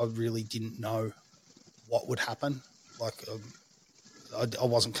really didn't know what would happen. Like I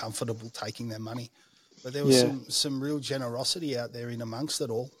wasn't comfortable taking their money, but there was some real generosity out there in amongst it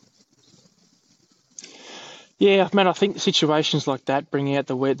all. Yeah, man, I think situations like that bring out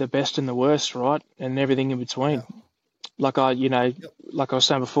the best and the worst, right, and everything in between. Yeah. Like like I was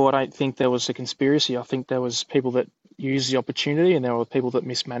saying before, I don't think there was a conspiracy. I think there was people that used the opportunity, and there were people that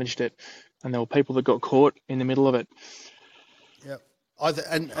mismanaged it, and there were people that got caught in the middle of it. Yeah,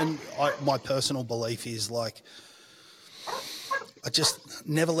 my personal belief is like, I just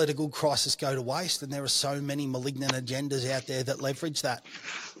never let a good crisis go to waste, and there are so many malignant agendas out there that leverage that.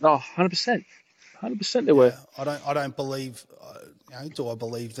 Oh, 100%. 100% there were. I don't believe, do I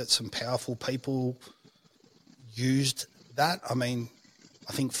believe that some powerful people used that? I mean,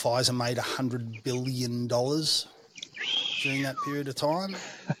 I think Pfizer made $100 billion during that period of time.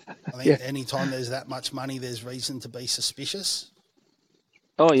 I think anytime there's that much money, there's reason to be suspicious.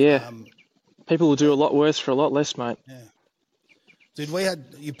 Oh, yeah. People will do a lot worse for a lot less, mate. Yeah. Dude,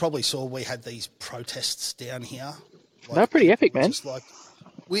 you probably saw we had these protests down here. Like, they're pretty epic, man. Just like,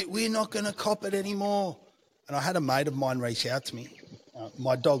 we're not going to cop it anymore. And I had a mate of mine reach out to me.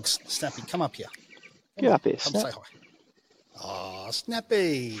 My dog's Snappy. Come up here. Get up here, Come Snap. say hi. Oh,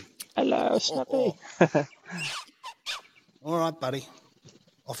 Snappy. Hello, Snappy. All right, buddy.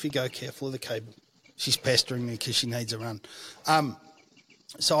 Off you go. Careful of the cable. She's pestering me because she needs a run.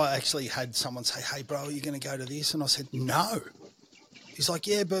 So I actually had someone say, hey, bro, are you going to go to this? And I said, no. He's like,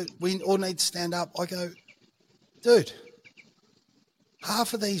 yeah, but we all need to stand up. I go, dude,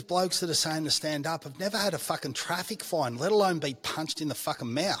 half of these blokes that are saying to stand up have never had a fucking traffic fine, let alone be punched in the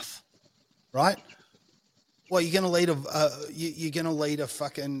fucking mouth, right? Well, you're going to lead a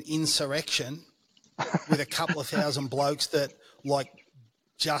fucking insurrection with a couple of thousand blokes that like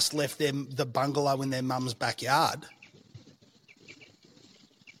just left the bungalow in their mum's backyard,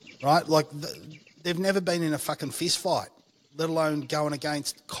 right? Like they've never been in a fucking fist fight, let alone going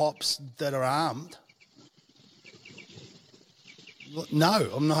against cops that are armed. No,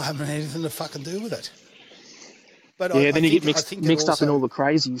 I'm not having anything to fucking do with it. But yeah, then you get mixed up in all the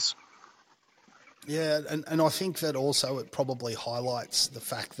crazies. Yeah, and I think that also it probably highlights the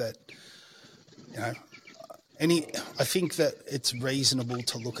fact that, I think that it's reasonable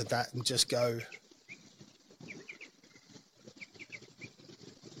to look at that and just go,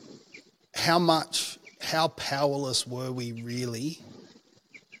 how powerless were we really?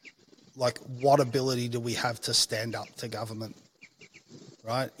 Like, what ability do we have to stand up to government,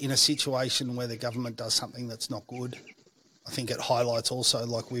 right? In a situation where the government does something that's not good, I think it highlights also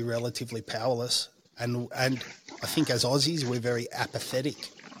like we're relatively powerless. And I think as Aussies, we're very apathetic.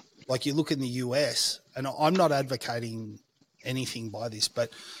 Like you look in the US, and I'm not advocating anything by this.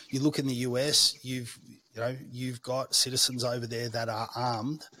 But you look in the US, you've got citizens over there that are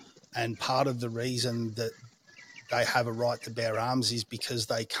armed, and part of the reason that they have a right to bear arms is because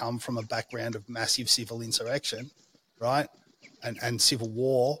they come from a background of massive civil insurrection, right, and civil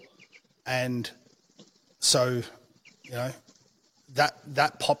war, and so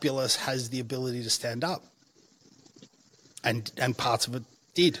that populace has the ability to stand up, and parts of it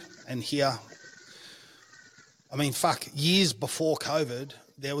did. And here, I mean, years before COVID,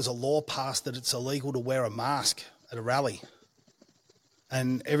 there was a law passed that it's illegal to wear a mask at a rally,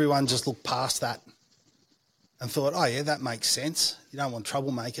 and everyone just looked past that and thought, oh yeah, that makes sense. You don't want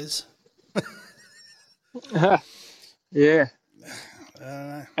troublemakers. Yeah.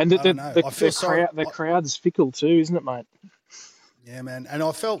 And the crowd's fickle too, isn't it, mate? Yeah, man. And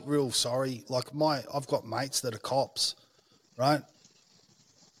I felt real sorry. Like I've got mates that are cops, right?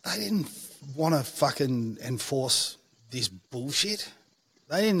 They didn't want to fucking enforce this bullshit.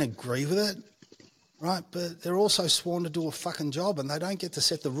 They didn't agree with it, right? But they're also sworn to do a fucking job, and they don't get to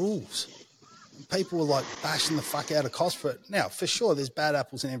set the rules. And people were like bashing the fuck out of cops for it. Now, for sure, there's bad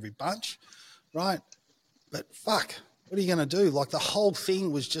apples in every bunch, right? But fuck. What are you going to do? Like, the whole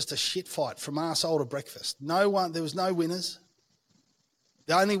thing was just a shit fight from arsehole to breakfast. There was no winners.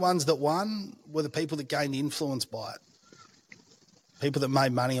 The only ones that won were the people that gained influence by it, people that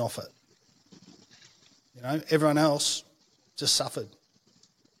made money off it. Everyone else just suffered.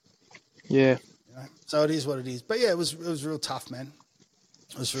 Yeah. So it is what it is. But yeah, it was real tough, man.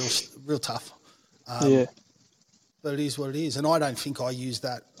 It was real tough. Yeah. But it is what it is. And I don't think I used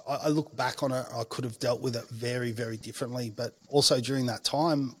that. I look back on it, I could have dealt with it very, very differently. But also during that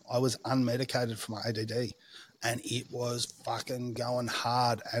time, I was unmedicated for my ADD, and it was fucking going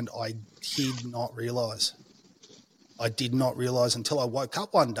hard. And I did not realise. Until I woke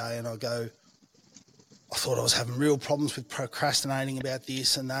up one day and I thought I was having real problems with procrastinating about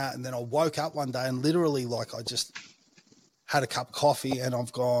this and that. And then I woke up one day and literally, like, I just had a cup of coffee and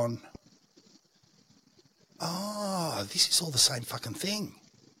I've gone, oh, this is all the same fucking thing.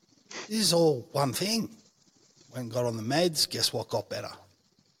 This is all one thing. Went and got on the meds, guess what, got better.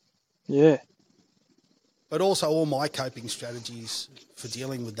 Yeah. But also all my coping strategies for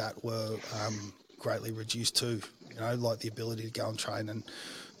dealing with that were greatly reduced too, like the ability to go and train and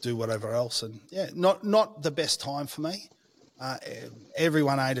do whatever else. And yeah, not the best time for me.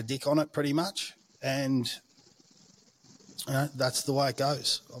 Everyone ate a dick on it pretty much. And that's the way it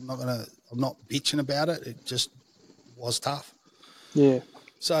goes. I'm not bitching about it. It just was tough. Yeah.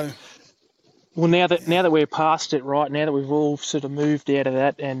 So, well, now that we're past it, right? Now that we've all sort of moved out of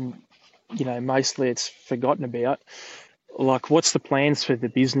that, and mostly it's forgotten about. Like, what's the plans for the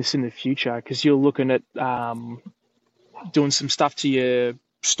business in the future? Because you're looking at doing some stuff to your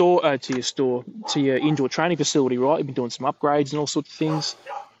indoor training facility, right? You've been doing some upgrades and all sorts of things.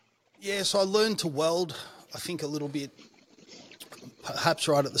 Yeah, so I learned to weld, I think, a little bit, perhaps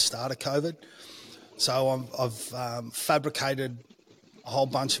right at the start of COVID. So I've fabricated a whole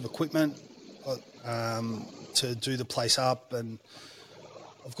bunch of equipment to do the place up, and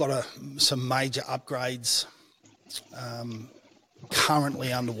I've got some major upgrades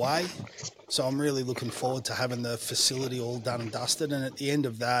currently underway. So I'm really looking forward to having the facility all done and dusted. And at the end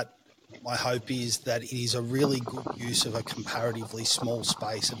of that, my hope is that it is a really good use of a comparatively small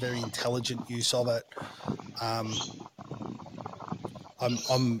space, a very intelligent use of it.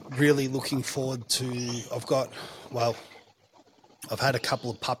 I'm really looking forward to. I've had a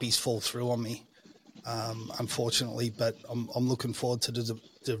couple of puppies fall through on me, unfortunately, but I'm looking forward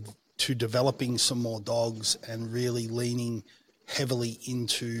to developing some more dogs and really leaning heavily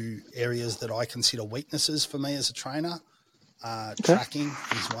into areas that I consider weaknesses for me as a trainer. Tracking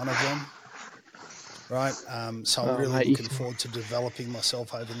is one of them, right? So I'm really looking forward to developing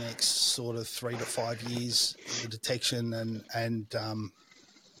myself over the next sort of 3 to 5 years in the detection and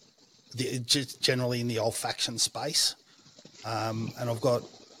just generally in the olfaction space. And I've got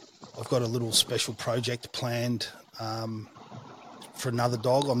a little special project planned for another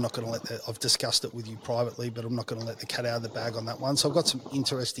dog. I'm not going to I've discussed it with you privately, but I'm not going to let the cat out of the bag on that one. So I've got some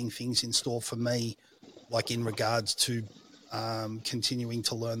interesting things in store for me, like in regards to continuing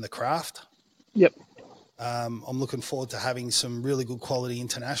to learn the craft. Yep. I'm looking forward to having some really good quality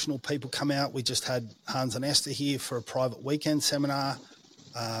international people come out. We just had Hans and Esther here for a private weekend seminar,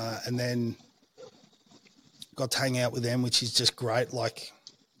 and then got to hang out with them, which is just great. Like,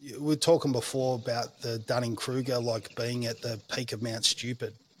 we were talking before about the Dunning-Kruger, like being at the peak of Mount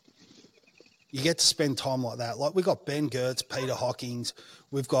Stupid. You get to spend time like that. Like, we've got Ben Gertz, Peter Hawkins.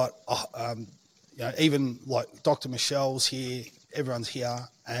 We've got, even like Dr. Michelle's here. Everyone's here.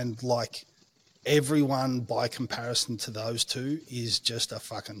 And like, everyone by comparison to those two is just a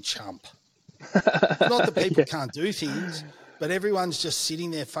fucking chump. It's not that people can't do things, but everyone's just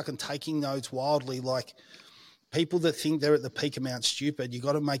sitting there fucking taking notes wildly. Like, people that think they're at the peak amount stupid, you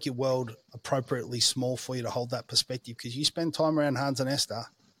got to make your world appropriately small for you to hold that perspective, because you spend time around Hans and Esther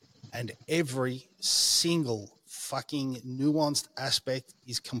and every single fucking nuanced aspect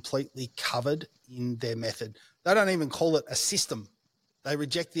is completely covered in their method. They don't even call it a system. They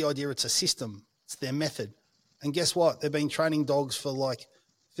reject the idea it's a system. It's their method. And guess what? They've been training dogs for like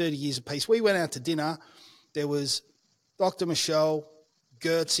 30 years apiece. We went out to dinner. There was Dr. Michelle,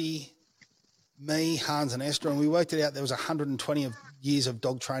 Gertzie, me, Hans and Esther, and we worked it out. There was 120 years of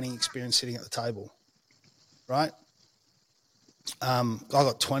dog training experience sitting at the table, right? I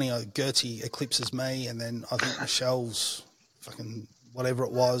got 20. Gertzie eclipses me, and then I think Michelle's fucking whatever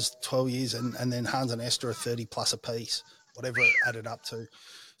it was, 12 years, and then Hans and Esther are 30 plus a piece, whatever it added up to.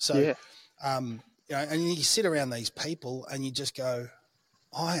 So, you know, and you sit around these people and you just go,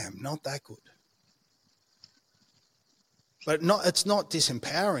 I am not that good. But it's not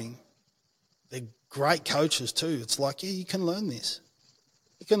disempowering. They're great coaches too. It's like, yeah, you can learn this.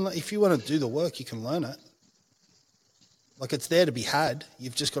 You can, if you want to do the work, you can learn it. Like, it's there to be had.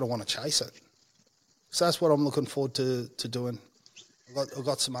 You've just got to want to chase it. So that's what I'm looking forward to doing. I've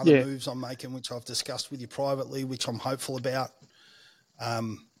got some other moves I'm making, which I've discussed with you privately, which I'm hopeful about.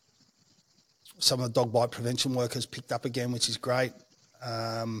 Some of the dog bite prevention work has picked up again, which is great.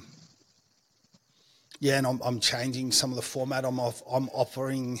 And I'm changing some of the format. I'm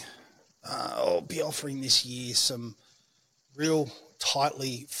offering. I'll be offering this year some real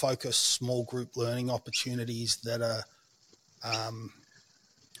tightly focused small group learning opportunities that are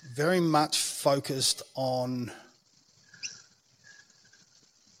very much focused on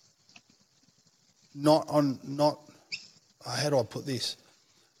not how do I put this?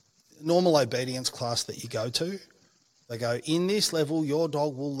 Normal obedience class that you go to, they go, in this level, your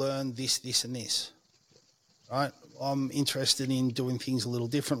dog will learn this, this, and this, right? I'm interested in doing things a little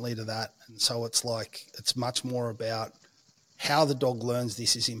differently to that. And so it's like, it's much more about how the dog learns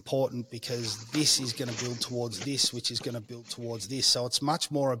this is important, because this is going to build towards this, which is going to build towards this. So it's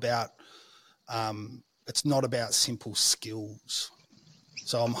much more about, it's not about simple skills.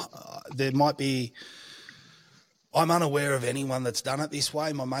 So I'm unaware of anyone that's done it this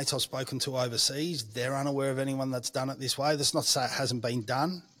way. My mates I've spoken to overseas, they're unaware of anyone that's done it this way. That's not to say it hasn't been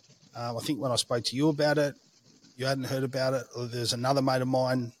done. I think when I spoke to you about it, you hadn't heard about it. There's another mate of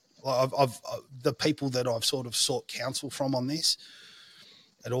mine. The people that I've sort of sought counsel from on this,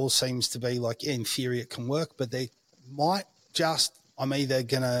 it all seems to be like, yeah, in theory it can work, but they might just,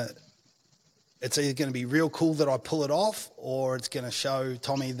 it's either going to be real cool that I pull it off, or it's going to show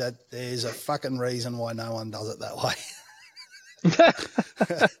Tommy that there's a fucking reason why no one does it that way.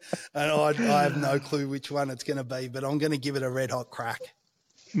 And I have no clue which one it's going to be, but I'm going to give it a red hot crack.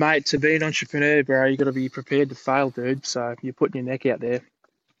 Mate, to be an entrepreneur, bro, you got to be prepared to fail, dude. So you're putting your neck out there.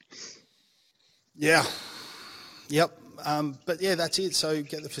 Yeah. Yep. But yeah, that's it. So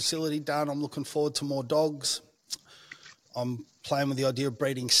get the facility done. I'm looking forward to more dogs. I'm playing with the idea of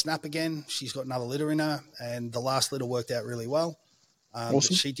breeding Snap again. She's got another litter in her, and the last litter worked out really well.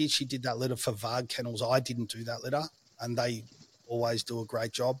 Awesome. She did that litter for Varg Kennels. I didn't do that litter, and they always do a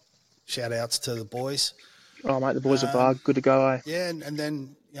great job. Shout outs to the boys. Oh, mate, the boys are Varg. Good to go, eh? Yeah, and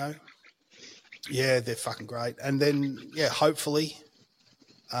then, you know, yeah, they're fucking great. And then, yeah, hopefully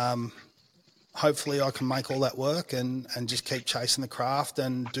I can make all that work and just keep chasing the craft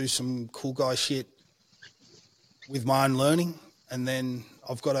and do some cool guy shit with my own learning. And then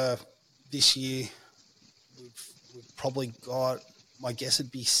I've got this year, we've probably got, my guess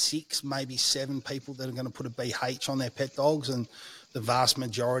it'd be 6, maybe 7 people that are going to put a BH on their pet dogs. And the vast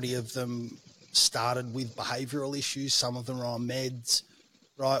majority of them started with behavioural issues. Some of them are on meds,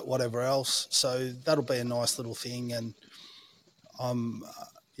 right, whatever else. So that'll be a nice little thing. And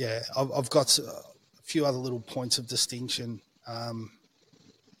I've got a few other little points of distinction,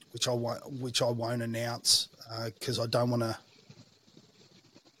 which I won't announce because I don't want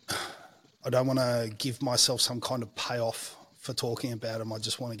to give myself some kind of payoff for talking about them. I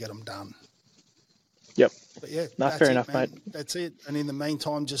just want to get them done. Yep. But yeah, no, fair enough, man. mate. That's it. And in the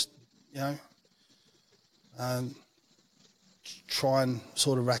meantime, just try and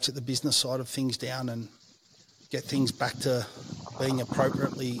sort of ratchet the business side of things down and get things back to being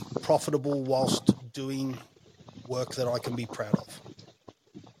appropriately profitable whilst doing work that I can be proud of.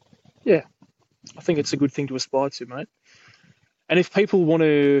 Yeah, I think it's a good thing to aspire to, mate. And if people want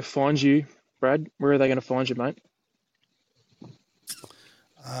to find you, Brad, where are they going to find you, mate?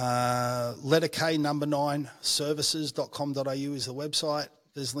 Letter K number 9 services.com.au is the website.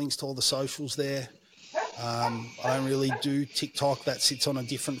 There's links to all the socials there. I don't really do TikTok. That sits on a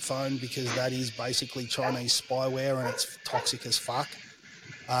different phone because that is basically Chinese spyware and it's toxic as fuck.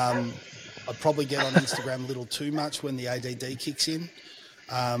 I probably get on Instagram a little too much when the ADD kicks in.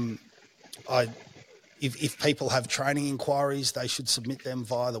 If people have training inquiries, they should submit them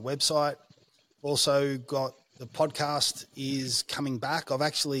via the website. Also got the podcast is coming back. I'm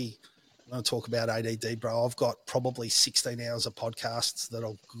going to talk about ADD, bro. I've got probably 16 hours of podcasts that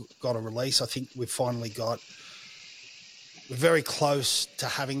I've got to release. I think we're very close to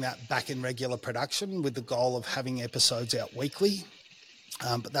having that back in regular production with the goal of having episodes out weekly.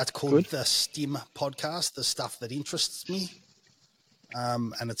 But that's called the STIM podcast, the stuff that interests me.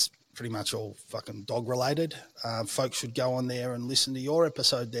 And it's pretty much all fucking dog related. Folks should go on there and listen to your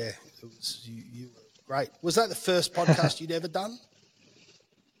episode there. You were great. Was that the first podcast you'd ever done?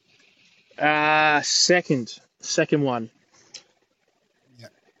 Second one. Yeah,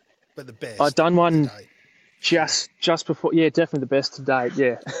 but the best. I'd done one just before. Yeah, definitely the best to date.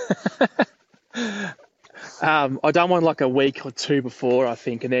 Yeah. I'd done one like a week or two before, I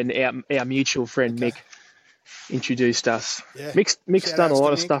think, and then our mutual friend Mick introduced us. Yeah. Mick's done a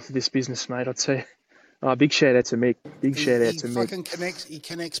lot of stuff for this business, mate. I'd say. Big shout out to Mick. Shout out to Mick. He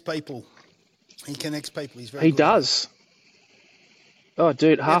connects people. He's very good. He does. Oh,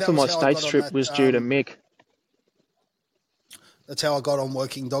 dude, half of my States trip was due to Mick. That's how I got on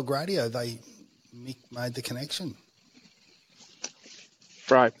Working Dog Radio. Mick made the connection.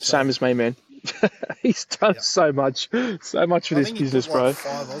 Bro, same as me, man. He's done so much for this business, bro.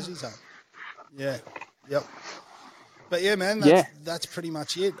 5 Aussies up. Yeah. Yep. But yeah, man, that's pretty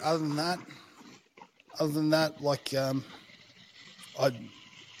much it. Other than that, like,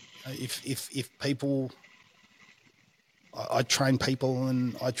 if people, I train people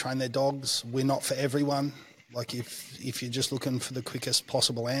and I train their dogs. We're not for everyone. Like if you're just looking for the quickest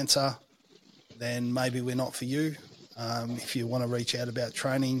possible answer, then maybe we're not for you. If you want to reach out about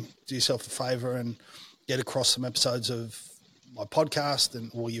training, do yourself a favor and get across some episodes of my podcast,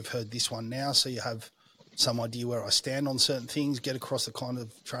 or you've heard this one now, so you have some idea where I stand on certain things. Get across the kind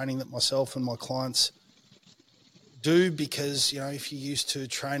of training that myself and my clients do, because if you're used to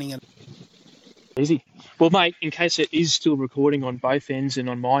training and easy. Well, mate, in case it is still recording on both ends and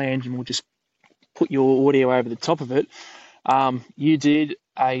on my end, and we'll just put your audio over the top of it. You did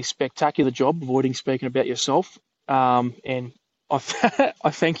a spectacular job avoiding speaking about yourself. And I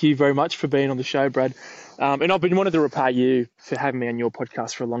thank you very much for being on the show, Brad. And I've been wanting to repay you for having me on your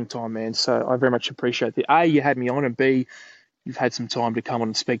podcast for a long time, man. So I very much appreciate that. A, you had me on, and B, you've had some time to come on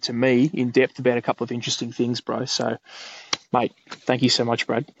and speak to me in depth about a couple of interesting things, bro. So, mate, thank you so much,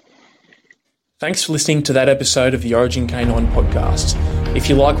 Brad. Thanks for listening to that episode of the Origin Canine podcast. If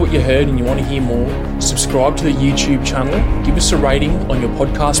you like what you heard and you want to hear more, subscribe to the YouTube channel, give us a rating on your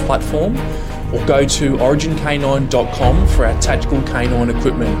podcast platform, or go to origincanine.com for our tactical canine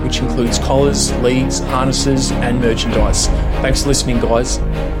equipment, which includes collars, leads, harnesses, and merchandise. Thanks for listening, guys.